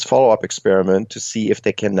doing this follow-up experiment to see if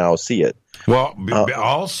they can now see it. Well,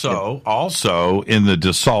 also in the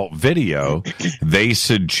Dassault video, they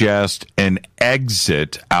suggest an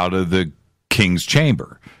exit out of the king's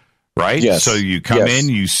chamber, right? Yes. So you come in,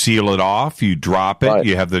 you seal it off, you drop it,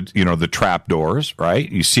 you have the trap doors,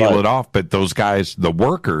 right? You seal it off, but those guys, the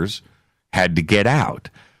workers, had to get out.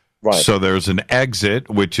 Right. So there's an exit,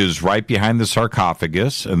 which is right behind the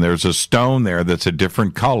sarcophagus, and there's a stone there that's a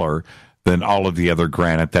different color than all of the other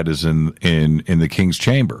granite that is in the king's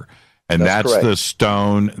chamber. And that's the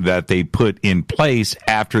stone that they put in place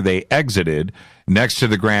after they exited. Next to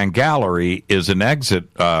the Grand Gallery is an exit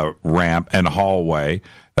ramp and hallway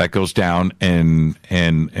that goes down and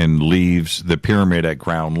leaves the pyramid at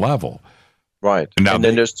ground level. Right. Now, and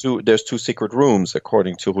then there's two secret rooms,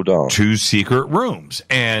 according to Houdin. 2 secret rooms.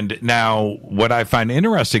 And now what I find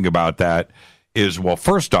interesting about that is, well,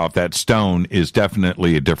 first off, that stone is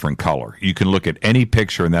definitely a different color. You can look at any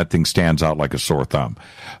picture and that thing stands out like a sore thumb.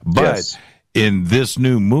 But in this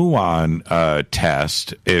new muon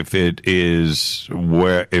test, if it is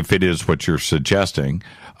what you're suggesting,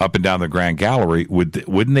 up and down the Grand Gallery,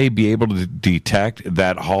 wouldn't they be able to detect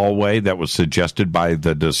that hallway that was suggested by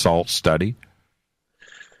the Dassault study?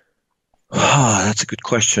 That's a good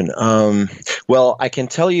question. Well, I can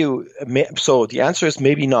tell you, so the answer is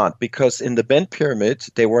maybe not, because in the bent pyramid,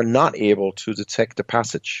 they were not able to detect the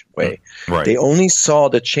passageway. Right. They only saw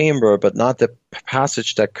the chamber, but not the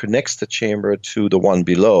passage that connects the chamber to the one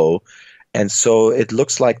below. And so it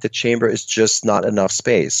looks like the chamber is just not enough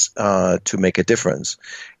space to make a difference.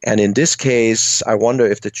 And in this case, I wonder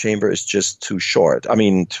if the chamber is just too short. I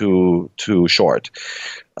mean, too short.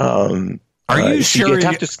 Are you sure you'd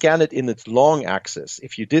have to scan it in its long axis?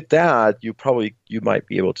 If you did that, you might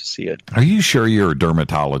be able to see it. Are you sure you're a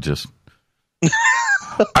dermatologist?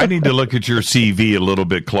 I need to look at your CV a little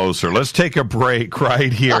bit closer. Let's take a break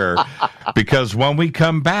right here, because when we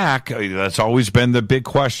come back, that's always been the big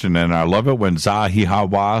question, and I love it when Zahi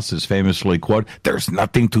Hawass is famously quoted, "There's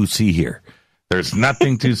nothing to see here. There's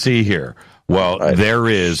nothing to see here." Well, there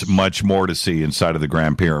is much more to see inside of the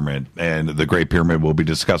Grand Pyramid, and the Great Pyramid. We'll be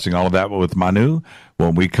discussing all of that with Manu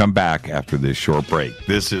when we come back after this short break.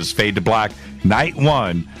 This is Fade to Black, night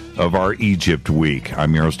 1 of our Egypt week.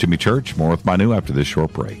 I'm your host, Jimmy Church. More with Manu after this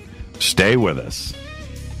short break. Stay with us.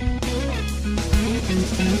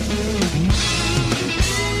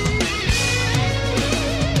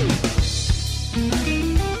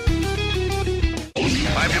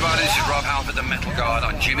 Hi everybody, this is Rob Halford, the Metal God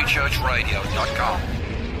on JimmyChurchRadio.com.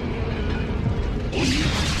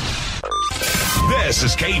 This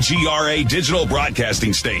is KGRA Digital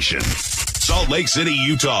Broadcasting Station, Salt Lake City,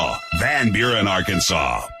 Utah, Van Buren,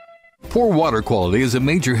 Arkansas. Poor water quality is a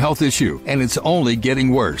major health issue, and it's only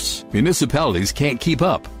getting worse. Municipalities can't keep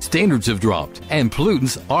up, standards have dropped, and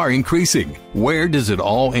pollutants are increasing. Where does it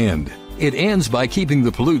all end? It ends by keeping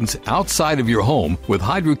the pollutants outside of your home with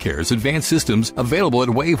HydroCare's advanced systems available at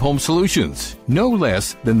Wave Home Solutions. No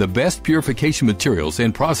less than the best purification materials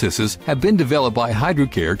and processes have been developed by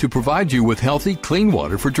HydroCare to provide you with healthy, clean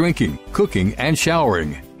water for drinking, cooking, and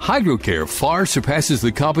showering. HydroCare far surpasses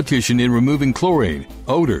the competition in removing chlorine,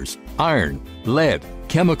 odors, iron, lead,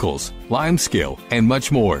 chemicals, limescale, and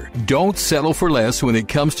much more. Don't settle for less when it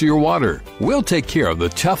comes to your water. We'll take care of the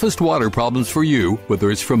toughest water problems for you,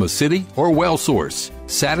 whether it's from a city or well source.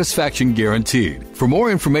 Satisfaction guaranteed. For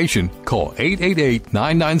more information, call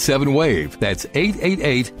 888-997-WAVE. That's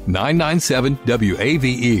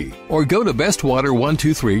 888-997-WAVE. Or go to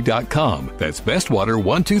bestwater123.com. That's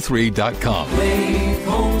bestwater123.com. Wave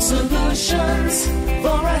Home Solutions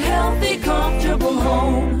for a healthy, comfortable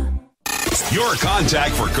home. Your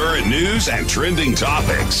contact for current news and trending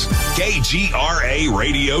topics.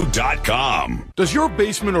 KGRARadio.com. Does your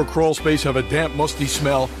basement or crawl space have a damp, musty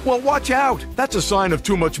smell? Well, watch out. That's a sign of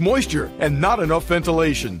too much moisture and not enough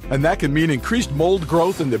ventilation. And that can mean increased mold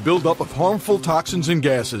growth and the buildup of harmful toxins and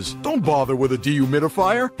gases. Don't bother with a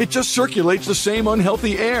dehumidifier. It just circulates the same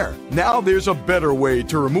unhealthy air. Now there's a better way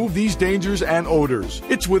to remove these dangers and odors.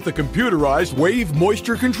 It's with the computerized Wave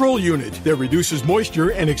Moisture Control Unit that reduces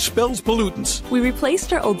moisture and expels pollutants. We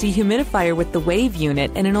replaced our old dehumidifier with the Wave unit,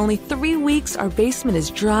 and in only 3 weeks, our basement is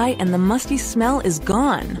dry and the musty smell is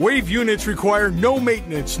gone. Wave units require no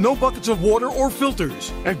maintenance, no buckets of water or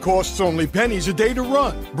filters, and costs only pennies a day to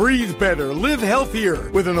run. Breathe better, live healthier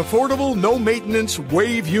with an affordable, no-maintenance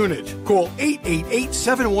Wave unit. Call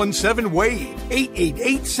 888-717-WAVE,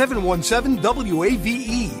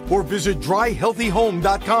 888-717-WAVE, or visit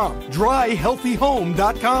dryhealthyhome.com,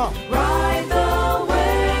 dryhealthyhome.com. Ride the wave.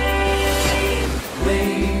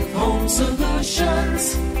 Wave Home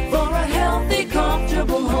Solutions for a healthy,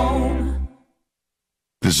 comfortable home.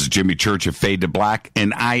 This is Jimmy Church of Fade to Black,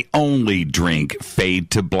 and I only drink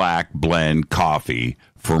Fade to Black blend coffee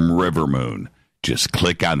from River Moon. Just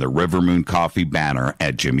click on the River Moon coffee banner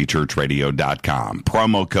at jimmychurchradio.com.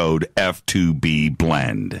 Promo code F2B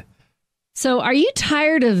Blend. So are you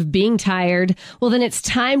tired of being tired? Well, then it's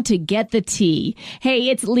time to get the tea. Hey,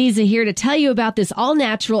 it's Lisa here to tell you about this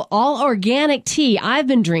all-natural, all-organic tea I've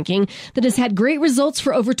been drinking that has had great results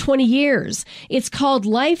for over 20 years. It's called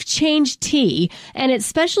Life Change Tea, and it's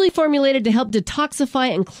specially formulated to help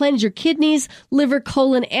detoxify and cleanse your kidneys, liver,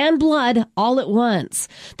 colon, and blood all at once.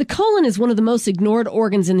 The colon is one of the most ignored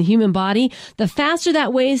organs in the human body. The faster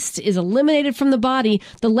that waste is eliminated from the body,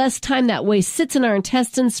 the less time that waste sits in our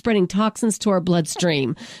intestines, spreading toxins to our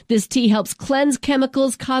bloodstream. This tea helps cleanse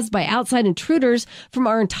chemicals caused by outside intruders from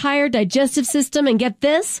our entire digestive system. And get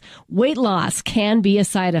this, weight loss can be a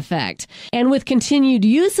side effect. And with continued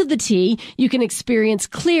use of the tea, you can experience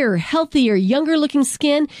clearer, healthier, younger looking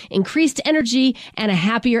skin, increased energy, and a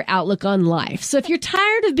happier outlook on life. So if you're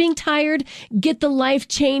tired of being tired, get the Life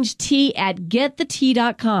Change Tea at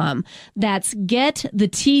getthetea.com. That's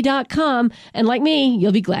getthetea.com. And like me,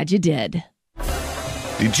 you'll be glad you did.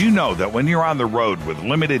 Did you know that when you're on the road with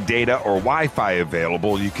limited data or Wi-Fi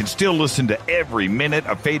available, you can still listen to every minute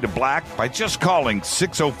of Fade to Black by just calling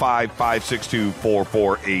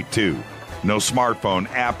 605-562-4482. No smartphone,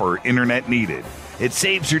 app, or internet needed. It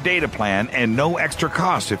saves your data plan and no extra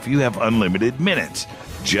cost if you have unlimited minutes.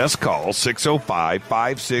 Just call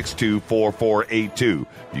 605-562-4482.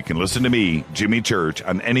 You can listen to me, Jimmy Church,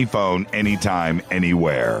 on any phone, anytime,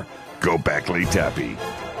 anywhere. Go Beckley Tappy.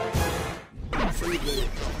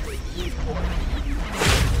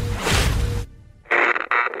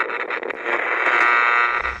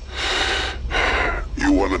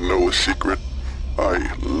 You want to know a secret?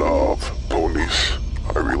 I love ponies.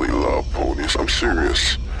 I really love ponies. I'm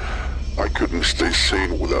serious. I couldn't stay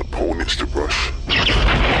sane without ponies to brush.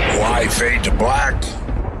 Why Fade to Black?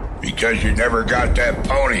 Because you never got that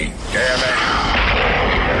pony, damn it.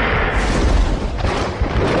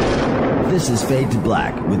 This is Fade to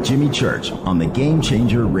Black with Jimmy Church on the Game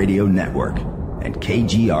Changer Radio Network and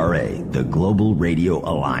KGRA, the Global Radio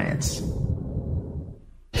Alliance.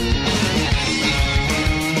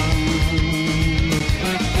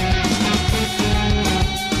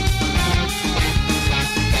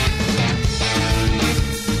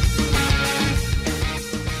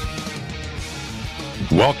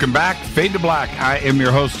 Welcome back, Fade to Black. I am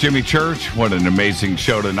your host, Jimmy Church. What an amazing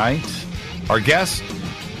show tonight. Our guest,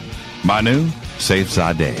 Manu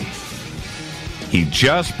Seyfzadeh. He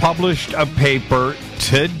just published a paper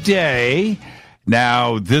today.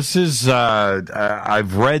 Now, this is,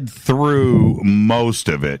 I've read through most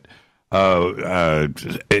of it.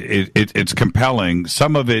 It's compelling.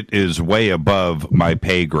 Some of it is way above my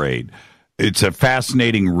pay grade. It's a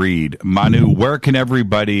fascinating read. Manu, where can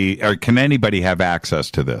everybody, or can anybody have access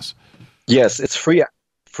to this? Yes, it's free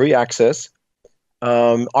access.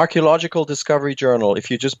 Archaeological Discovery Journal.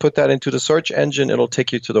 If you just put that into the search engine, it'll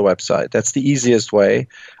take you to the website. That's the easiest way.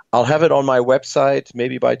 I'll have it on my website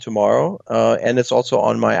maybe by tomorrow, and it's also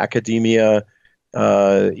on my academia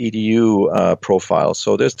edu profile.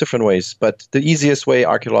 So there's different ways, but the easiest way,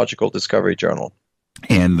 Archaeological Discovery Journal.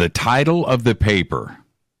 And the title of the paper?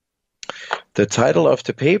 The title of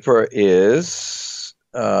the paper is,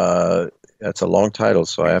 that's a long title,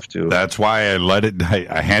 so I have to... That's why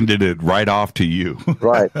I handed it right off to you.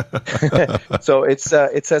 Right. So it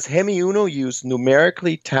says, Hemi-Uno used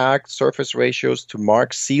numerically tagged surface ratios to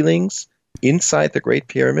mark ceilings inside the Great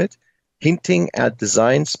Pyramid, hinting at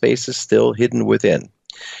design spaces still hidden within.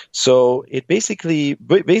 So it basically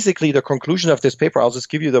the conclusion of this paper, I'll just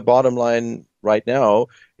give you the bottom line right now,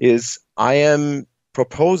 is I am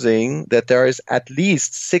proposing that there is at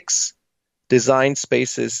least 6 design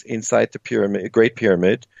spaces inside the pyramid, Great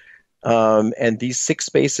Pyramid, and these 6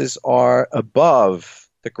 spaces are above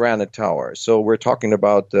the granite tower. So we're talking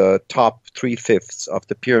about the top 3/5 of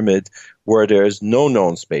the pyramid where there's no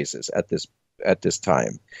known spaces at this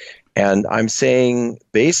time. And I'm saying,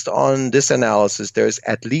 based on this analysis, there's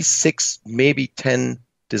at least 6, maybe 10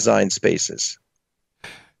 design spaces.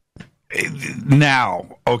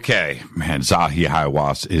 Now, okay, man, Zahi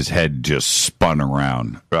Hawass, his head just spun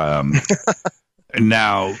around.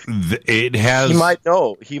 Now, it has...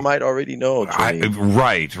 He might already know.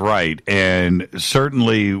 Right. And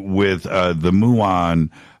certainly with the Muon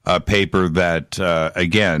paper that,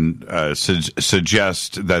 again,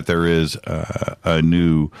 suggests that there is a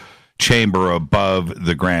new chamber above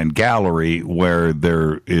the Grand Gallery where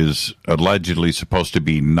there is allegedly supposed to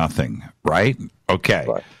be nothing, right? Okay.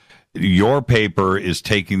 Right. Your paper is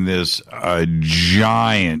taking this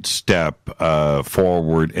giant step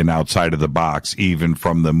forward and outside of the box, even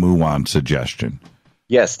from the Muon suggestion.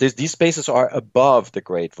 Yes, these spaces are above the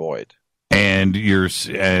Great Void. And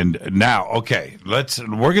now, okay,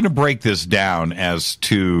 we're going to break this down as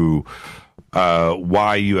to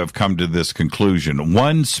why you have come to this conclusion.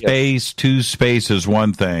 One space, 2 spaces,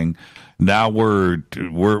 one thing. Now we're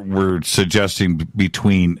suggesting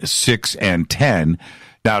between 6 and 10.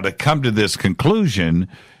 Now, to come to this conclusion,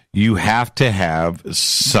 you have to have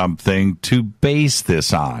something to base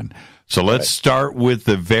this on. So let's start with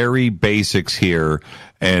the very basics here,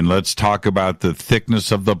 and let's talk about the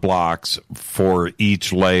thickness of the blocks for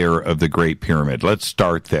each layer of the Great Pyramid. Let's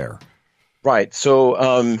start there. Right. So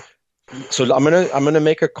I'm gonna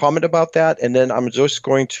make a comment about that, and then I'm just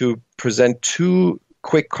going to present 2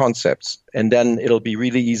 quick concepts, and then it'll be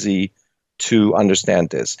really easy to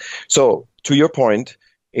understand this. So, to your point,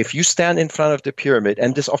 if you stand in front of the pyramid,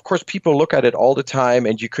 and this, of course, people look at it all the time,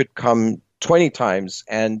 and you could come 20 times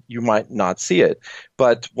and you might not see it.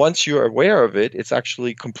 But once you're aware of it, it's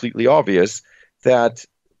actually completely obvious that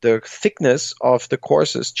the thickness of the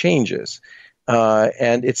courses changes.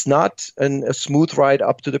 And it's not a smooth ride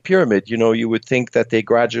up to the pyramid. You know, you would think that they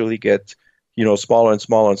gradually get, smaller and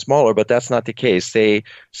smaller and smaller, but that's not the case. They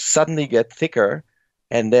suddenly get thicker,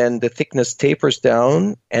 and then the thickness tapers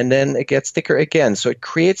down, and then it gets thicker again. So it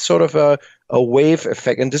creates sort of a wave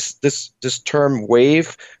effect. And this term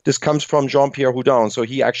wave, this comes from Jean-Pierre Houdin. So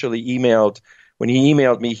he actually when he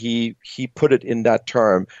emailed me, he put it in that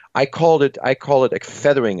term. I call it a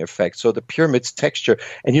feathering effect. So the pyramid's texture,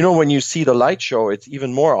 and when you see the light show, it's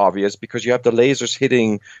even more obvious because you have the lasers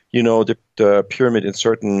hitting, the pyramid in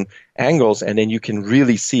certain angles, and then you can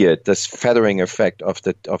really see it. This feathering effect of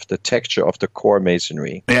the texture of the core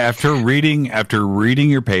masonry. After reading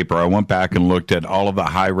your paper, I went back and looked at all of the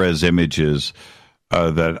high-res images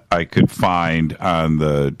that I could find on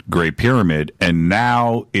the Great Pyramid, and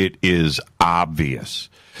now it is obvious.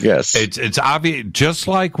 Yes, it's obvious. Just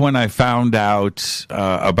like when I found out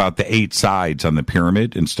about the 8 sides on the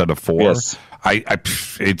pyramid instead of 4. Yes.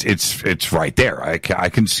 It's right there. I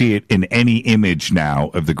can see it in any image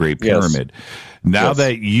now of the Great Pyramid. Yes. Now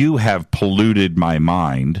that you have polluted my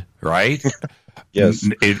mind, right? Yes,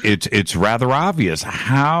 it's rather obvious.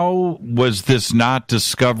 How was this not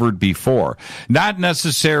discovered before? Not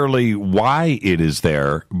necessarily why it is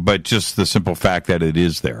there, but just the simple fact that it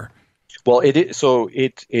is there. Well,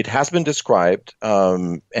 it has been described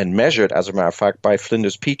and measured, as a matter of fact, by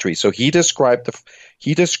Flinders Petrie. So he described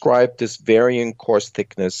this varying core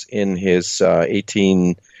thickness in his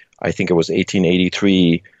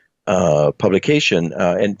 1883 publication.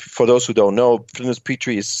 And for those who don't know, Flinders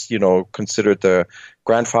Petrie is considered the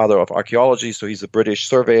grandfather of archaeology. So he's a British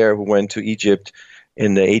surveyor who went to Egypt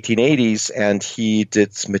in the 1880s, and he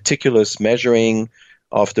did meticulous measuring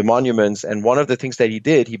of the monuments. And one of the things that he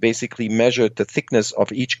did, he basically measured the thickness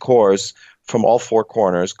of each course from all 4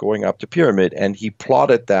 corners going up the pyramid, and he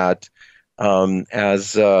plotted that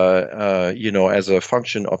as a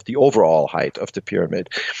function of the overall height of the pyramid.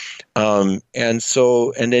 He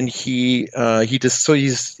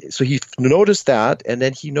noticed that, and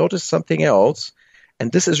then he noticed something else,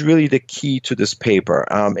 and this is really the key to this paper.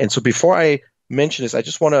 And so before I mention this, I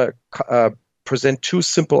just want to present 2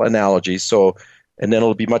 simple analogies. And then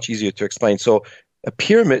it'll be much easier to explain. So a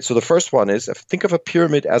pyramid, so the first one is, think of a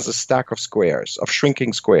pyramid as a stack of squares, of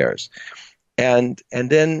shrinking squares. And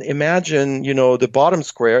then imagine, the bottom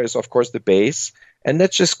square is, of course, the base. And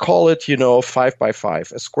let's just call it, 5 by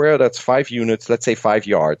 5, a square that's 5 units, let's say 5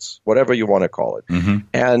 yards, whatever you want to call it. Mm-hmm.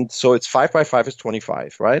 And so it's 5 by 5 is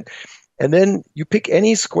 25, right? And then you pick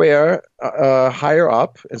any square higher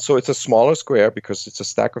up, and so it's a smaller square because it's a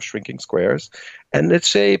stack of shrinking squares. And let's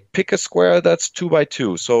say pick a square that's 2 by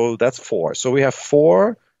 2, so that's 4. So we have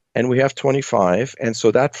 4 and we have 25, and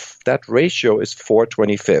so that ratio is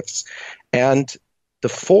 4/25. And the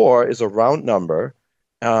 4 is a round number,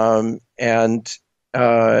 and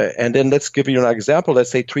then let's give you an example.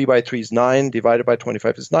 Let's say 3 by 3 is 9, divided by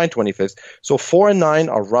 25 is 9/25. So 4 and 9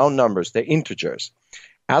 are round numbers, they're integers.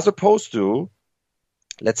 As opposed to,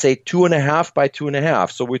 let's say 2.5 by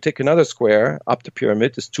 2.5. So we take another square up the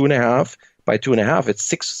pyramid. It's 2.5 by 2.5. It's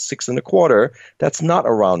 6.25. That's not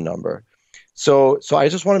a round number. So I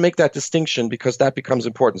just want to make that distinction because that becomes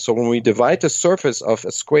important. So when we divide the surface of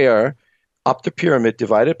a square up the pyramid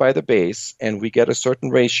divided by the base, and we get a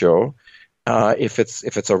certain ratio, if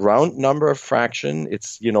it's a round number fraction,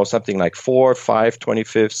 it's something like 4,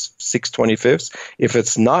 5/25, 6/25. If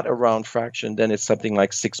it's not a round fraction, then it's something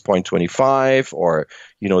like 6.25 or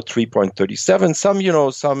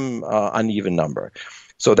 3.37, some uneven number.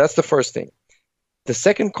 So that's the first thing. The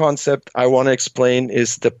second concept I want to explain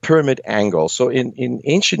is the pyramid angle. So in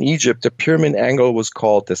ancient Egypt, the pyramid angle was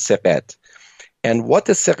called the seret. And what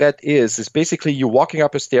the seret is basically you walking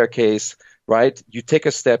up a staircase, right? You take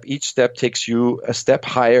a step, each step takes you a step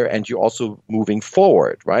higher, and you're also moving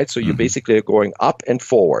forward, right? So you basically are going up and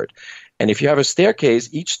forward. And if you have a staircase,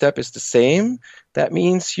 each step is the same. That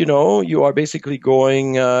means, you are basically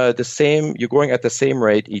going you're going at the same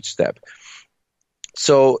rate each step.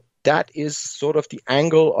 So that is sort of the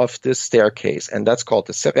angle of this staircase, and that's called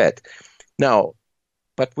the seret. Now,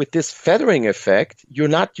 but with this feathering effect, you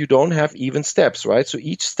don't have even steps, right? So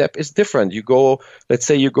each step is different. Let's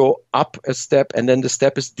say you go up a step, and then the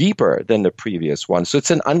step is deeper than the previous one. So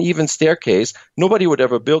it's an uneven staircase. Nobody would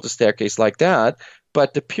ever build a staircase like that,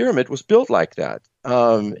 but the pyramid was built like that.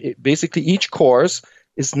 Basically, each course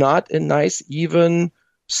is not a nice, even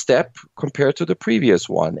step compared to the previous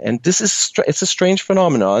one. And it's a strange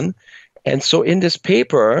phenomenon. And so in this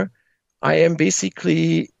paper, I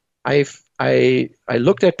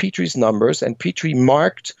looked at Petrie's numbers, and Petrie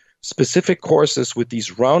marked specific courses with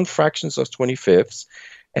these round fractions of 25ths.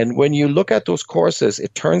 And when you look at those courses,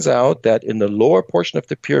 it turns out that in the lower portion of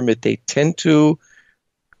the pyramid, they tend to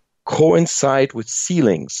coincide with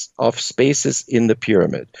ceilings of spaces in the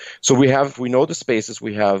pyramid. So we know the spaces.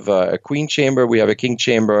 We have a queen chamber, we have a king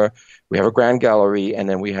chamber, we have a grand gallery, and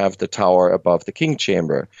then we have the tower above the king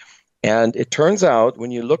chamber. And it turns out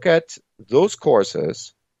when you look at those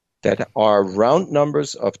courses that are round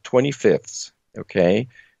numbers of 25ths, okay,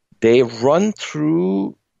 they run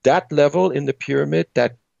through that level in the pyramid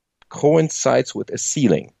that coincides with a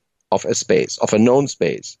ceiling of a space, of a known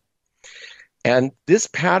space. And this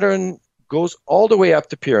pattern goes all the way up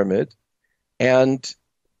the pyramid. And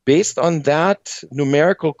based on that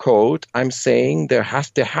numerical code, I'm saying there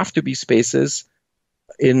have to be spaces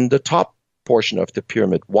in the top portion of the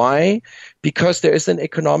pyramid. Why? Because there is an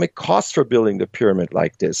economic cost for building the pyramid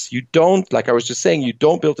like this. You don't, like I was just saying, you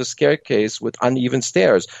don't build a staircase with uneven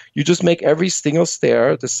stairs. You just make every single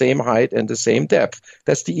stair the same height and the same depth.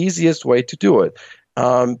 That's the easiest way to do it.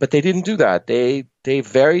 But they didn't do that. They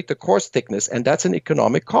varied the course thickness, and that's an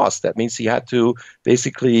economic cost. That means he had to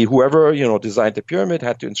basically, whoever designed the pyramid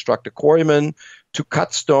had to instruct a quarryman to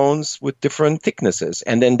cut stones with different thicknesses,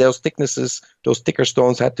 and then those thicker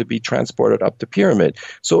stones had to be transported up the pyramid.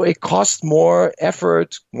 So it cost more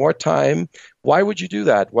effort, more time. Why would you do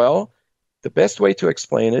that? Well, the best way to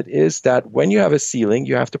explain it is that when you have a ceiling,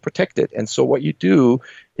 you have to protect it. And so what you do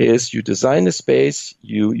is you design the space,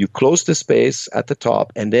 you close the space at the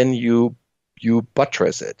top, and then you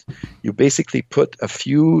buttress it. You basically put a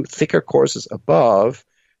few thicker courses above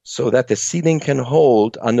so that the ceiling can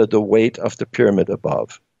hold under the weight of the pyramid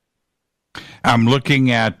above. I'm looking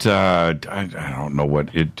at, I don't know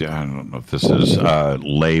if this is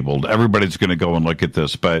labeled. Everybody's going to go and look at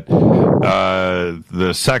this, but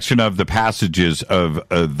the section of the passages of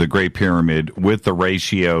the Great Pyramid with the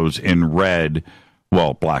ratios in red,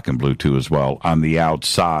 well, black and blue too as well, on the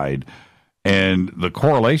outside. And the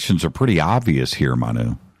correlations are pretty obvious here,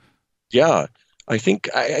 Manu. Yeah, I think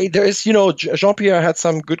there is, Jean-Pierre had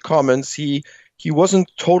some good comments. He wasn't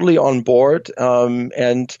totally on board,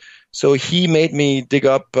 and so he made me dig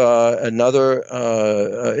up another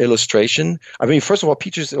illustration. I mean, first of all,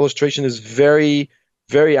 Peter's illustration is very,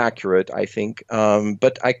 very accurate, I think.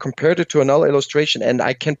 But I compared it to another illustration, and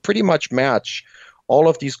I can pretty much match all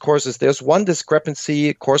of these courses. There's one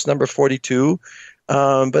discrepancy, course number 42,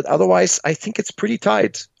 but otherwise, I think it's pretty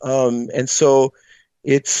tight. And so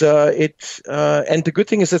and the good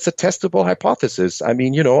thing is it's a testable hypothesis. I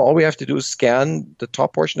mean, all we have to do is scan the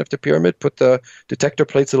top portion of the pyramid, put the detector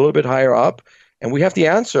plates a little bit higher up, and we have the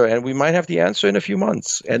answer, and we might have the answer in a few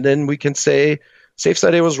months. And then we can say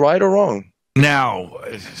Seyfzadeh was right or wrong. Now,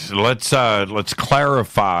 let's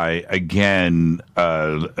clarify again.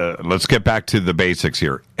 Let's get back to the basics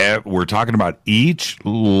here. We're talking about each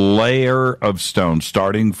layer of stone,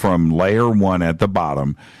 starting from layer 1 at the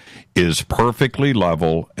bottom, is perfectly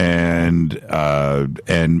level and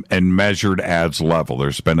measured as level.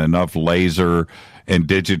 There's been enough laser and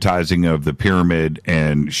digitizing of the pyramid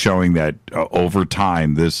and showing that over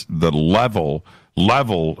time the level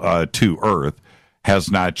to Earth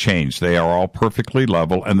has not changed. They are all perfectly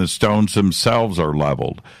level, and the stones themselves are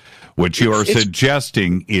leveled. What you are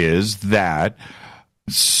suggesting is that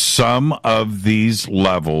some of these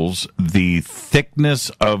levels, the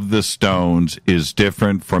thickness of the stones is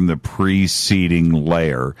different from the preceding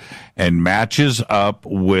layer and matches up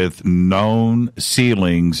with known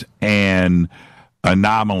ceilings and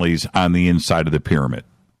anomalies on the inside of the pyramid.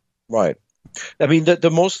 Right. I mean,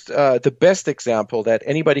 the best example that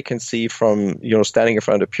anybody can see from, standing in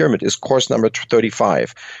front of the pyramid is course number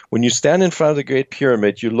 35. When you stand in front of the Great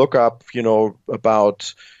Pyramid, you look up,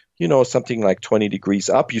 about something like 20 degrees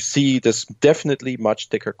up, you see this definitely much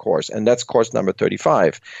thicker course, and that's course number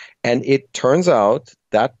 35. And it turns out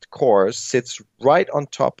that course sits right on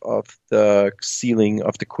top of the ceiling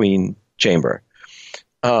of the Queen chamber.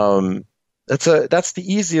 That's the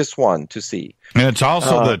easiest one to see. And it's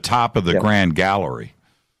also the top of the Grand Gallery.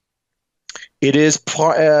 It is,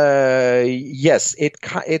 yes,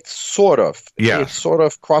 it sort of. Yeah. It sort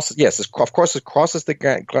of crosses, yes, of course it crosses the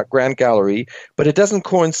Grand Gallery, but it doesn't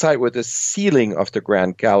coincide with the ceiling of the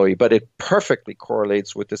Grand Gallery, but it perfectly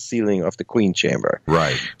correlates with the ceiling of the Queen Chamber.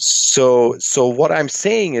 Right. So what I'm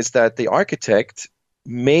saying is that the architect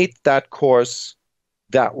made that course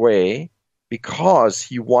that way because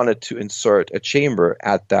he wanted to insert a chamber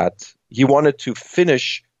he wanted to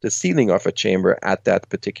finish the ceiling of a chamber at that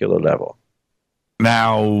particular level.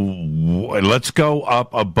 Now, let's go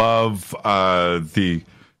up above the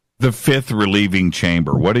fifth relieving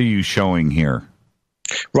chamber. What are you showing here?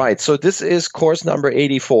 Right. So this is course number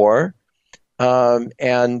 84.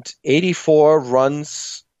 And 84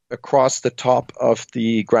 runs across the top of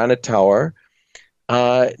the granite tower.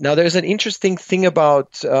 Now, there's an interesting thing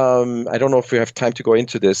about, I don't know if we have time to go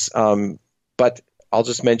into this, but I'll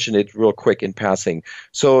just mention it real quick in passing.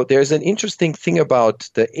 So there's an interesting thing about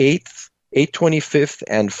the 8th, 825th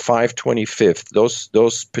and 525th,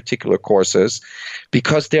 those particular courses,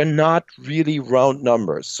 because they're not really round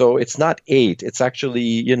numbers. So it's not 8, it's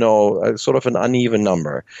actually, sort of an uneven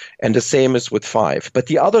number. And the same is with 5. But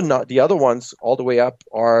the other ones all the way up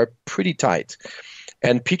are pretty tight.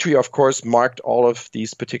 And Petrie, of course, marked all of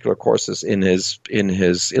these particular courses in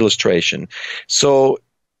his illustration. So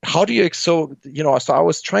how do you, so I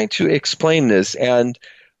was trying to explain this, and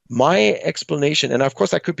my explanation, and of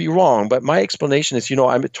course I could be wrong, but my explanation is,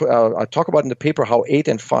 I talk about in the paper how 8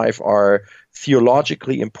 and 5 are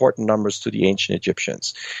theologically important numbers to the ancient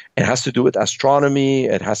Egyptians. It has to do with astronomy.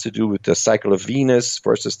 It has to do with the cycle of Venus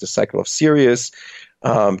versus the cycle of Sirius,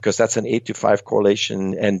 because that's an 8-to-5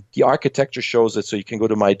 correlation. And the architecture shows it. So you can go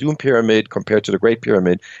to Maidum Pyramid compared to the Great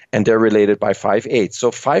Pyramid, and they're related by 5/8.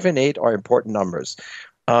 So 5 and 8 are important numbers.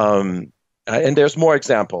 And there's more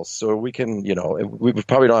examples, so we can, we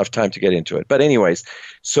probably don't have time to get into it. But anyways,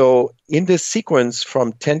 so in this sequence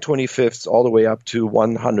from 10/25ths all the way up to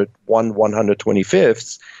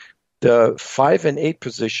 125ths, the 5 and 8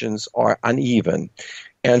 positions are uneven.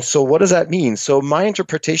 And so what does that mean? So my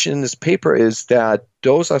interpretation in this paper is that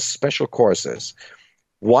those are special courses.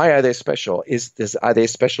 Why are they special? Are they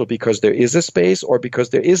special because there is a space or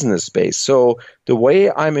because there isn't a space? So the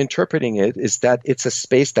way I'm interpreting it is that it's a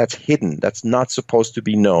space that's hidden, that's not supposed to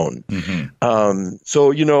be known. Mm-hmm.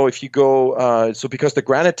 So, if you go, because the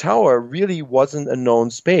Granite Tower really wasn't a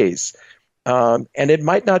known space. And it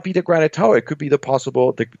might not be the Granite Tower. It could be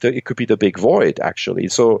it could be the Big Void, actually.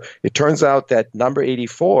 So it turns out that number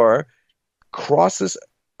 84 crosses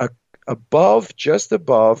just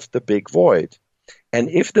above the Big Void. And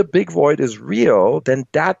if the Big Void is real, then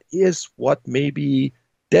that is what may be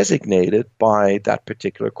designated by that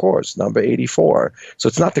particular course, number 84. So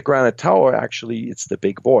it's not the Granite Tower, actually, it's the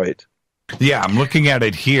Big Void. Yeah, I'm looking at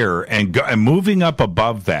it here, and moving up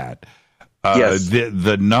above that, yes.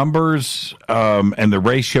 The numbers and the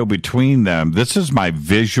ratio between them, this is my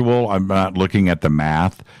visual. I'm not looking at the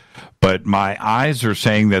math, but my eyes are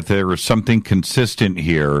saying that there is something consistent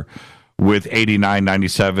here with 89,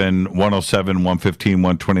 97, 107, 115,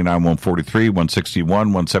 129, 143, 161,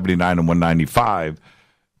 179, and 195,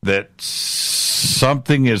 that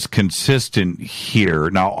something is consistent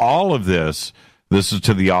here. Now, all of this is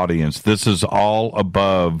to the audience. This is all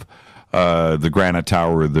above the Granite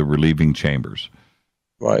Tower, the relieving chambers.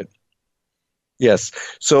 Right. Yes.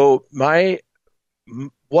 So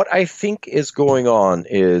what I think is going on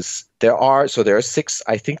is there are 6,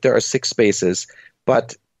 I think there are 6 spaces,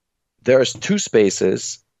 but there's 2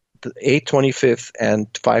 spaces, the 8/25th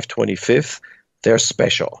and 5/25th, they're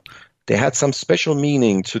special. They had some special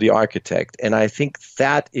meaning to the architect, and I think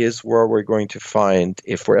that is where we're going to find,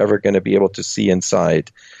 if we're ever going to be able to see inside,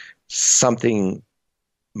 something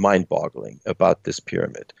mind-boggling about this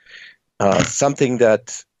pyramid. Something the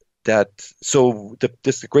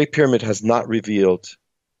Great Pyramid has not revealed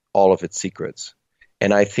all of its secrets.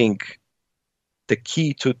 And I think the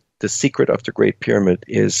key to the secret of the Great Pyramid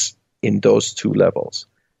is in those 2 levels.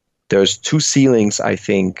 There's 2 ceilings, I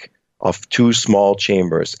think, of 2 small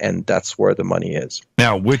chambers, and that's where the money is.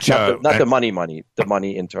 Now, which not the money, the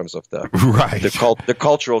money in terms of the right, the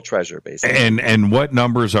cultural treasure, basically. And what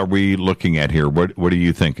numbers are we looking at here? What are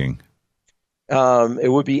you thinking?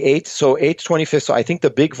 It would be 8. So 8/25. So I think the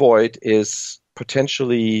Big Void is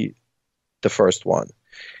potentially the first one,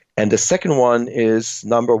 and the second one is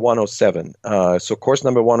number 107. So course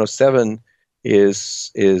number 107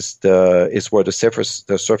 is where the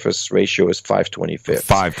surface ratio is 5/25.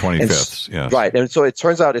 5/25, yeah. Right, and so it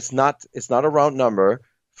turns out it's not a round number,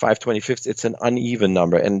 5/25. It's an uneven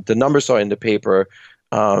number, and the numbers are in the paper.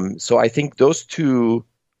 So I think those 2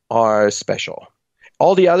 are special.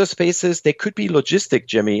 All the other spaces, they could be logistic,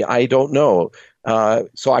 Jimmy. I don't know.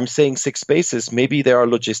 So I'm saying 6 spaces. Maybe there are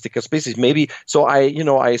logistical spaces. Maybe. So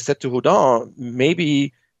I said to Houdin,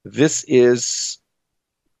 maybe this is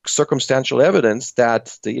circumstantial evidence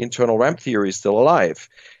that the internal ramp theory is still alive,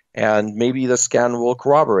 and maybe the scan will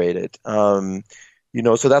corroborate it. So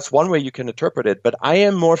that's one way you can interpret it. But I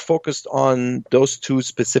am more focused on those 2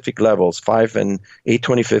 specific levels, 5 and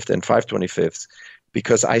 8/25 and 5/25,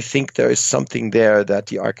 because I think there is something there that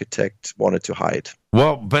the architect wanted to hide.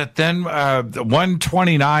 Well, but then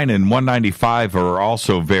 129 and 195 are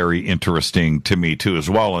also very interesting to me too as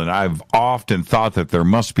well, and I've often thought that there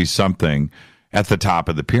must be something at the top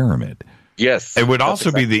of the pyramid. Yes. It would also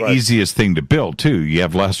be the easiest thing to build, too. You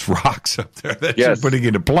have less rocks up there that you're putting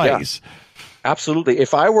into place. Yeah. Absolutely.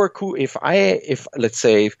 If let's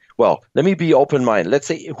say, well, let me be open-minded. Let's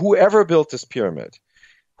say whoever built this pyramid,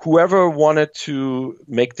 whoever wanted to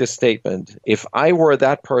make this statement, if I were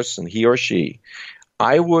that person, he or she,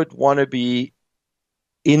 I would want to be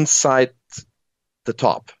inside the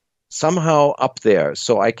top. Somehow up there,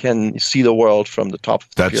 so I can see the world from the top of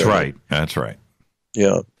the pyramid. That's right.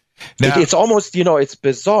 Yeah. Now, it's almost, it's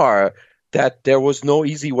bizarre that there was no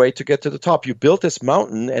easy way to get to the top. You built this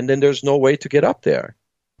mountain, and then there's no way to get up there.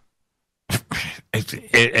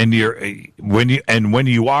 And when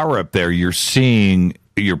you are up there, you're seeing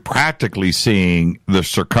you're practically seeing the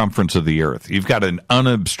circumference of the Earth. You've got an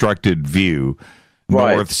unobstructed view,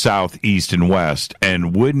 north, south, east, and west.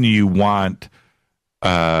 And wouldn't you want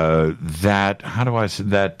that? How do I say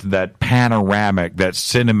that panoramic, that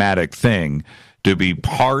cinematic thing to be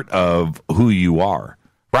part of who you are?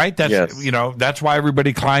 Right? That's that's why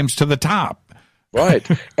everybody climbs to the top. Right.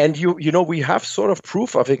 And we have sort of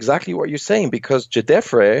proof of exactly what you're saying, because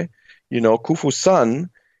Jedefre, Khufu's son,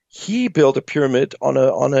 he built a pyramid on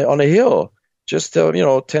a hill, just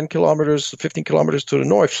 10 kilometers, 15 kilometers to the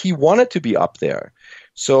north. He wanted to be up there.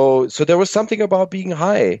 So there was something about being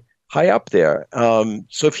high up there.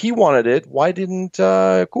 So if he wanted it, why didn't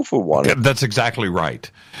Khufu want it? That's exactly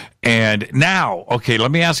right. And now, okay,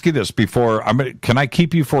 let me ask you this before can I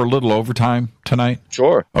keep you for a little overtime tonight?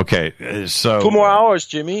 Sure. Okay, so 2 more hours,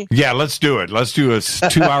 Jimmy. Yeah, let's do it. Let's do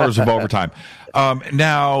 2 hours of overtime.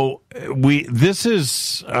 Now we have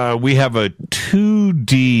a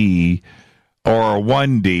 2D or a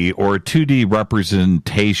 1D or a 2D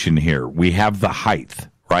representation here. We have the height,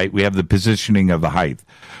 right? We have the positioning of the height.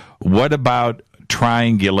 What about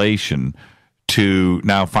triangulation to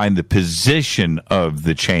now find the position of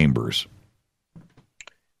the chambers?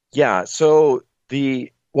 Yeah, so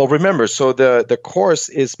remember, so the course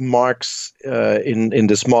marks in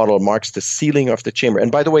this model marks the ceiling of the chamber.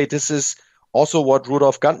 And by the way, this is also what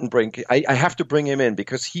Rudolf Gantenbrink, I have to bring him in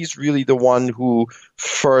because he's really the one who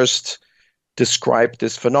first described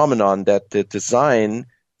this phenomenon that the design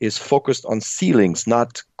is focused on ceilings,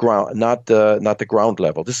 not the ground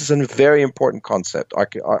level. This is a very important concept,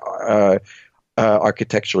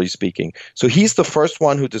 architecturally speaking. So he's the first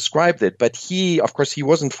one who described it, but he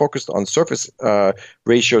wasn't focused on surface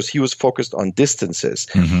ratios. He was focused on distances.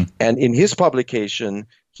 Mm-hmm. And in his publication,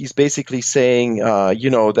 he's basically saying,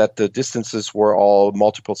 that the distances were all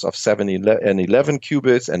multiples of 7 and 11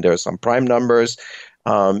 cubits, and there are some prime numbers.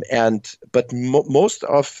 But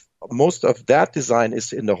most of that design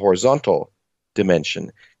is in the horizontal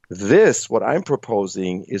dimension. What I'm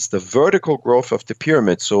proposing is the vertical growth of the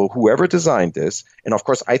pyramid. So whoever designed this, and of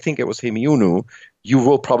course I think it was Hemiunu, you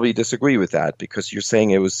will probably disagree with that because you're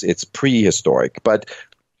saying it's prehistoric. But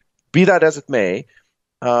be that as it may,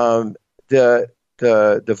 the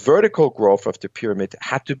vertical growth of the pyramid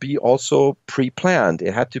had to be also pre-planned.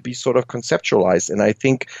 It had to be sort of conceptualized, and I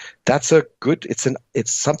think that's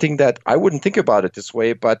it's something that I wouldn't think about it this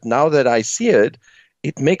way, but now that I see it,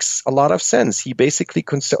 it makes a lot of sense. He basically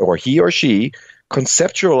he or she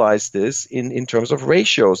conceptualized this in terms of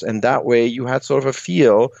ratios, and that way you had sort of a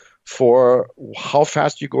feel for how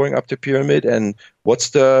fast you're going up the pyramid and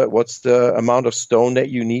what's the amount of stone that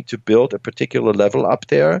you need to build a particular level up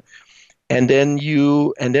there. And then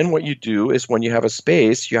what you do is when you have a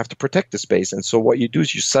space, you have to protect the space. And so what you do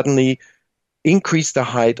is you suddenly increase the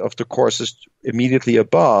height of the courses immediately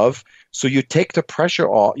above. So you take the pressure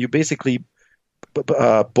off. You basically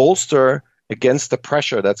bolster against the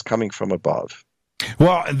pressure that's coming from above.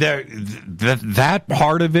 Well, that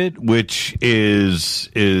part of it, which is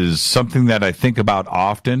something that I think about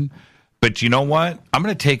often. But you know what? I'm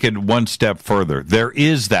going to take it one step further. There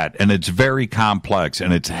is that, and it's very complex,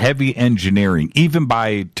 and it's heavy engineering, even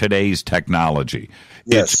by today's technology.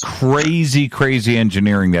 Yes. It's crazy, crazy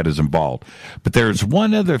engineering that is involved. But there's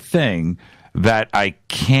one other thing that I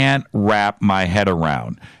can't wrap my head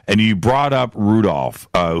around. And you brought up Rudolf,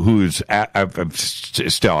 who's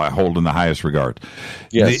still I hold in the highest regard.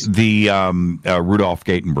 Yes. The Rudolf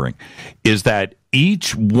Gantenbrink, is that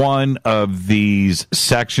each one of these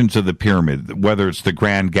sections of the pyramid, whether it's the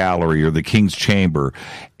Grand Gallery or the King's Chamber,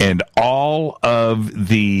 and all of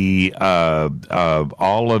the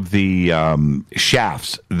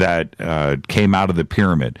shafts that came out of the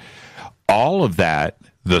pyramid, all of that,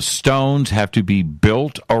 the stones have to be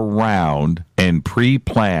built around and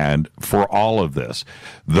pre-planned for all of this.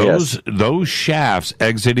 Those shafts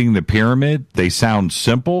exiting the pyramid, they sound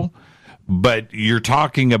simple, but you're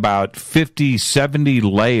talking about 50, 70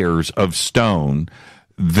 layers of stone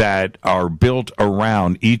that are built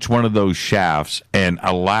around each one of those shafts and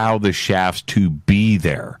allow the shafts to be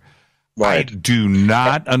there. Right. I do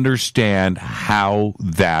not understand how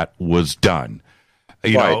that was done.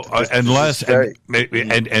 You know, unless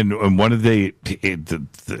and one of the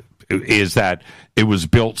is that it was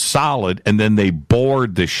built solid and then they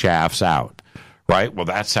bored the shafts out, right? Well,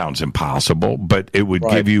 that sounds impossible, but it would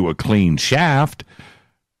give you a clean shaft,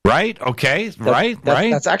 right? Okay,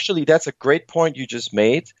 that's a great point you just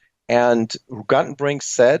made, and Gantenbrink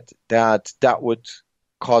said that would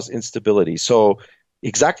cause instability. So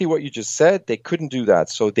exactly what you just said. They couldn't do that.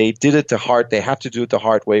 So they did it they had to do it the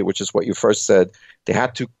hard way, which is what you first said. They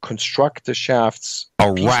had to construct the shafts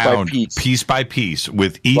around piece by piece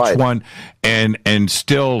with each one and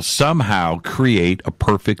still somehow create a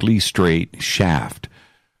perfectly straight shaft.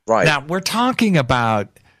 Right. Now, we're talking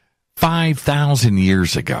about 5,000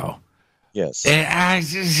 years ago. Yes.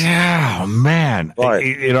 And oh man,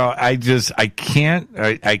 right. I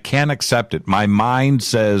can't accept it. My mind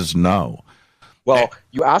says no. Well,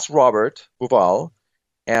 you ask Robert Bauval,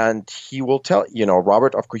 and he will tell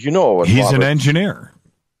Robert. Of course, he's an engineer.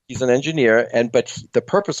 He's an engineer, but the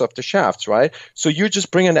purpose of the shafts, right? So you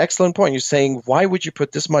just bring an excellent point. You're saying, why would you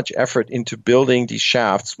put this much effort into building these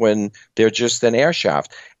shafts when they're just an air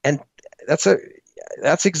shaft? And that's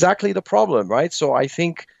exactly the problem, right? So I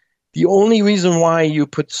think the only reason why you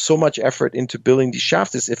put so much effort into building these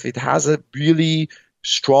shafts is if it has a really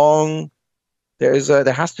strong, there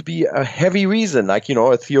has to be a heavy reason, like,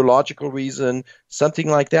 a theological reason, something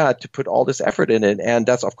like that, to put all this effort in it. And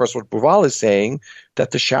that's, of course, what Bauval is saying, that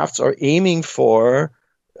the shafts are aiming for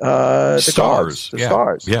the stars.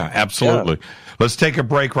 Stars. Yeah, absolutely. Yeah. Let's take a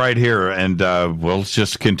break right here, and we'll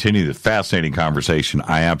just continue the fascinating conversation.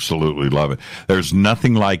 I absolutely love it. There's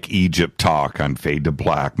nothing like Egypt talk on Fade to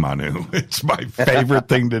Black, Manu. It's my favorite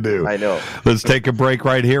thing to do. I know. Let's take a break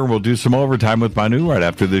right here, and we'll do some overtime with Manu right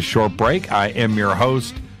after this short break. I am your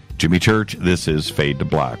host, Jimmy Church. This is Fade to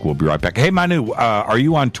Black. We'll be right back. Hey, Manu, are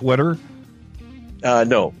you on Twitter?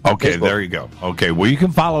 No. Okay, Facebook. There you go. Okay, well, you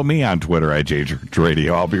can follow me on Twitter at JChurch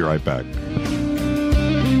Radio. I'll be right back.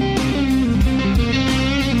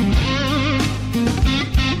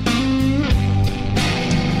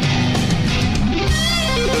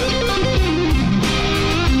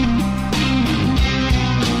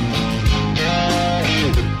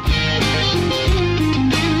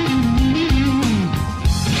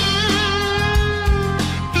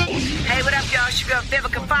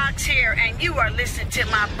 Here, and you are listening to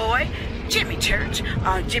my boy Jimmy Church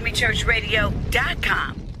on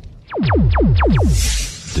jimmychurchradio.com.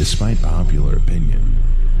 Despite popular opinion,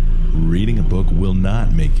 reading a book will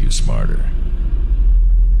not make you smarter,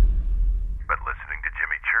 but listening to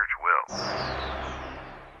Jimmy Church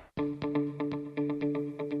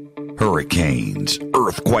will. Hurricanes,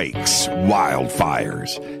 earthquakes,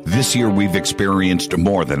 wildfires. This year we've experienced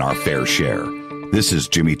more than our fair share. This is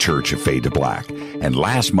Jimmy Church of Fade to Black, and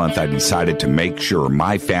last month I decided to make sure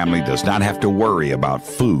my family does not have to worry about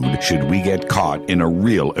food should we get caught in a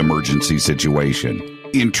real emergency situation.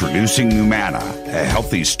 Introducing Numana, a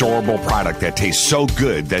healthy, storable product that tastes so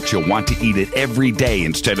good that you'll want to eat it every day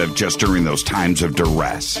instead of just during those times of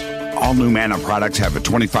duress. All Numana products have a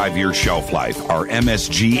 25-year shelf life, are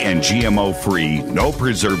MSG and GMO-free, no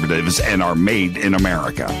preservatives, and are made in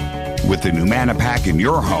America. With the Numana pack in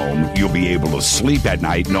your home, you'll be able to sleep at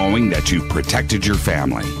night knowing that you've protected your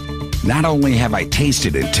family. Not only have I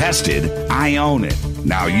tasted and tested, I own it.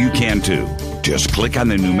 Now you can too. Just click on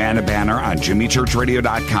the Numana banner on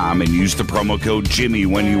jimmychurchradio.com and use the promo code Jimmy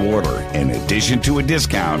when you order. In addition to a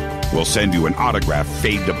discount, we'll send you an autographed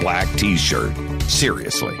Fade to Black t-shirt.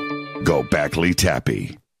 Seriously, go Beckley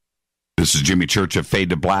Tappy. This is Jimmy Church of Fade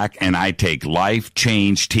to Black, and I take Life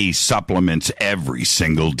Change Tea supplements every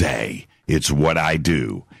single day. It's what I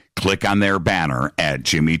do. Click on their banner at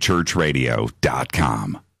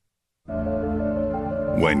jimmychurchradio.com.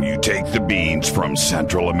 When you take the beans from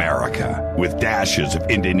Central America with dashes of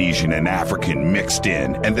Indonesian and African mixed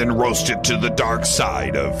in and then roast it to the dark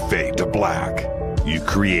side of Fade to Black, you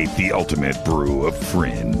create the ultimate brew of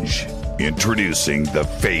fringe. Introducing the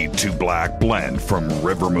Fade to Black blend from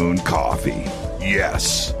River Moon Coffee.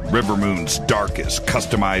 Yes, River Moon's darkest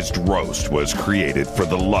customized roast was created for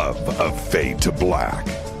the love of Fade to Black.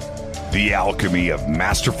 The alchemy of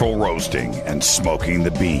masterful roasting and smoking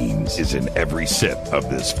the beans is in every sip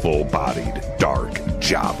of this full-bodied, dark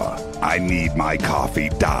Java. I need my coffee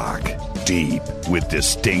dark, deep, with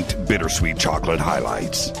distinct bittersweet chocolate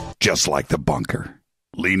highlights, just like the bunker.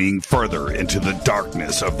 Leaning further into the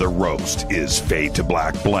darkness of the roast is Fade to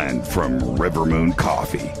Black blend from River Moon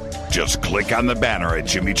Coffee. Just click on the banner at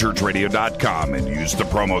jimmychurchradio.com and use the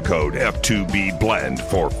promo code F2BBLEND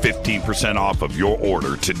for 15% off of your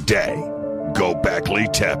order today. Go Beckley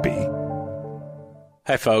Teppy.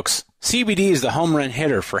 Hi, folks. CBD is the home run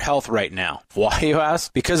hitter for health right now. Why, you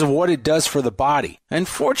ask? Because of what it does for the body.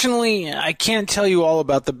 Unfortunately, I can't tell you all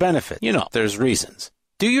about the benefit. There's reasons.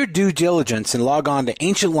 Do your due diligence and log on to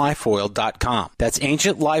ancientlifeoil.com. That's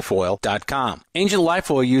ancientlifeoil.com. Ancient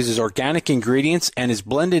Life Oil uses organic ingredients and is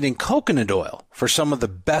blended in coconut oil for some of the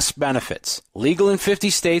best benefits. Legal in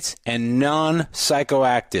 50 states and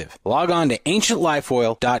non-psychoactive. Log on to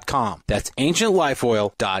ancientlifeoil.com. That's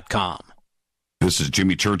ancientlifeoil.com. This is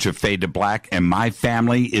Jimmy Church of Fade to Black, and my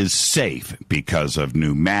family is safe because of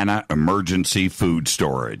Numana Emergency Food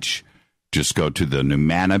Storage. Just go to the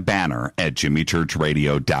Numana banner at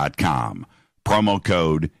jimmychurchradio.com. Promo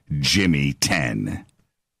code Jimmy10.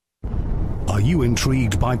 Are you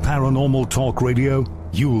intrigued by Paranormal Talk Radio?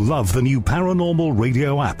 You'll love the new Paranormal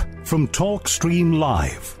Radio app from TalkStream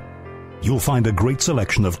Live. You'll find a great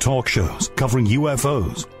selection of talk shows covering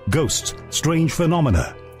UFOs, ghosts, strange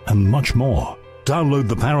phenomena, and much more. Download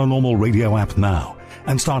the Paranormal Radio app now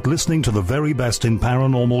and start listening to the very best in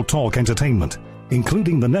paranormal talk entertainment,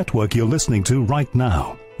 including the network you're listening to right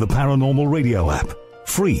now, the Paranormal Radio app,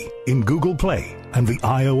 free in Google Play and the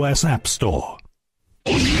iOS App Store.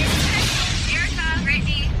 Erica,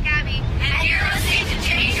 Brittany, Gabby, and you're listening to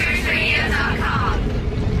JimmyChurchRadio.com.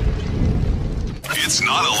 It's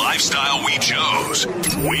not a lifestyle we chose.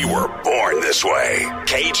 We were born this way.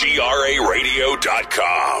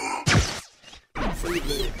 KGRARadio.com.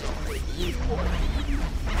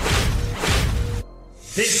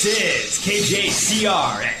 This is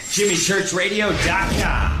KJCR at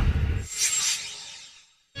JimmyChurchRadio.com.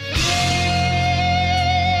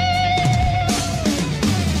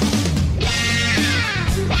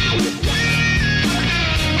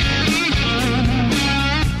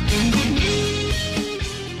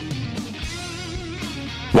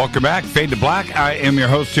 Welcome back, Fade to Black. I am your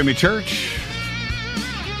host, Jimmy Church.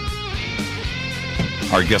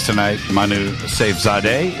 Our guest tonight, Manu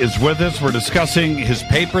Seyfzadeh, is with us. We're discussing his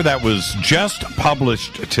paper that was just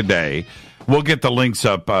published today. We'll get the links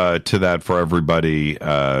up to that for everybody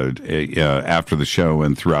after the show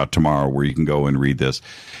and throughout tomorrow, where you can go and read this.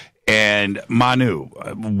 And Manu,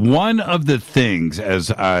 one of the things,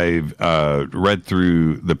 as I've read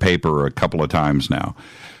through the paper a couple of times now,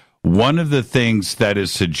 one of the things that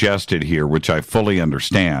is suggested here, which I fully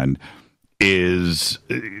understand, is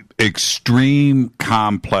extreme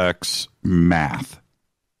complex math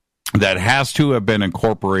that has to have been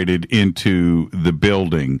incorporated into the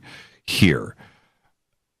building here.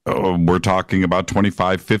 We're talking about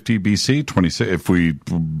 2550 BC, 26. If we,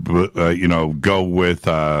 go with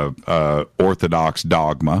Orthodox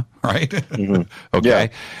dogma, right? Mm-hmm. Okay,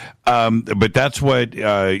 yeah. But that's what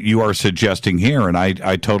you are suggesting here, and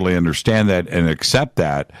I totally understand that and accept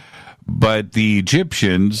that. But the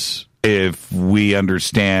Egyptians, if we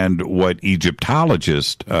understand what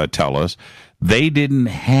Egyptologists tell us, they didn't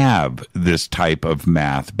have this type of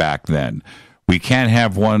math back then. We can't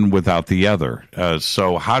have one without the other.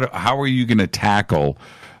 So how are you going to tackle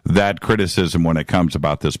that criticism when it comes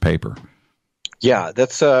about this paper? Yeah,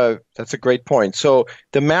 that's a great point. So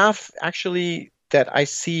the math actually that I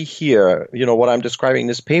see here, what I'm describing in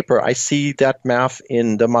this paper, I see that math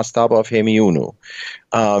in the mastaba of Hemiunu.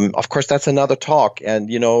 Of course, that's another talk, and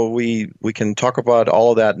we can talk about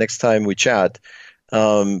all of that next time we chat.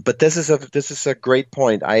 But this is a great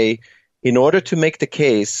point. In order to make the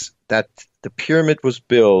case that the pyramid was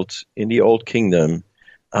built in the Old Kingdom,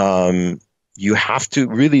 you have to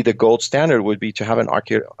really, the gold standard would be to have an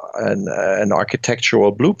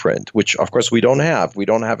architectural blueprint, which of course we don't have. We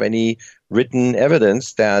don't have any written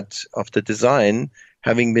evidence of the design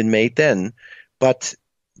having been made then. But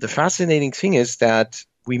the fascinating thing is that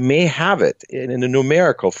we may have it in a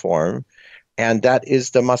numerical form, and that is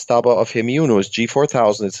the mastaba of Hemiunu. It's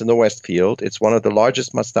G4000. It's in the Westfield. It's one of the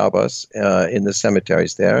largest mastabas in the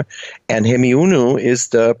cemeteries there. And Hemiunu is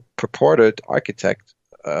the purported architect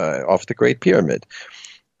of the Great Pyramid.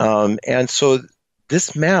 And so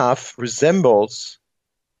this math resembles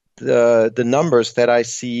the numbers that I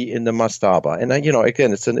see in the mastaba. And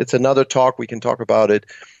again, it's another talk. We can talk about it.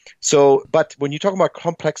 So, but when you talk about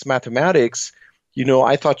complex mathematics,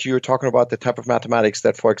 I thought you were talking about the type of mathematics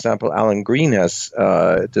that, for example, Alan Green has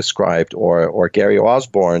described, or Gary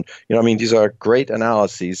Osborne. These are great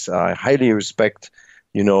analyses. I highly respect,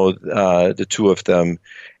 the two of them.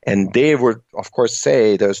 And they would, of course,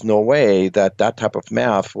 say there's no way that type of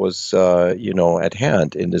math was, at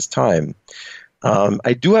hand in this time.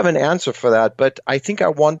 I do have an answer for that, but I think I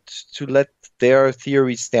want to let their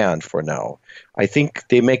theory stand for now. I think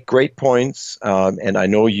they make great points, and I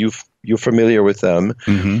know you're familiar with them.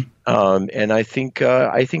 Mm-hmm. And I think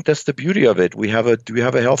that's the beauty of it. We have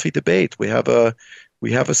a healthy debate. We have a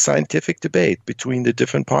scientific debate between the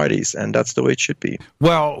different parties, and that's the way it should be.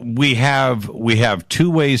 Well, we have two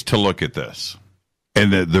ways to look at this,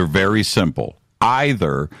 and they're very simple.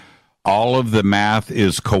 either all of the math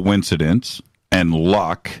is coincidence and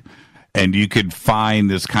luck, and you could find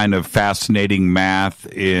this kind of fascinating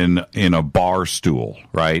math in a bar stool,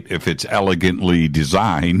 right? If it's elegantly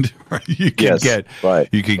designed, right? You can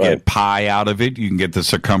get pi out of it. You can get the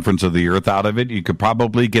circumference of the Earth out of it. You could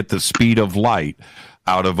probably get the speed of light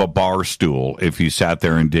out of a bar stool if you sat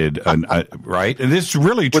there and did right. And this is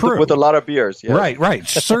really true with a lot of beers. Yeah. Right.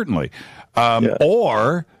 Certainly.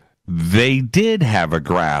 Or they did have a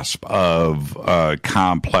grasp of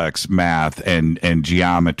complex math and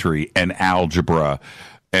geometry and algebra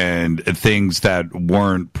and things that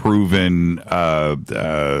weren't proven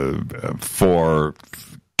for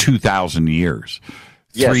 2,000 years,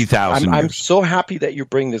 3,000 years. I'm so happy that you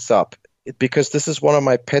bring this up because this is one of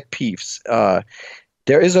my pet peeves.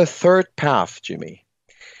 There is a third path, Jimmy.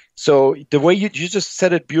 So the way you just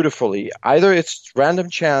said it beautifully, either it's random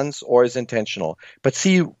chance or it's intentional. But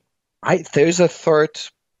see, there's a third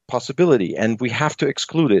possibility, and we have to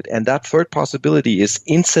exclude it. And that third possibility is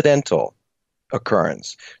incidental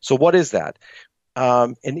occurrence. So what is that?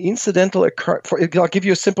 An incidental occurrence. I'll give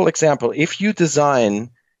you a simple example. If you design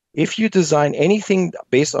anything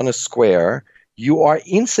based on a square, you are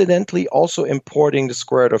incidentally also importing the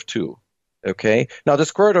square root of 2. Okay. Now the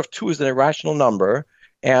square root of 2 is an irrational number,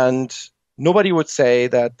 and nobody would say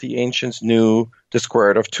that the ancients knew the square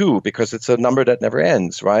root of 2 because it's a number that never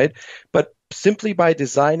ends, right? But simply by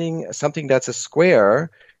designing something that's a square,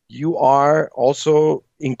 you are also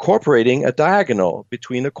incorporating a diagonal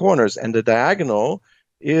between the corners, and the diagonal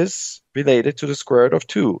is related to the square root of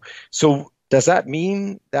 2. So does that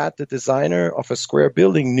mean that the designer of a square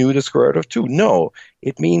building knew the square root of 2? No.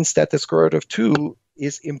 It means that the square root of 2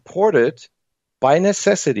 is imported by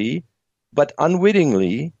necessity, but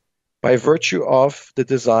unwittingly, by virtue of the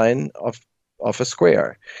design of a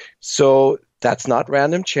square. So that's not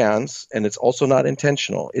random chance, and it's also not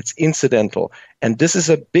intentional. It's incidental. And this is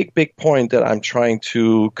a big, big point that I'm trying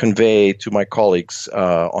to convey to my colleagues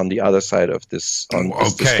on the other side of this,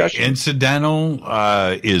 this discussion. Incidental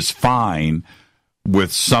is fine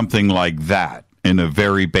with something like that in a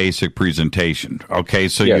very basic presentation. Okay,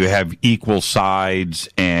 so you have equal sides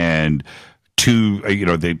and two,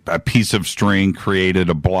 a piece of string created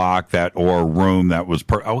a block or a room that was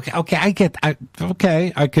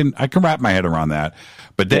I can wrap my head around that.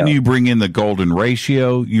 But then you bring in the golden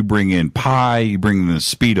ratio, you bring in pi, you bring in the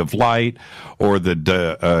speed of light, or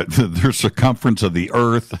the circumference of the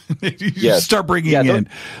Earth. You start bringing in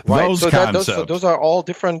those concepts. Those are all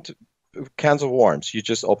different cans of worms you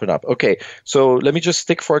just open up. Okay, so let me just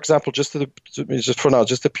stick, for example, just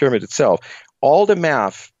the pyramid itself. All the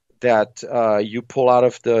math that you pull out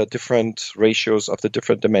of the different ratios of the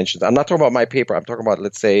different dimensions. I'm not talking about my paper. I'm talking about,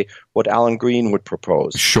 let's say, what Alan Green would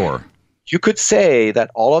propose. Sure. You could say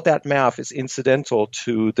that all of that math is incidental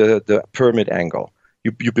to the pyramid angle.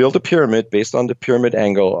 You build a pyramid based on the pyramid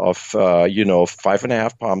angle of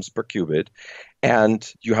 5.5 palms per cubit,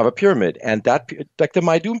 and you have a pyramid. And that, like the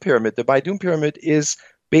Maidum pyramid is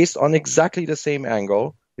based on exactly the same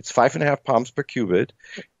angle. It's 5.5 palms per cubit.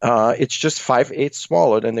 It's just 5/8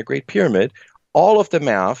 smaller than the Great Pyramid. All of the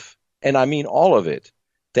math, and I mean all of it,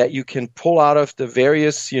 that you can pull out of the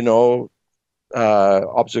various,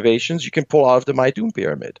 observations, you can pull out of the Maidum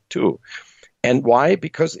pyramid too. And why?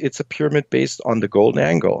 Because it's a pyramid based on the golden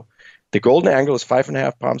angle. The golden angle is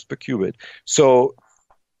 5.5 palms per cubit. So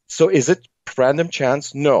is it random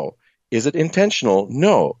chance? No. Is it intentional?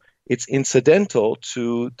 No. It's incidental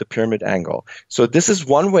to the pyramid angle. So this is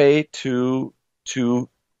one way to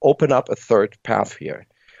open up a third path here.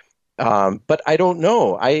 But I don't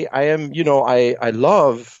know. I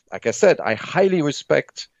love, like I said, I highly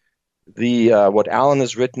respect what Alan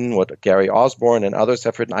has written, what Gary Osborne and others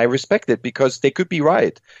have written. I respect it because they could be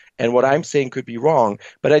right, and what I'm saying could be wrong.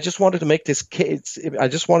 But I just wanted to make this case. I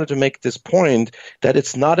just wanted to make this point that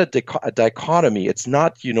it's not a dichotomy. It's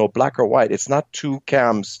not black or white. It's not two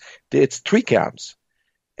camps. It's three camps.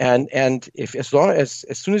 And if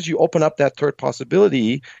as soon as you open up that third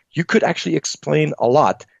possibility, you could actually explain a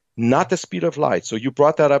lot. Not the speed of light. So you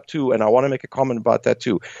brought that up too, and I want to make a comment about that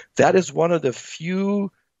too. That is one of the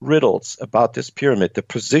few riddles about this pyramid: the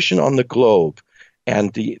position on the globe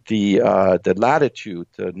and the latitude,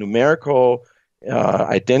 the numerical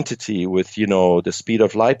identity with the speed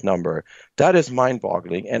of light number. That is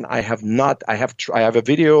mind-boggling, and I have a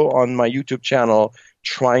video on my YouTube channel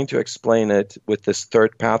trying to explain it with this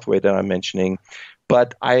third pathway that I'm mentioning.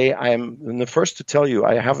 But I am the first to tell you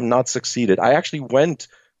I have not succeeded. I actually went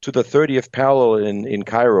to the 30th parallel in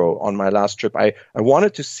Cairo on my last trip. I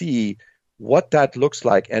wanted to see what that looks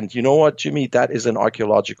like. And you know what, Jimmy? That is an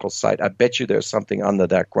archaeological site. I bet you there's something under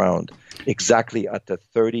that ground, exactly at the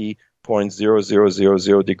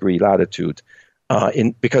 30.0000 degree latitude,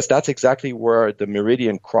 because that's exactly where the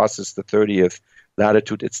meridian crosses the 30th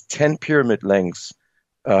latitude. It's 10 pyramid lengths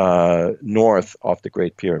north of the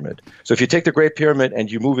Great Pyramid. So if you take the Great Pyramid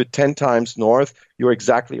and you move it 10 times north, you're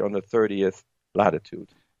exactly on the 30th latitude.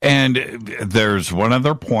 And there's one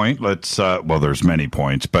other point. There's many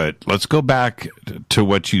points, but let's go back to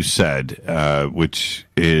what you said, which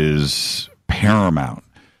is paramount.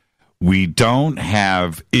 We don't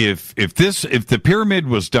have, if the pyramid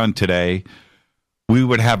was done today, we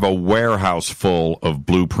would have a warehouse full of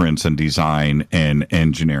blueprints and design and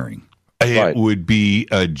engineering. It would be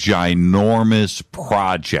a ginormous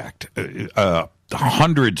project,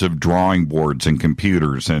 hundreds of drawing boards and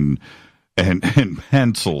computers and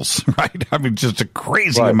pencils, right? I mean, just a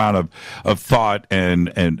crazy amount of thought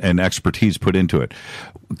and expertise put into it.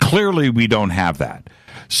 Clearly, we don't have that.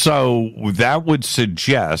 So that would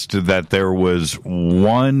suggest that there was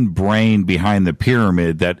one brain behind the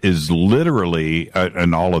pyramid that is literally,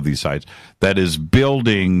 in all of these sites, that is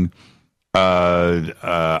building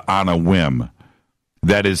on a whim,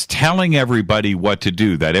 that is telling everybody what to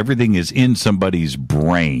do, that everything is in somebody's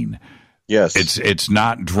brain. Yes, it's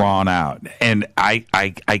not drawn out, and I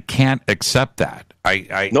can't accept that. I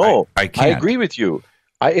can't. I agree with you.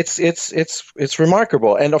 It's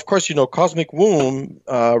remarkable, and of course, cosmic womb.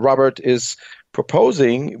 Robert is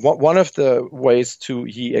proposing one of the ways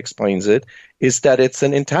he explains it is that it's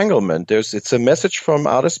an entanglement. It's a message from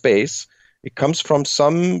outer space. It comes from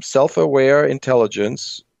some self-aware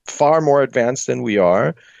intelligence, far more advanced than we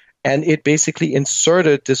are. And it basically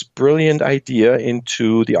inserted this brilliant idea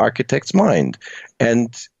into the architect's mind.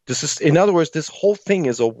 And this is, in other words, this whole thing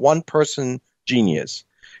is a one-person genius.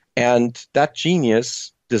 And that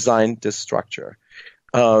genius designed this structure.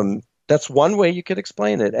 That's one way you could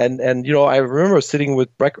explain it. And I remember sitting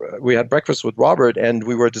we had breakfast with Robert, and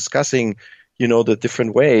we were discussing, the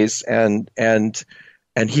different ways. And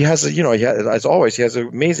he has, as always, he has an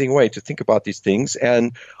amazing way to think about these things.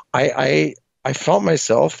 And I felt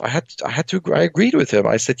myself, I agreed with him.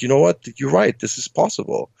 I said, you know what, you're right, this is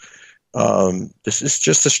possible. This is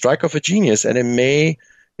just a strike of a genius, and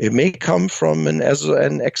it may come from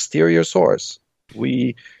an exterior source.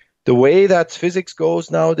 The way that physics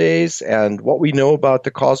goes nowadays and what we know about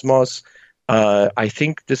the cosmos, I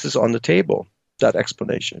think this is on the table, that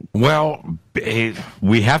explanation. Well,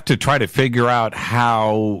 we have to try to figure out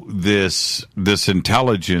how this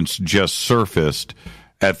intelligence just surfaced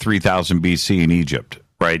at 3000 BC in Egypt,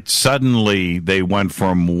 right? Suddenly they went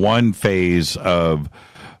from one phase of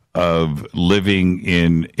living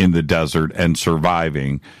in the desert and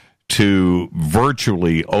surviving to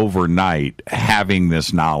virtually overnight having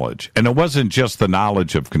this knowledge. And it wasn't just the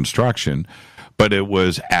knowledge of construction, but it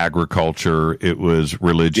was agriculture, it was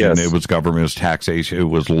religion, It was government, it was taxation, it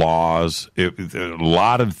was laws. A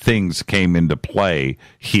lot of things came into play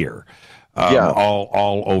here.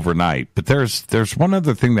 All overnight. But there's one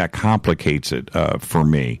other thing that complicates it for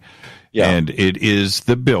me, and it is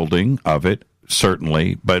the building of it,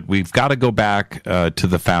 certainly, but we've got to go back to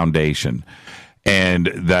the foundation, and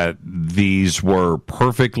that these were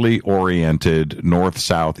perfectly oriented north,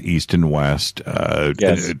 south, east, and west.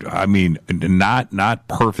 I mean, not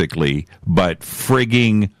perfectly, but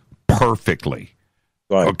frigging perfectly.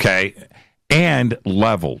 Right. Okay, and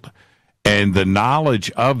leveled. And the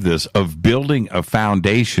knowledge of this, of building a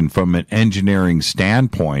foundation from an engineering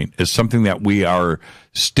standpoint, is something that we are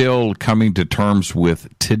still coming to terms with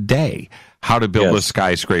today. How to build a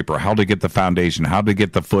skyscraper, how to get the foundation, how to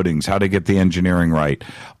get the footings, how to get the engineering right.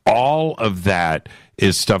 All of that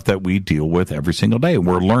is stuff that we deal with every single day.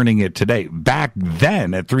 We're learning it today. Back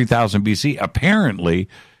then, at 3000 BC, apparently,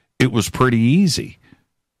 it was pretty easy.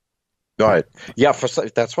 Right. Yeah,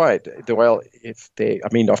 that's right. Well,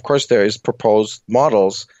 of course, there is proposed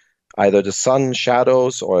models. Either the sun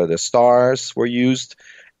shadows or the stars were used.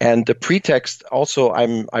 And the pretext also,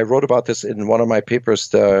 I wrote about this in one of my papers,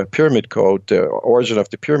 the Pyramid Code, the origin of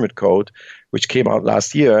the Pyramid Code, which came out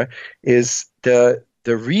last year, is the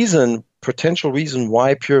potential reason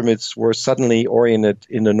why pyramids were suddenly oriented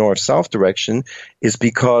in the north-south direction is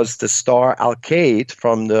because the star Alkaid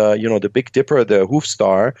from the Big Dipper, the Hoof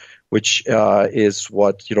star, which is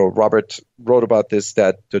what, Robert wrote about this,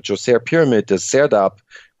 that the Djoser pyramid, the Serdab,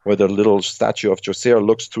 where the little statue of Djoser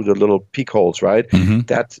looks through the little peak holes, right? Mm-hmm.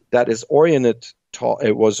 That is oriented,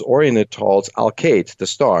 it was oriented towards Alkaid, the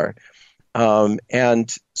star.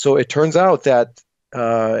 And so it turns out that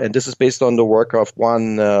and this is based on the work of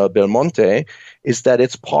Juan Belmonte, is that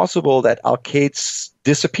it's possible that Alkates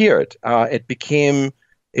disappeared.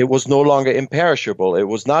 It was no longer imperishable. It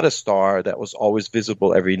was not a star that was always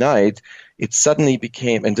visible every night. It suddenly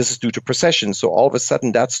became, and this is due to precession, so all of a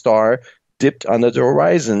sudden that star dipped under the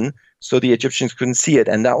horizon, so the Egyptians couldn't see it.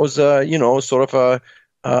 And that was sort of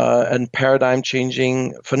a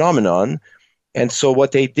paradigm-changing phenomenon. And so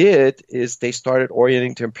what they did is they started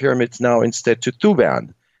orienting their pyramids now instead to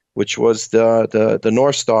Thuban, which was the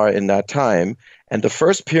North Star in that time. And the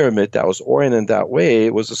first pyramid that was oriented that way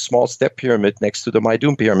was a small step pyramid next to the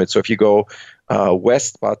Maidum pyramid. So if you go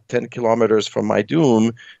west about 10 kilometers from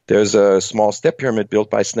Maidum, there's a small step pyramid built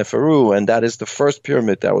by Sneferu, and that is the first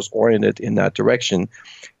pyramid that was oriented in that direction.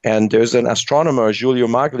 And there's an astronomer, Giulio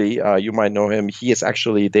Magli, you might know him. He is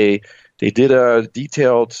actually, they did a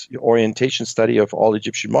detailed orientation study of all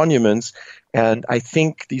Egyptian monuments, and I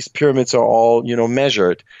think these pyramids are all,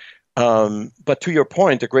 measured. But to your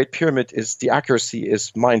point, the Great Pyramid the accuracy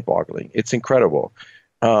is mind-boggling. It's incredible.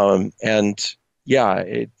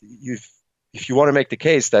 If you want to make the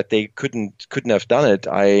case that they couldn't have done it,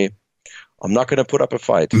 I'm not going to put up a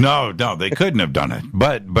fight. No, they couldn't have done it.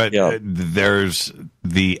 But there's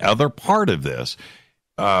the other part of this,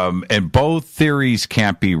 and both theories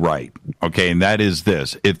can't be right. Okay, and that is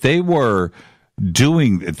this: if they were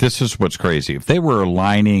this is what's crazy. If they were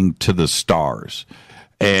aligning to the stars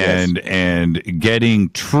and getting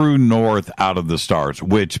true north out of the stars,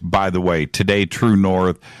 which, by the way, today true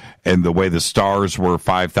north and the way the stars were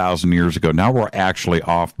 5,000 years ago, now we're actually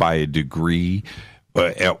off by a degree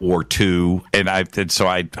or two, and so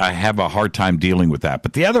I have a hard time dealing with that.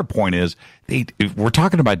 But the other point is, we're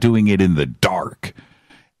talking about doing it in the dark,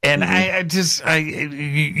 and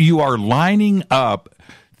you are lining up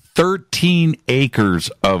 13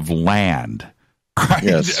 acres of land,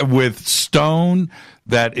 right? With stone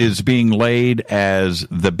that is being laid as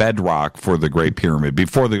the bedrock for the Great Pyramid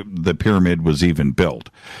before the pyramid was even built.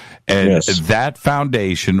 And that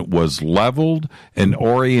foundation was leveled and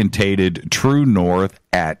orientated true north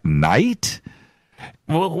at night.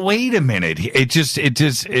 Well, wait a minute.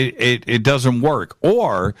 It doesn't work.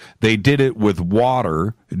 Or they did it with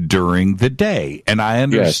water during the day. And I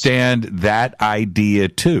understand that idea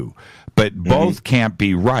too. But both can't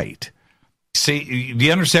be right. See, do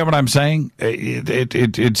you understand what I'm saying?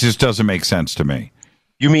 It just doesn't make sense to me.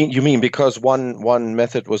 You mean because one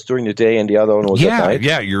method was during the day and the other one was at night?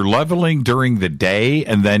 Yeah, you're leveling during the day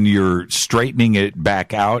and then you're straightening it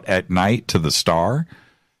back out at night to the star.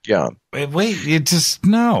 Yeah. Wait,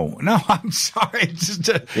 no, I'm sorry. It's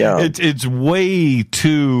just it's way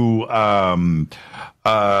too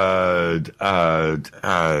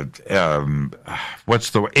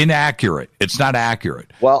inaccurate. It's not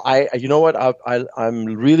accurate. Well, you know what? I'm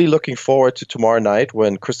really looking forward to tomorrow night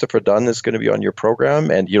when Christopher Dunn is going to be on your program,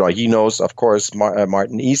 and he knows, of course,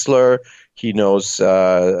 Martin Easler. He knows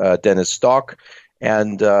Dennis Stock.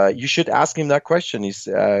 And you should ask him that question.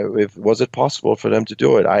 Was it possible for them to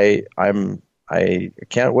do it? I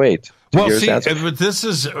can't wait. Well, see, but this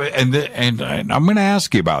is, and I'm going to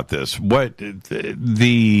ask you about this. What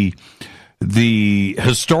the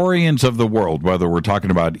historians of the world, whether we're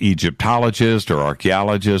talking about Egyptologists or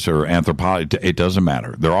archaeologists or anthropologists, it doesn't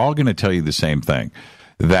matter. They're all going to tell you the same thing.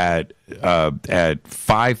 That at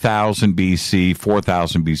 5,000 BC,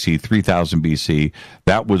 4,000 BC, 3,000 BC,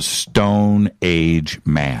 that was Stone Age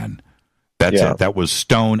man. That's it. That was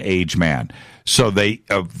Stone Age man. So they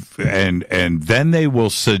and then they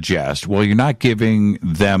will suggest, well, you're not giving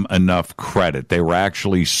them enough credit. They were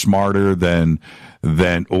actually smarter than.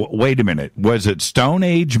 Wait a minute, was it Stone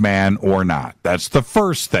Age man or not? That's the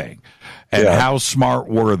first thing. And how smart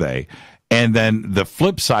were they? And then the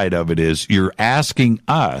flip side of it is you're asking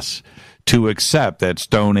us to accept that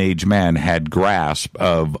Stone Age man had grasp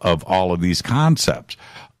of all of these concepts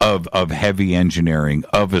of heavy engineering,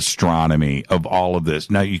 of astronomy, of all of this.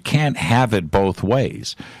 Now, you can't have it both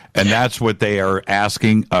ways. And that's what they are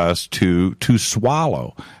asking us to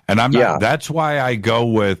swallow. And I'm not, that's why I go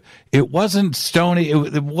with, it wasn't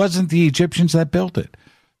it wasn't the Egyptians that built it.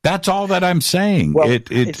 That's all that I'm saying. Well,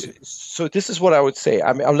 so this is what I would say.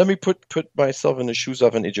 I mean, let me put myself in the shoes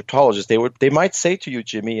of an Egyptologist. They might say to you,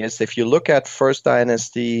 Jimmy, is if you look at First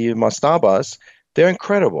Dynasty mastabas, they're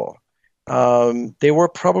incredible. They were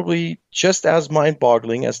probably just as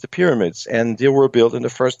mind-boggling as the pyramids, and they were built in the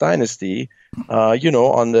First Dynasty.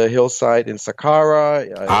 On the hillside in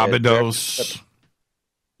Saqqara, Abydos.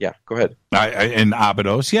 Yeah, go ahead. In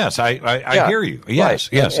Abydos, yes, I hear you.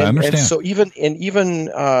 Yes, right. I understand. And so even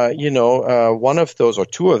one of those or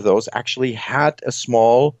two of those actually had a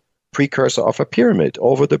small precursor of a pyramid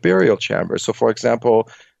over the burial chamber. So, for example,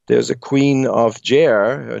 there's a queen of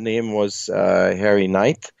Jer. Her name was Harry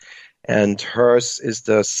IX, and hers is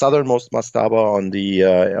the southernmost mastaba on the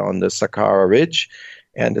Saqqara Ridge,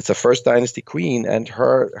 and it's a First Dynasty queen. And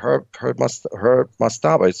her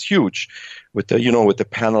mastaba is huge, with the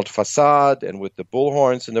paneled facade and with the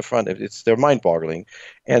bullhorns in the front. They're mind-boggling,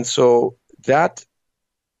 and so that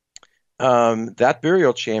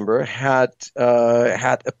burial chamber had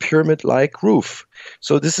a pyramid-like roof.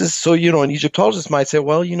 So an Egyptologist might say,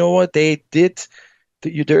 well, you know what, they did.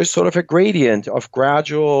 There's sort of a gradient of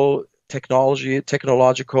gradual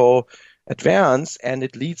technological advance, and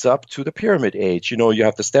it leads up to the pyramid age. You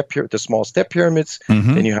have the small step pyramids,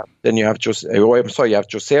 then you have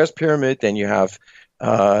Djoser's pyramid, then you have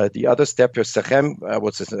the other step here, Sechemchet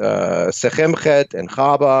and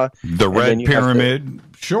Chaba. The Red Pyramid,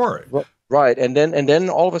 sure. Right, and then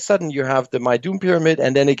all of a sudden you have the Maidum Pyramid,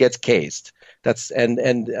 and then it gets cased. And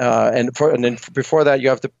then before that you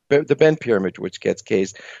have the Ben Pyramid, which gets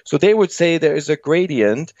cased. So they would say there is a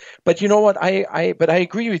gradient, but you know what? I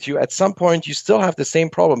agree with you. At some point, you still have the same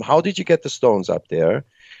problem. How did you get the stones up there?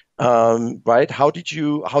 Right? How did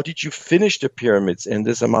you finish the pyramids in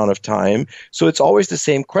this amount of time? So it's always the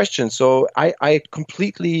same question. So I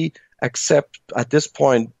completely accept at this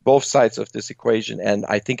point both sides of this equation, and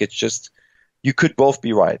I think it's just. You could both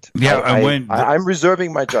be right. Yeah, I'm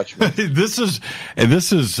reserving my judgment. This is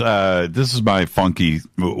my funky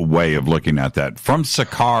way of looking at that. From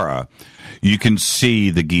Saqqara, you can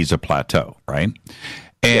see the Giza Plateau, right?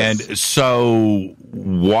 And so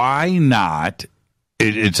why not?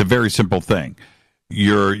 It's a very simple thing.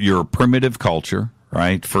 You're a primitive culture,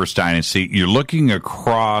 right? First Dynasty. You're looking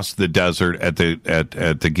across the desert at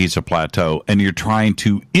the Giza Plateau, and you're trying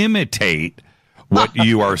to imitate what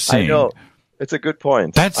you are seeing. I know. It's a good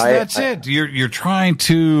point. That's it. You're trying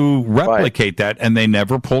to replicate that, and they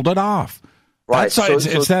never pulled it off. Right.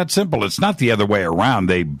 It's that simple. It's not the other way around.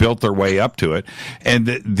 They built their way up to it. And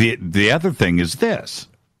the other thing is this.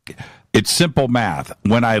 It's simple math.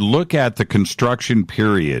 When I look at the construction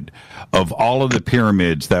period of all of the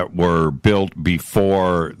pyramids that were built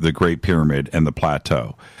before the Great Pyramid and the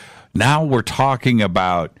Plateau, now we're talking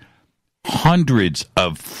about hundreds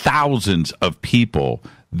of thousands of people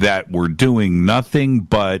that were doing nothing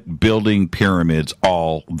but building pyramids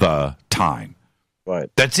all the time. Right.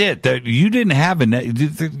 That's it. That you didn't have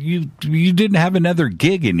you didn't have another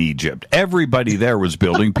gig in Egypt. Everybody there was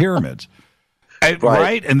building pyramids.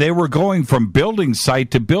 Right. And they were going from building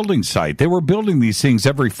site to building site. They were building these things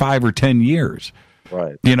every 5 or 10 years.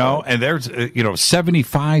 Right. And there's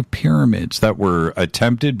 75 pyramids that were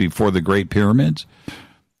attempted before the Great Pyramids.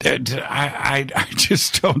 I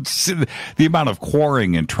just don't see the amount of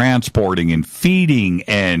quarrying and transporting and feeding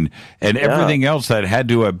and everything else that had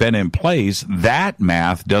to have been in place. That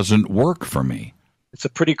math doesn't work for me. It's a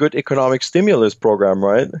pretty good economic stimulus program,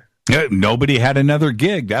 right? Yeah, nobody had another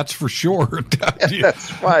gig, that's for sure.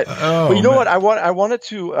 That's right. But you know what? I wanted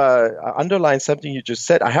to underline something you just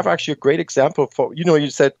said. I have actually a great example for, you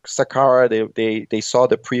said Saqqara, they saw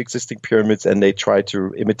the pre-existing pyramids and they tried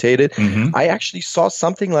to imitate it. Mm-hmm. I actually saw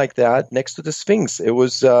something like that next to the Sphinx. It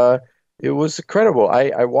was incredible.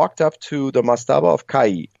 I walked up to the mastaba of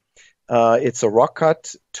Kai. It's a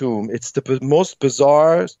rock-cut tomb. It's the most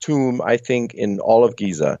bizarre tomb, I think, in all of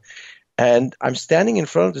Giza. And I'm standing in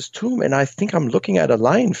front of this tomb, and I think I'm looking at a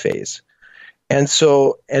lion face. And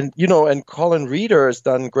so, and Colin Reeder has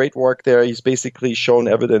done great work there. He's basically shown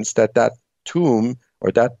evidence that tomb,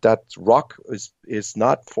 or that rock is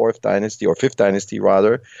not 4th dynasty or 5th dynasty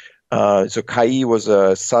rather. So Kai was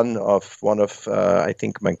a son of one of, I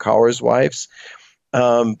think, Menkaur's wives.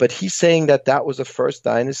 But he's saying that was a 1st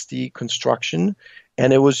dynasty construction,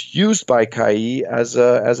 and it was used by Kai as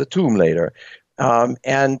a tomb later.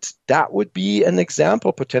 And that would be an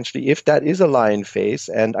example potentially if that is a lion face.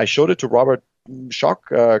 And I showed it to Robert Schoch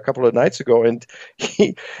a couple of nights ago, and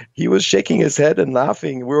he was shaking his head and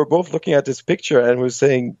laughing. We were both looking at this picture and was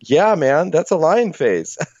saying, "Yeah, man, that's a lion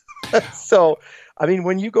face." So, I mean,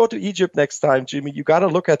 when you go to Egypt next time, Jimmy, you got to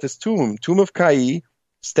look at this tomb of Kai,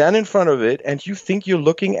 stand in front of it, and you think you're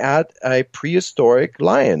looking at a prehistoric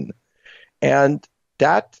lion, and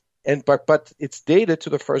that. But it's dated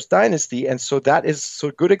to the 1st dynasty, and so that is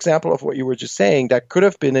a good example of what you were just saying. That could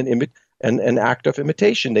have been an act of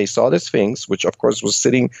imitation. They saw the Sphinx, which of course was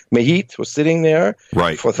sitting there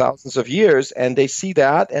for thousands of years, and they see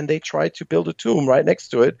that, and they try to build a tomb right next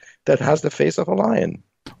to it that has the face of a lion.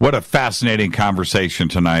 What a fascinating conversation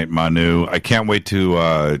tonight, Manu. I can't wait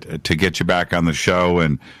to get you back on the show,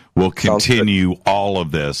 and We'll continue all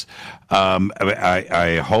of this.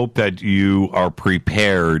 I hope that you are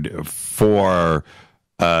prepared for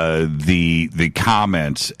the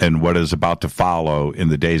comments and what is about to follow in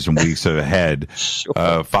the days and weeks ahead,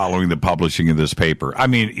 following the publishing of this paper. I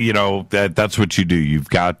mean, that's what you do. You've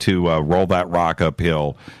got to roll that rock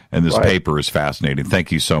uphill, and this paper is fascinating.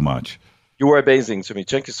 Thank you so much. You were amazing to me.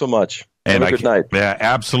 Thank you so much. And Have a good night. Yeah,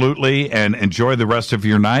 absolutely. And enjoy the rest of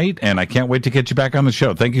your night. And I can't wait to get you back on the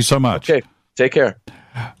show. Thank you so much. Okay. Take care.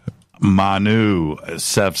 Manu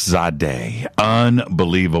Seyfzadeh.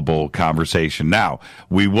 Unbelievable conversation. Now,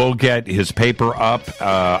 we will get his paper up.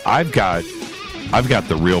 I've got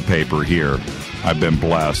the real paper here. I've been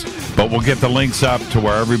blessed. But we'll get the links up to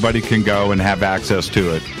where everybody can go and have access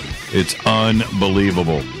to it. It's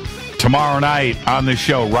unbelievable. Tomorrow night on the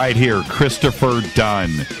show right here, Christopher Dunn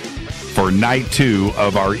for night 2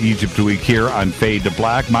 of our Egypt Week here on Fade to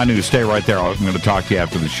Black. Manu, stay right there. I'm going to talk to you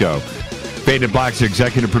after the show. Fade to Black's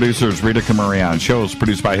executive producer is Rita Camarion. Show is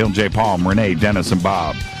produced by Hilton J. Palm, Renee, Dennis, and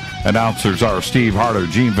Bob. Announcers are Steve Harder,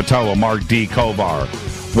 Gene Vitola, Mark D. Kovar.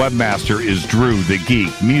 Webmaster is Drew the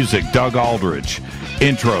Geek. Music, Doug Aldrich.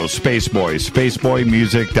 Intro, Spaceboy,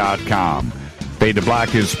 spaceboymusic.com. Fade to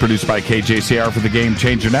Black is produced by KJCR for the Game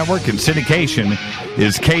Changer Network, and syndication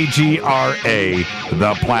is KGRA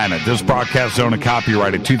The Planet. This broadcast is owned and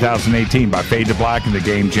copyrighted 2018 by Fade to Black and the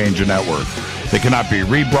Game Changer Network. They cannot be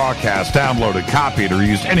rebroadcast, downloaded, copied, or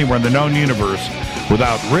used anywhere in the known universe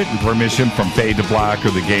without written permission from Fade to Black or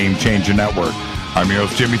the Game Changer Network. I'm your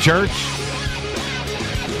host, Jimmy Church.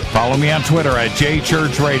 Follow me on Twitter at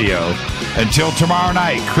JChurchRadio. Until tomorrow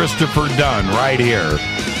night, Christopher Dunn right here.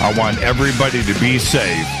 I want everybody to be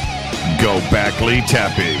safe. Go Beckley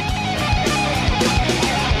Tepe.